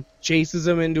him, chases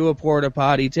him into a porta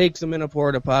potty, takes him in a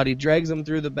porta potty, drags him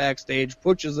through the backstage,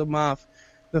 pushes him off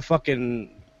the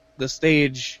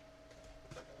stage.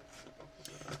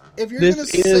 If you're going to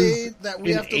say that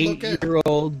we have to look at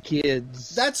 8-year-old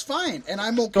kids, that's fine, and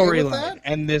I'm okay with that.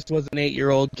 And this was an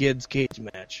 8-year-old kid's cage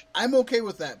match. I'm okay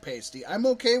with that, Paystee. I'm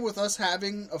okay with us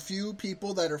having a few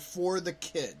people that are for the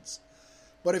kids.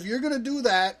 But if you're going to do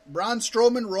that, Braun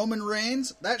Strowman, Roman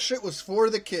Reigns, that shit was for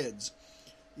the kids.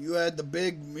 You had the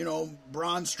big,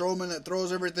 Braun Strowman that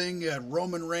throws everything. You had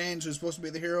Roman Reigns, who's supposed to be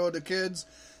the hero of the kids.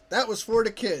 That was for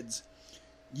the kids.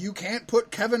 You can't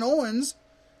put Kevin Owens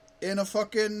in a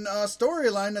fucking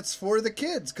storyline that's for the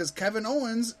kids, because Kevin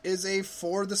Owens is a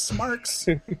for the smarks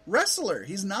wrestler.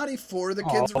 He's not a for the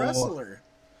kids wrestler.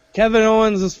 Kevin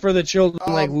Owens is for the children,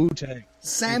 like Wu-Tang.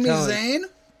 Sami Zayn?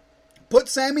 Put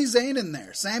Sami Zayn in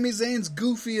there. Sami Zayn's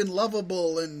goofy and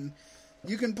lovable, and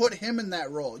you can put him in that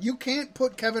role. You can't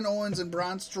put Kevin Owens and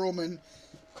Braun Strowman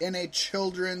in a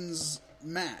children's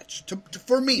match.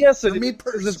 For me. Yes,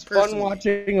 it's fun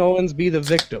watching Owens be the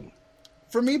victim.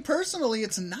 For me personally,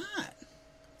 it's not.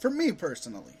 For me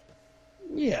personally.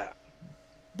 Yeah.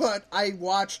 But I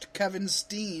watched Kevin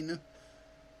Steen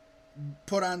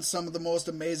put on some of the most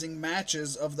amazing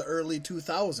matches of the early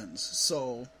 2000s.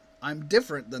 So I'm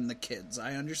different than the kids.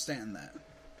 I understand that.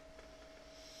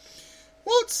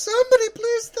 Won't somebody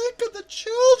please think of the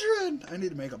children? I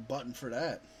need to make a button for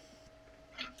that.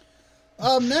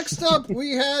 Next up,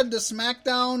 we had the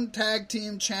SmackDown Tag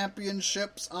Team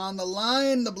Championships on the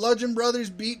line. The Bludgeon Brothers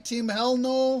beat Team Hell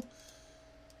No.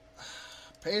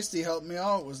 Paystee, help me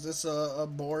out. Was this a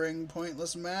boring,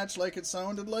 pointless match like it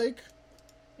sounded like?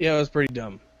 Yeah, it was pretty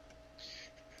dumb.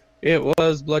 It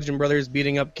was Bludgeon Brothers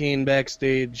beating up Kane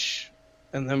backstage,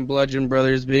 and then Bludgeon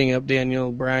Brothers beating up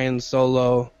Daniel Bryan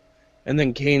solo, and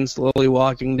then Kane slowly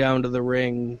walking down to the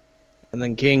ring, and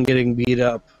then Kane getting beat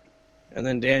up, and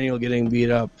then Daniel getting beat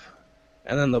up,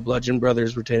 and then the Bludgeon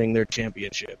Brothers retaining their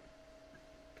championship.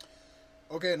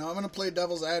 Okay, now I'm going to play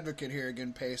devil's advocate here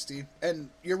again, Paystee. And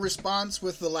your response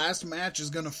with the last match is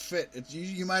going to fit.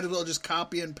 You might as well just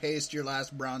copy and paste your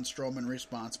last Braun Strowman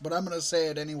response, but I'm going to say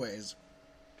it anyways.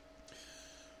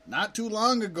 Not too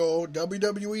long ago,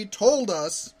 WWE told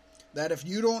us that if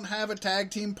you don't have a tag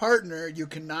team partner, you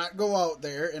cannot go out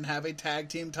there and have a tag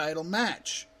team title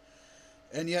match.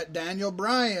 And yet Daniel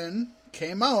Bryan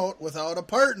came out without a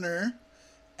partner,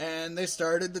 and they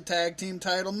started the tag team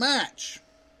title match.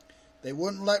 They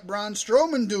wouldn't let Braun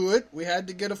Strowman do it. We had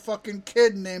to get a fucking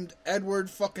kid named Edward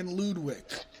fucking Ludwig.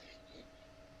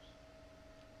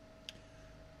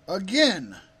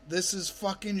 Again, this is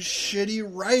fucking shitty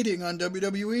writing on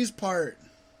WWE's part.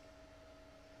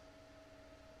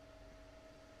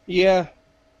 Yeah.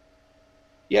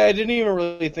 Yeah, I didn't even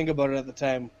really think about it at the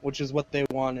time, which is what they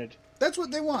wanted. That's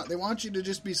what they want. They want you to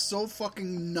just be so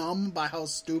fucking numb by how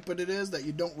stupid it is that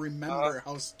you don't remember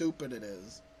how stupid it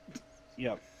is.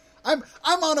 Yep. I'm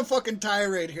on a fucking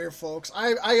tirade here, folks.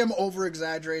 I am over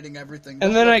exaggerating everything.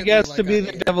 And then I guess to be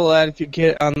the devil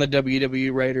advocate on the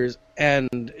WWE writers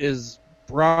end is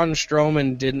Braun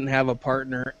Strowman didn't have a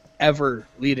partner ever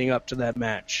leading up to that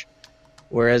match,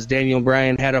 whereas Daniel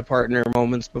Bryan had a partner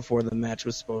moments before the match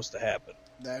was supposed to happen.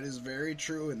 That is very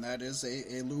true, and that is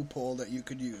a loophole that you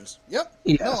could use. Yep.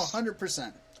 Yes. No,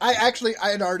 100%. I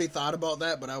had already thought about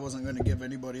that, but I wasn't going to give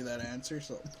anybody that answer,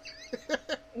 so...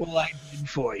 Well, I did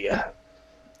for you.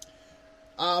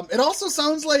 It also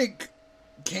sounds like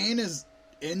Kane is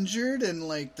injured, and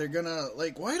like they're gonna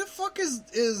why the fuck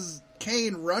is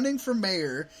Kane running for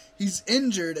mayor? He's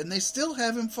injured, and they still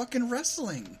have him fucking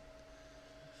wrestling.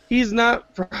 He's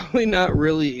probably not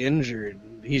really injured.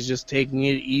 He's just taking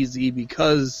it easy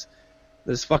because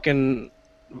this fucking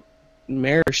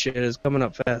mayor shit is coming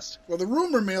up fast. Well, the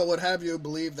rumor mill would have you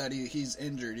believe that he's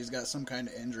injured. He's got some kind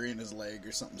of injury in his leg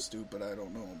or something stupid. I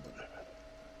don't know, but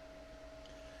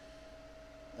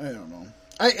I don't know.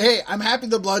 I'm happy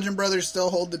the Bludgeon Brothers still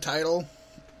hold the title.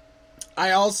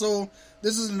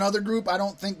 This is another group I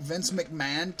don't think Vince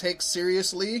McMahon takes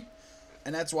seriously,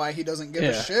 and that's why he doesn't give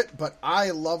a shit, but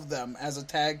I love them as a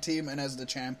tag team and as the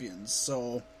champions,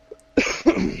 so...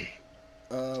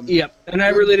 Yep, and I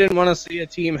really didn't want to see a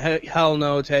Team Hell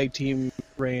No tag team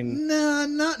reign. Nah,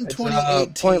 not in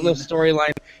 2018. Pointless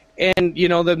storyline. And,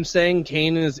 them saying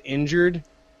Kane is injured,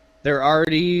 they're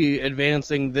already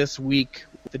advancing this week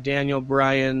with the Daniel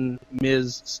Bryan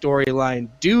Miz storyline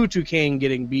due to Kane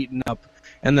getting beaten up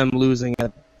and them losing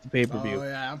at the pay-per-view. Oh,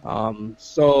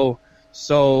 yeah.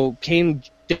 So Kane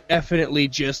definitely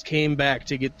just came back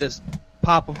to get this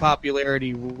pop of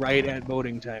popularity right at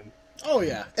voting time. Oh,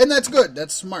 yeah. And that's good.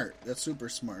 That's smart. That's super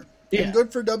smart. Yeah. And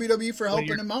good for WWE for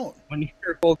helping him out. When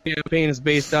your whole campaign is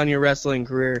based on your wrestling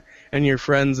career and your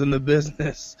friends in the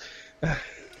business.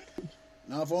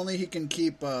 Now, if only he can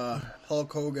keep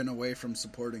Hulk Hogan away from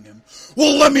supporting him.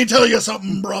 Well, let me tell you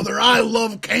something, brother. I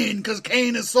love Kane because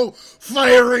Kane is so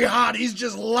fiery hot. He's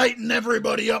just lighting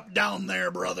everybody up down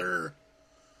there, brother.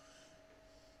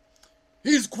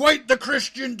 He's quite the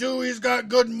Christian, too. He's got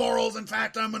good morals. In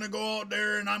fact, I'm going to go out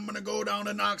there and I'm going to go down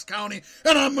to Knox County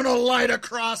and I'm going to light a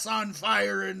cross on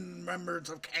fire in remembrance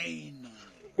of Kane.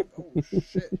 Oh,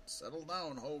 shit. Settle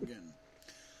down, Hogan.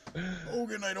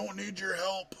 Hogan, I don't need your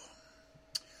help.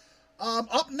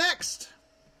 Up next.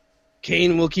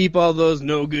 Kane will keep all those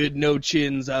no good, no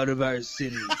chins out of our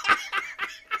city.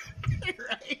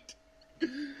 Right.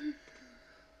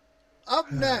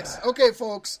 Up next. Okay,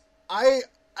 folks. I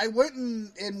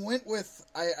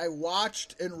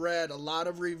watched and read a lot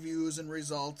of reviews and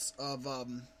results of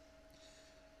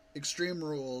Extreme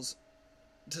Rules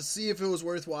to see if it was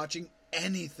worth watching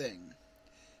anything.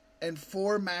 And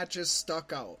 4 matches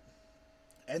stuck out.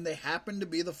 And they happened to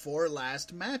be the 4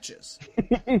 last matches.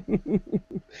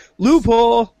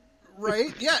 Loophole!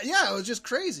 Right? Yeah, it was just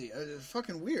crazy. It was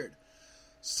fucking weird.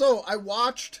 So, I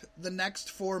watched the next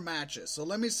 4 matches. So,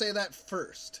 let me say that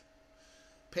first.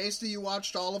 Paystee, you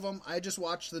watched all of them. I just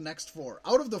watched the next 4.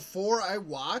 Out of the 4 I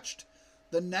watched,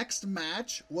 the next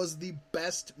match was the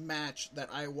best match that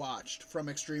I watched from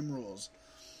Extreme Rules.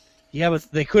 Yeah, but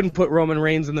they couldn't put Roman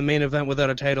Reigns in the main event without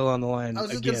a title on the line. I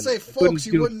was just going to say, folks,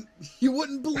 you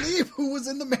wouldn't believe who was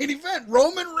in the main event.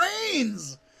 Roman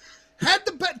Reigns had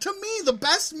to me the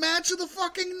best match of the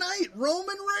fucking night.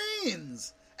 Roman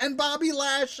Reigns and Bobby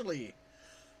Lashley.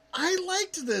 I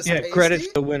liked this. Yeah, Paystee. Credit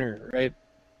to the winner, right?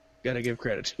 Gotta give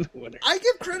credit to the winner. I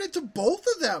give credit to both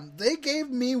of them. They gave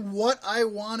me what I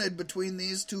wanted between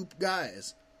these 2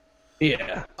 guys.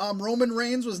 Yeah. Roman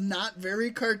Reigns was not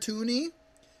very cartoony,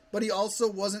 but he also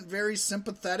wasn't very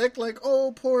sympathetic. Like,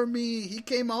 oh, poor me. He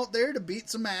came out there to beat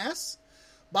some ass.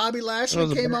 Bobby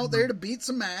Lashley came out there to beat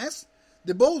some ass.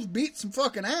 They both beat some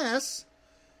fucking ass.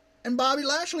 And Bobby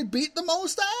Lashley beat the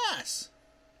most ass.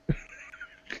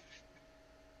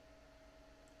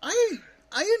 I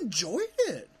enjoyed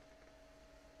it.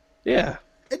 Yeah.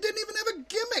 It didn't even have a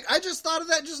gimmick. I just thought of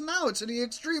that just now. It's in the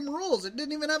Extreme Rules. It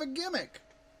didn't even have a gimmick.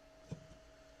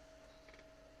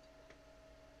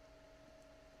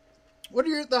 What are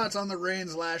your thoughts on the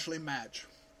Reigns-Lashley match?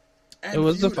 And it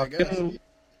was feud,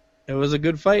 it was a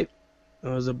good fight. It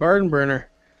was a barn burner.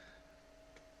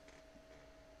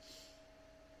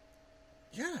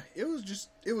 Yeah, it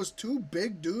was 2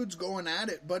 big dudes going at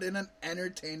it, but in an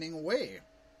entertaining way.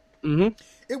 Mm-hmm.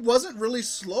 It wasn't really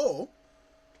slow.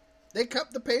 They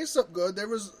kept the pace up good. There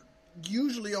was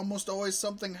usually almost always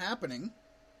something happening.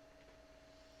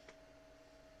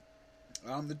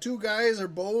 The 2 guys are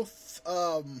both...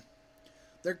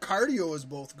 their cardio is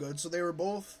both good, so they were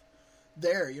both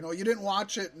there. You know, you didn't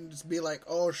watch it and just be like,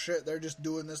 oh shit, they're just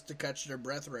doing this to catch their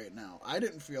breath right now. I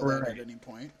didn't feel that at any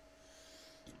point.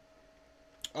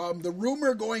 The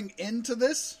rumor going into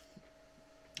this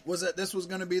was that this was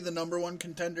going to be the number one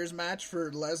contenders match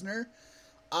for Lesnar.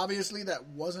 Obviously, that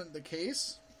wasn't the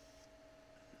case.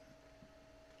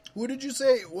 Who did you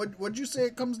say? What'd you say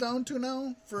it comes down to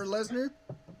now for Lesnar?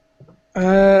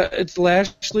 It's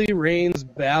Lashley, Reigns,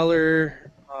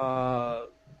 Balor,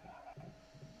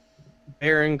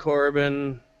 Baron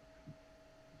Corbin.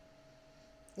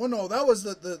 Well, no, that was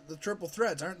the triple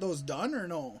threats. Aren't those done or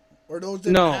no? Or those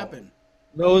didn't happen?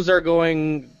 Those are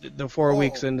going the 4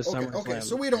 weeks into SummerSlam. Okay,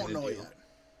 so we don't know yet.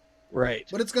 Right.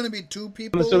 But it's going to be two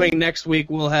people. I'm assuming next week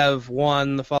we'll have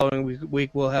one. The following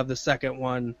week we'll have the second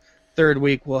one. Third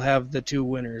week we'll have the two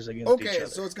winners against each other. Okay,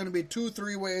 so it's going to be 2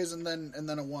 3-ways and then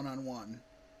a 1-on-1.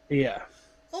 Yeah.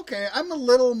 Okay, I'm a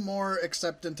little more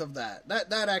acceptant of that.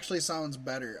 That actually sounds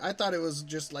better. I thought it was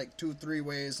just like 2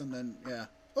 3-ways and then yeah.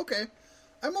 Okay.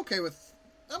 I'm okay with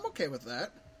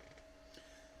that.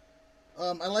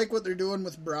 I like what they're doing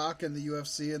with Brock and the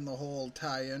UFC and the whole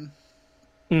tie-in.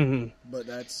 Mm-hmm. But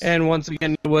that's... And once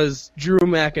again, it was Drew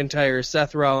McIntyre,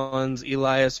 Seth Rollins,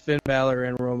 Elias, Finn Balor,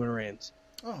 and Roman Reigns.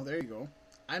 Oh, there you go.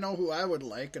 I know who I would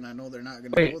like, and I know they're not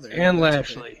going to go there. And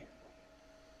Lashley. Okay.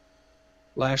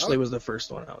 Lashley was the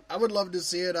first one out. I would love to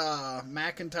see it,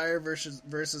 McIntyre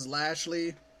versus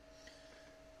Lashley.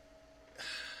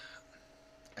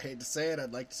 I hate to say it,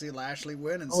 I'd like to see Lashley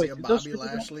win and see a Bobby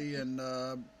Lashley and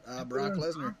Brock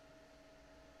Lesnar.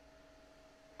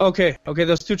 Okay,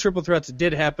 those 2 triple threats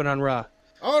did happen on Raw.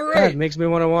 All right. God, makes me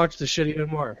want to watch the shit even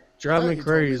more. Drive me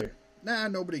crazy. Nah,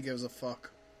 nobody gives a fuck.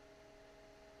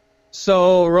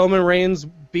 So, Roman Reigns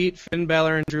beat Finn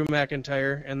Balor and Drew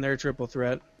McIntyre in their triple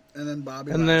threat. And then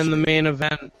Bobby Lashley. And then the main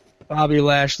event, Bobby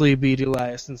Lashley beat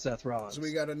Elias and Seth Rollins. So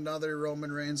we got another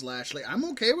Roman Reigns Lashley. I'm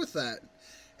okay with that.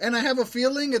 And I have a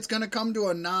feeling it's going to come to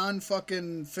a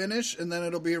non-fucking finish, and then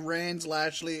it'll be Reigns,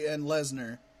 Lashley, and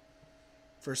Lesnar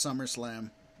for SummerSlam.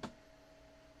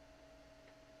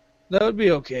 That would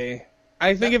be okay.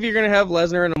 I think if you're going to have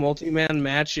Lesnar in a multi-man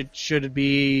match, it should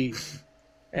be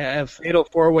a fatal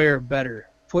 4-way or better.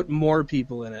 Put more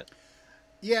people in it.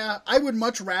 Yeah, I would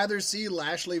much rather see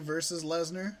Lashley versus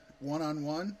Lesnar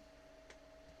 1-on-1.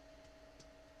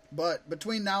 But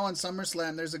between now and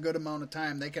SummerSlam, there's a good amount of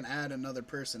time. They can add another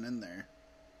person in there.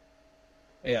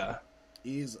 Yeah.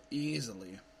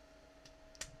 Easily.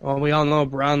 Well, we all know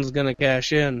Braun's going to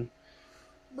cash in.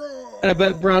 Bro. And I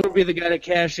bet Braun would be the guy to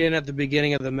cash in at the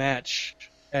beginning of the match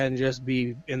and just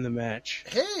be in the match.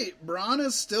 Hey, Braun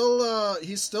is still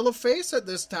he's still a face at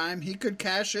this time. He could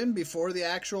cash in before the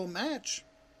actual match.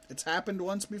 It's happened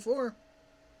once before.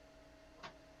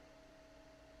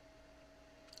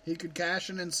 He could cash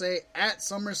in and say, at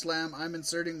SummerSlam, I'm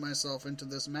inserting myself into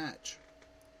this match.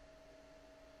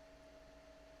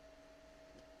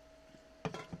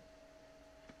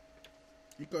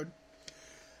 He could.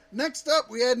 Next up,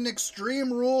 we had an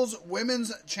Extreme Rules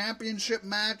Women's Championship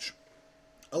match.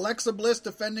 Alexa Bliss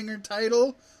defending her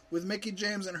title with Mickie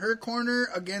James in her corner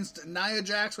against Nia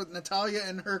Jax with Natalya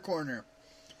in her corner.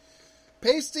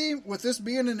 Paystee, with this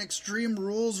being an Extreme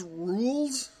Rules,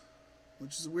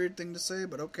 which is a weird thing to say,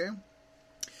 but okay.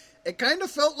 It kind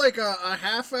of felt like a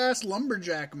half-ass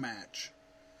lumberjack match.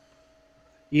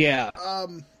 Yeah.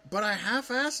 But I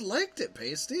half-ass liked it,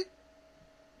 Paystee.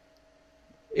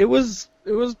 It was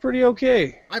pretty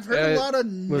okay. I've heard a lot of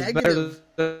negative...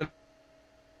 Better than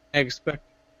I expected.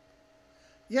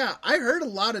 Yeah, I heard a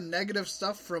lot of negative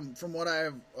stuff from what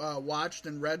I've watched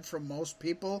and read from most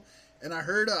people, and I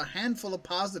heard a handful of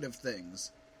positive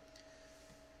things.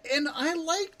 And I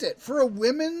liked it. For a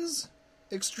women's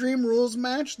Extreme Rules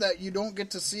match that you don't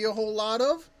get to see a whole lot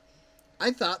of,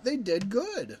 I thought they did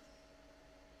good.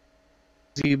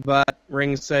 She bought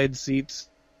ringside seats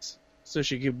so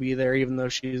she could be there even though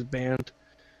she's banned.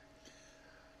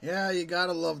 Yeah, you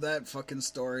gotta love that fucking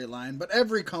storyline. But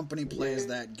every company plays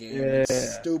that game. Yeah.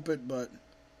 It's stupid, but...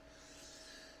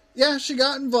 Yeah, she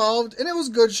got involved, and it was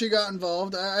good she got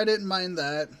involved. I didn't mind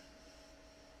that.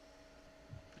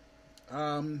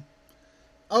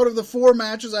 Out of the 4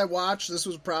 matches I watched, this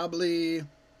was probably...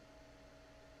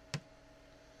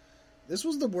 This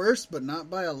was the worst, but not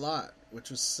by a lot, which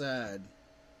was sad.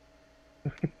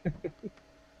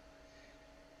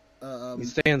 You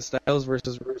saying Styles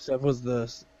versus Rusev was the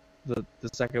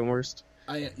second worst?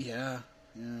 Yeah.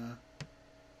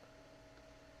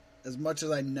 As much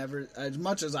as I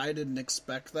didn't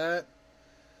expect that.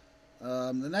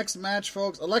 The next match,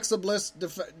 folks, Alexa Bliss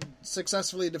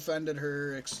successfully defended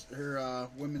her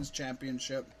women's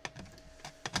championship.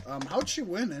 How'd she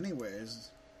win,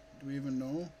 anyways? Do we even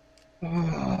know?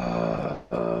 I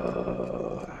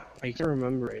can't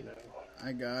remember right now.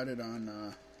 I got it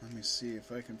on, let me see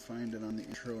if I can find it on the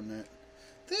intranet.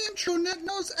 The intranet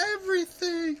knows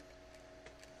everything!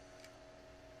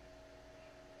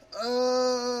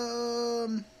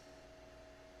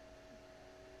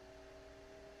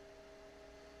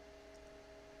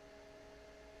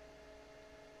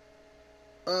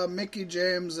 Mickey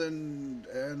James and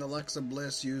Alexa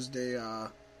Bliss used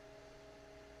a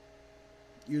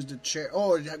chair.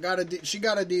 Oh, she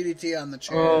got a DDT on the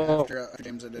chair after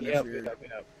James had interfered.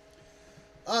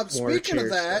 Yep. Speaking of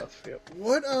that,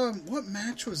 what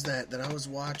match was that I was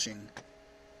watching?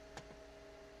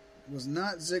 It was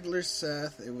not Ziggler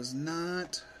Seth. It was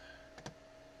not.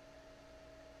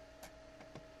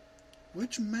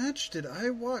 Which match did I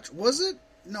watch? Was it?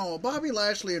 No, Bobby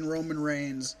Lashley and Roman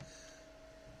Reigns.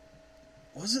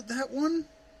 Was it that one?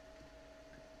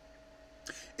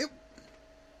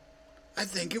 I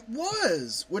think it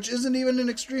was, which isn't even an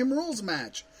Extreme Rules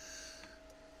match.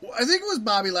 I think it was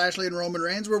Bobby Lashley and Roman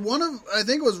Reigns, where I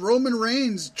think it was Roman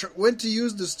Reigns went to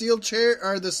use the steel chair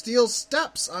or the steel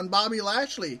steps on Bobby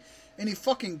Lashley, and he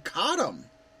fucking caught him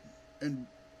and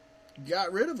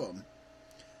got rid of him.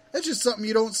 That's just something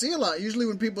you don't see a lot. Usually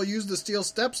when people use the steel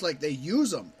steps, like, they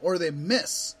use them or they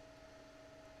miss.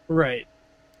 Right.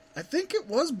 I think it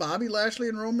was Bobby Lashley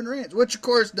and Roman Reigns, which, of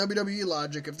course, WWE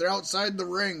logic. If they're outside the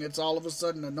ring, it's all of a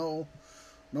sudden a no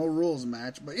rules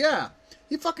match. But yeah,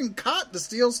 he fucking caught the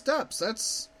steel steps.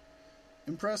 That's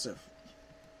impressive.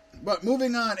 But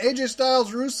moving on, AJ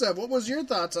Styles, Rusev. What was your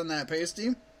thoughts on that,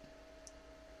 Paystee?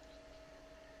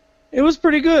 It was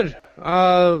pretty good.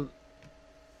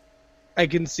 I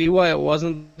can see why it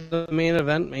wasn't the main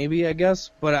event, maybe, I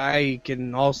guess, but I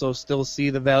can also still see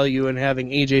the value in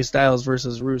having AJ Styles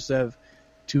versus Rusev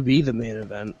to be the main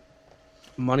event,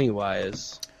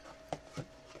 money-wise.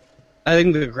 I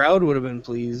think the crowd would have been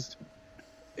pleased.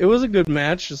 It was a good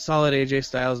match, a solid AJ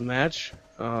Styles match.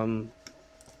 I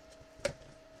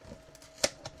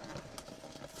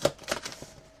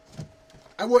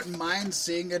wouldn't mind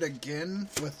seeing it again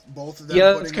with both of them.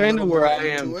 Yeah, that's kind of where I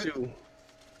am, too.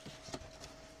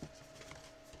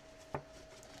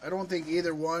 I don't think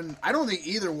either one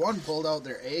pulled out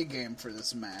their A game for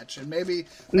this match, and maybe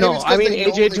no. I mean,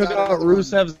 AJ took out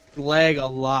Rusev's leg a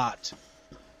lot.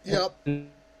 Yep. And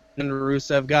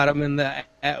Rusev got him in the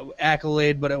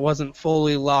accolade, but it wasn't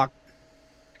fully locked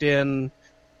in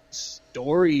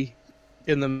story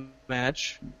in the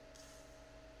match.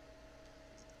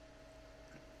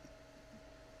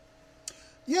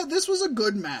 Yeah, this was a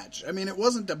good match. I mean, it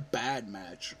wasn't a bad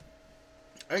match.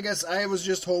 I guess I was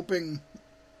just hoping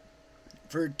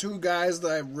for two guys that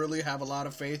I really have a lot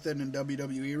of faith in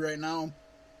WWE right now.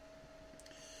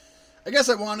 I guess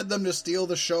I wanted them to steal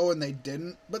the show and they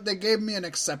didn't, but they gave me an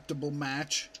acceptable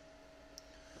match.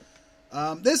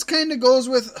 This kind of goes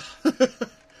with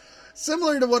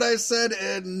similar to what I said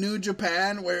in New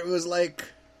Japan, where it was like,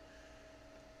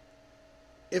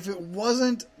 if it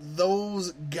wasn't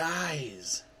those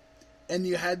guys and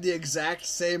you had the exact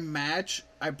same match,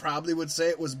 I probably would say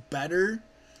it was better.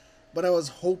 But I was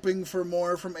hoping for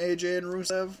more from AJ and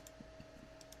Rusev.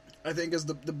 I think is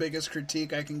the biggest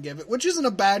critique I can give it, which isn't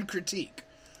a bad critique.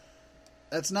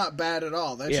 That's not bad at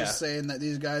all. That's just saying that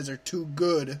these guys are too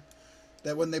good,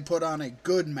 that when they put on a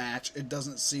good match, it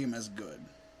doesn't seem as good.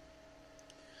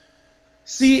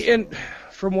 See, and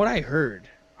from what I heard,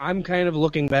 I'm kind of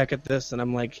looking back at this, and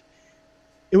I'm like,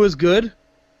 it was good.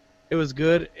 It was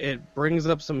good. It brings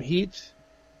up some heat.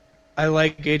 I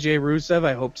like AJ Rusev.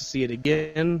 I hope to see it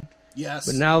again. Yes.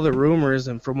 But now the rumors,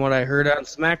 and from what I heard on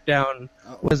SmackDown,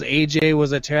 was AJ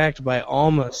was attacked by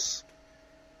Almas.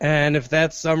 And if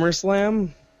that's SummerSlam,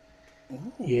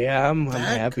 yeah, I'm a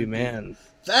happy man.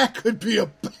 That could be a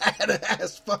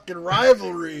badass fucking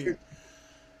rivalry.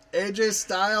 AJ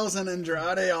Styles and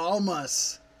Andrade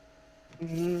Almas.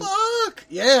 Mm-hmm. Fuck!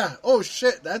 Yeah. Oh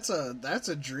shit, that's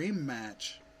a dream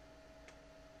match.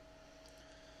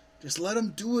 Just let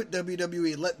them do it,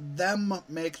 WWE. Let them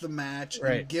make the match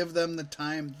and give them the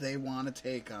time they want to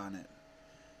take on it.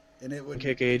 And it would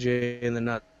kick AJ in the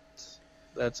nuts.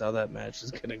 That's how that match is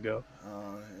gonna go.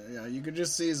 Yeah, you could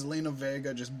just see Zelina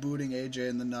Vega just booting AJ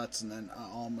in the nuts, and then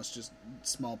almost just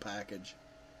small package.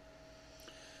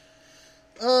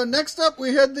 Next up,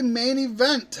 we had the main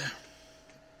event.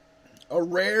 A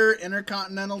rare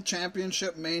Intercontinental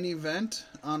Championship main event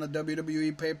on a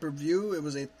WWE pay-per-view. It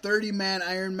was a 30-man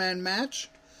Iron Man match.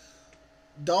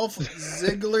 Dolph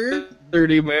Ziggler.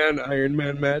 30-man Iron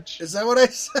Man match. Is that what I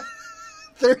said?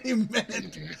 30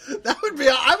 men. That would be...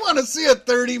 I want to see a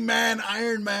 30-man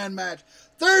Iron Man match.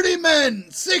 30 men,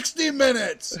 60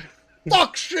 minutes.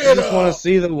 fuck shit I just up. want to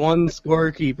see the one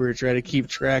scorekeeper try to keep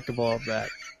track of all of that.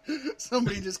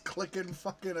 Somebody just clicking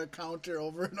fucking a counter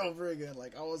over and over again,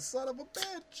 like, oh, son of a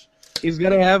bitch. He's got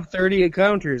to have 30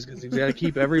 counters because he's got to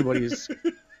keep everybody's.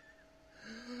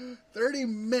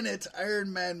 30-minute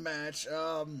Iron Man match.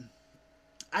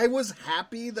 I was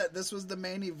happy that this was the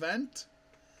main event.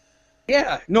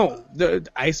 Yeah, no, the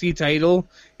IC title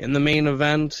in the main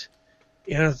event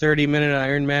in a 30-minute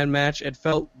Iron Man match, it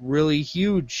felt really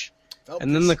huge.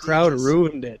 And then the crowd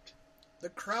ruined it. The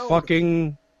crowd.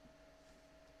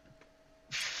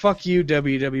 Fuck you,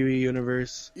 WWE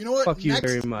Universe. You know what? Fuck you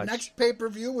very much. Next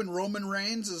pay-per-view when Roman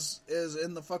Reigns is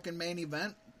in the fucking main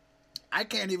event, I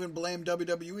can't even blame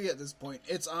WWE at this point.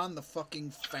 It's on the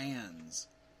fucking fans.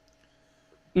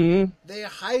 Mm-hmm. They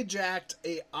hijacked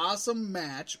a awesome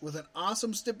match with an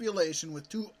awesome stipulation with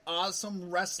two awesome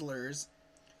wrestlers.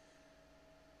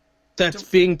 That's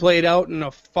being played out in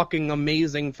a fucking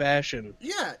amazing fashion.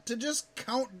 Yeah, to just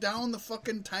count down the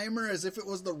fucking timer as if it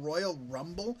was the Royal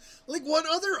Rumble. Like, what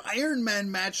other Iron Man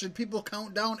match did people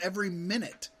count down every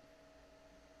minute?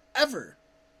 Ever.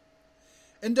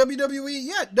 And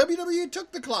WWE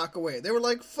took the clock away. They were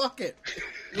like, fuck it.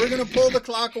 We're going to pull the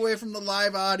clock away from the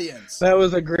live audience. That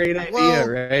was a great idea,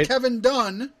 right? Kevin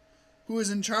Dunn, who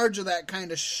is in charge of that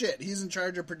kind of shit, he's in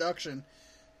charge of production.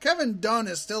 Kevin Dunn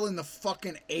is still in the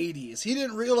fucking 80s. He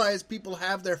didn't realize people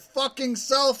have their fucking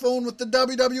cell phone with the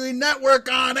WWE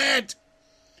Network on it.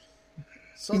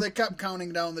 So they kept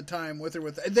counting down the time with or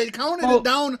without. They counted it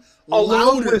down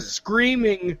along louder. with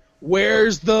screaming,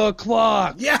 "Where's the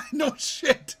clock?" Yeah, no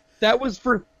shit. That was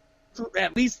for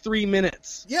at least 3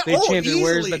 minutes. Yeah, they chanted, easily.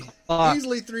 "Where's the clock?"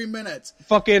 Easily 3 minutes.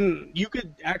 Fucking, you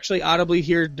could actually audibly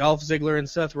hear Dolph Ziggler and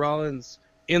Seth Rollins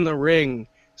in the ring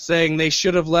saying they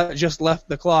should have just left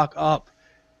the clock up.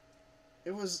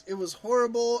 It was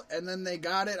horrible, and then they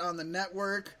got it on the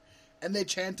network, and they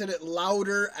chanted it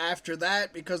louder after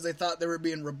that because they thought they were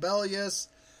being rebellious,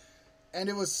 and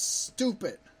it was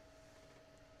stupid.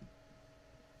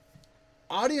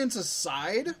 Audience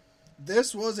aside,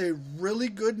 this was a really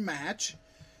good match,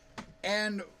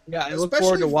 and yeah, I look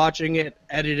forward to watching it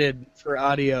edited for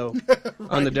audio right.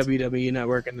 on the WWE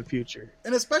Network in the future.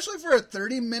 And especially for a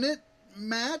 30-minute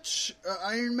match,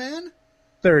 Iron Man.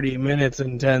 30 minutes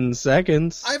and 10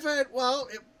 seconds.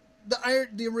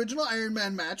 The original Iron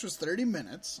Man match was 30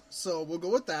 minutes, so we'll go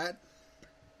with that.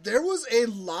 There was a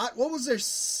lot. What was there?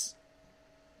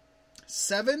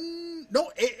 7?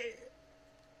 No,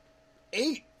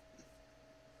 8.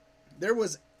 There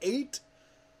was 8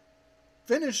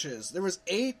 finishes. There was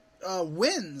 8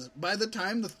 wins by the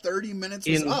time the 30 minutes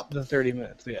was up. The 30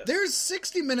 minutes, yeah. There's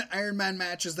 60-minute Iron Man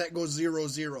matches that go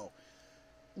 0-0.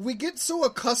 We get so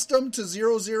accustomed to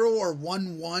 0-0 or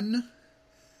 1-1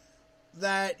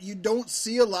 that you don't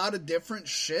see a lot of different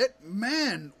shit.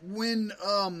 Man, when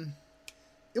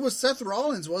it was Seth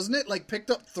Rollins, wasn't it? Like, picked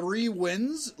up 3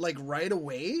 wins, like, right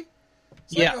away?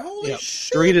 It's yeah. Like, holy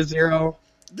shit. 3-0.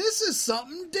 This is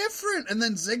something different. And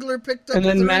then Ziggler picked up And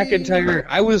then 3. McIntyre.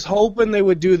 I was hoping they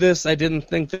would do this. I didn't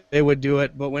think that they would do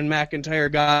it. But when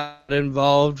McIntyre got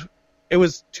involved, it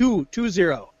was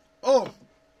 2-0. Oh.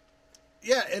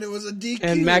 Yeah, and it was a DQ.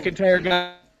 And McIntyre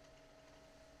got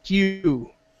DQ,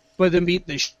 but then beat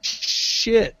the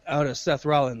shit out of Seth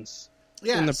Rollins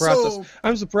in the process. So,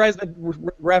 I'm surprised that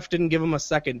ref didn't give him a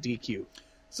second DQ.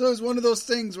 So it was one of those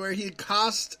things where he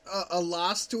cost a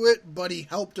loss to it, but he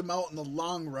helped him out in the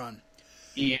long run.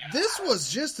 Yeah. This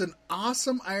was just an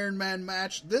awesome Iron Man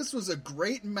match. This was a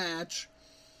great match.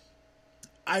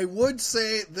 I would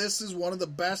say this is one of the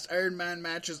best Iron Man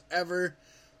matches ever.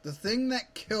 The thing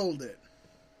that killed it.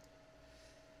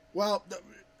 Well,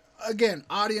 again,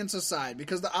 audience aside,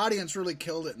 because the audience really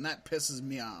killed it, and that pisses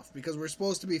me off, because we're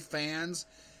supposed to be fans,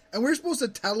 and we're supposed to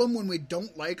tell them when we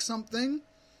don't like something,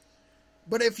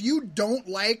 but if you don't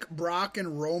like Brock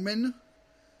and Roman,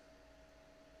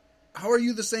 how are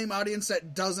you the same audience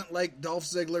that doesn't like Dolph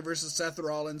Ziggler versus Seth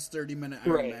Rollins 30-minute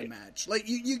Iron Man match? Like,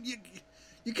 you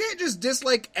can't just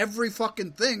dislike every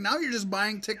fucking thing. Now you're just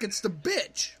buying tickets to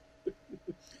bitch.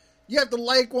 You have to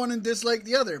like one and dislike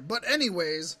the other. But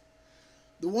anyways,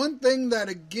 the one thing that,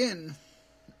 again,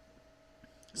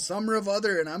 Summer of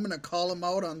Other, and I'm going to call them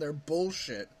out on their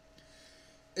bullshit,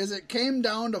 is it came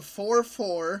down to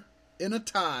 4-4 in a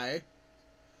tie.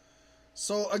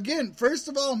 So, again, first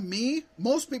of all,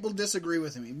 most people disagree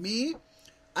with me.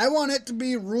 I want it to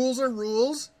be rules are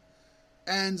rules,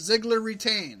 and Ziggler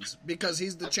retains, because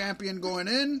he's the champion going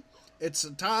in. It's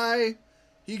a tie.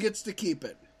 He gets to keep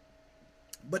it.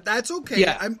 But that's okay.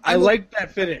 Yeah, I like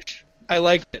that finish. I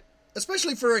liked it.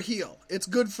 Especially for a heel. It's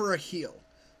good for a heel.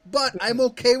 But I'm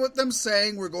okay with them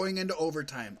saying we're going into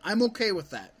overtime. I'm okay with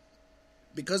that.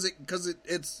 Because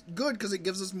it's good because it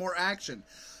gives us more action.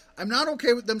 I'm not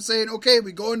okay with them saying, okay,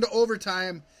 we go into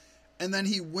overtime, and then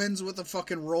he wins with a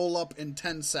fucking roll-up in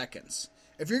 10 seconds.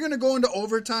 If you're going to go into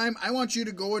overtime, I want you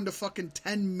to go into fucking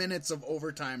 10 minutes of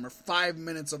overtime or 5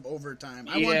 minutes of overtime.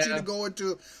 I want you to go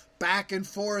into back and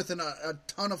forth and a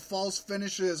ton of false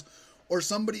finishes or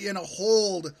somebody in a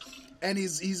hold and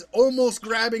he's almost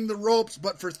grabbing the ropes,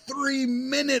 but for 3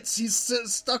 minutes he's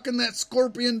stuck in that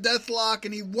scorpion deathlock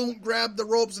and he won't grab the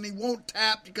ropes and he won't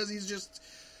tap because he's just,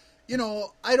 you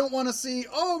know, I don't want to see,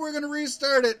 oh, we're going to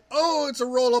restart it. Oh, it's a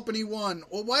roll-up and he won.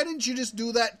 Well, why didn't you just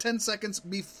do that 10 seconds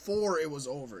before it was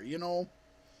over, you know?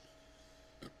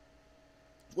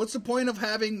 What's the point of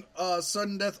having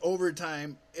sudden death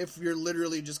overtime if you're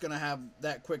literally just going to have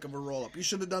that quick of a roll-up? You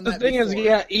should have done that before. The thing is,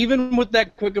 yeah, even with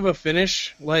that quick of a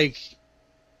finish, like,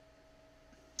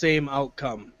 same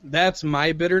outcome. That's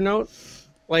my bitter note.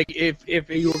 Like, if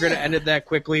you were going to end it that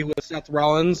quickly with Seth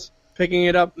Rollins picking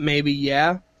it up, maybe,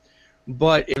 yeah.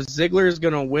 But if Ziggler's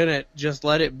going to win it, just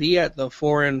let it be at the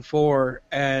 4-4,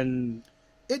 and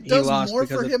it does more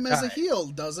for him as a heel,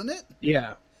 doesn't it?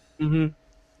 Yeah. Mm-hmm.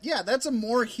 Yeah, that's a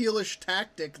more heelish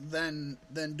tactic than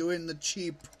doing the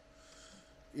cheap,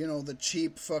 you know, the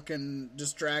cheap fucking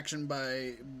distraction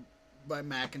by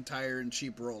McIntyre and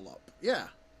cheap roll-up. Yeah.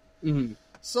 Mm-hmm.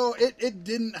 So it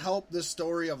didn't help the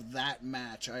story of that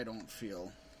match, I don't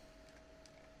feel.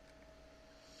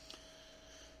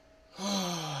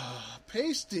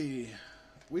 Paystee.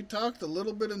 We talked a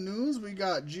little bit of news. We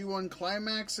got G1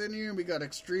 Climax in here. We got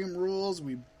Extreme Rules.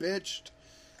 We bitched.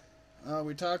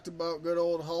 We talked about good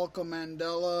old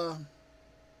HulkaMandella.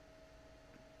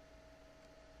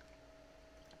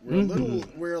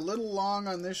 We're a little long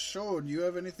on this show. Do you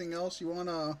have anything else you want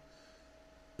to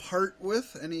part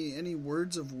with? Any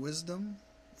words of wisdom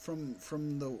from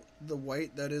the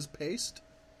white that is Paste?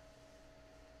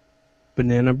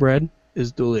 Banana bread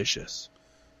is delicious.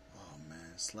 Oh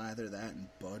man, slather that in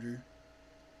butter.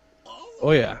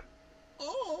 Oh yeah.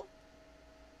 Oh.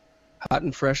 Hot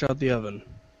and fresh out the oven.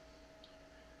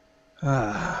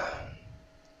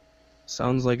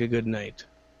 Sounds like a good night.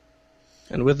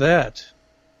 And with that,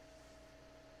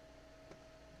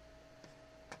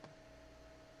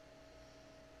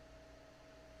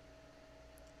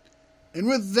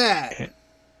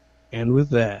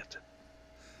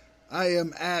 I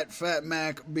am at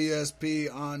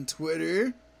FatMacBSP on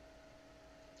Twitter.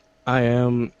 I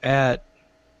am at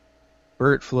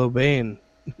Bert Flobane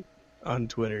on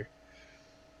Twitter.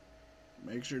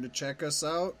 Make sure to check us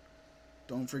out.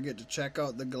 Don't forget to check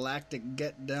out the Galactic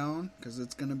Get Down, because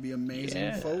it's going to be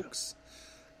amazing, folks.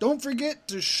 Don't forget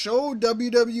to show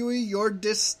WWE your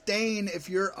disdain if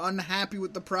you're unhappy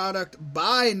with the product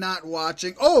by not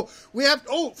watching.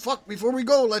 Before we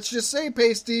go, let's just say,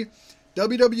 Paystee,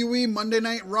 WWE Monday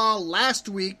Night Raw last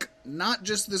week, not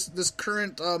just this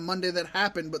current Monday that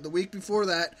happened, but the week before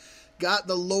that, got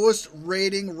the lowest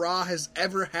rating Raw has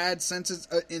ever had since its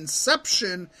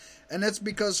inception. And that's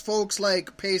because folks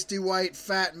like Paystee White,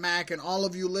 Fat Mac, and all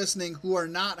of you listening who are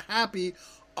not happy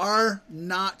are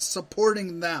not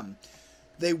supporting them.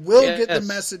 They will get the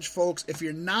message, folks. If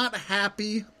you're not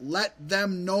happy, let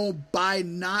them know by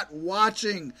not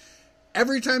watching.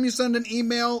 Every time you send an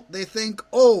email, they think,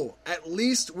 oh, at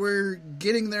least we're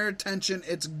getting their attention.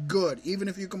 It's good, even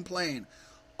if you complain.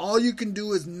 All you can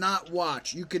do is not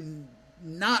watch. You can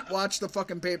not watch the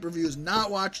fucking pay-per-views, not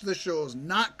watch the shows,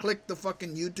 not click the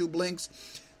fucking YouTube links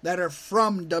that are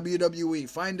from WWE.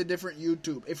 Find a different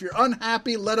YouTube. If you're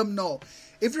unhappy, let them know.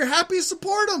 If you're happy,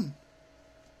 support them.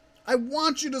 I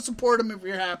want you to support them if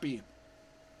you're happy.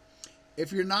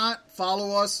 If you're not,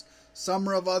 follow us,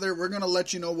 Summer of Other. We're going to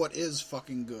let you know what is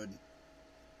fucking good.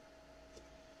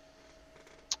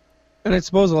 And I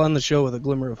suppose I'll end the show with a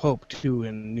glimmer of hope, too,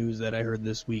 in news that I heard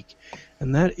this week.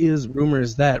 And that is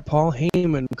rumors that Paul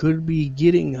Heyman could be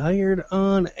getting hired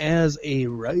on as a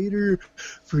writer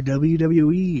for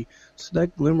WWE. So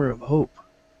that glimmer of hope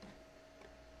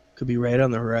could be right on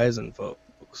the horizon,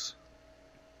 folks.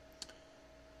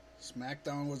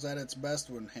 SmackDown was at its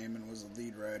best when Heyman was the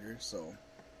lead writer, so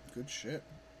good shit.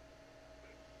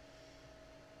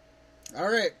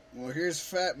 Alright, well here's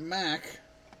Fat Mac.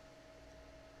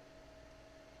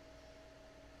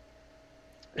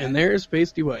 And there's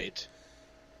Paystee White.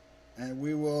 And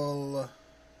we will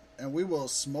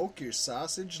smoke your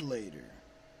sausage later.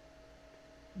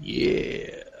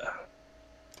 Yeah.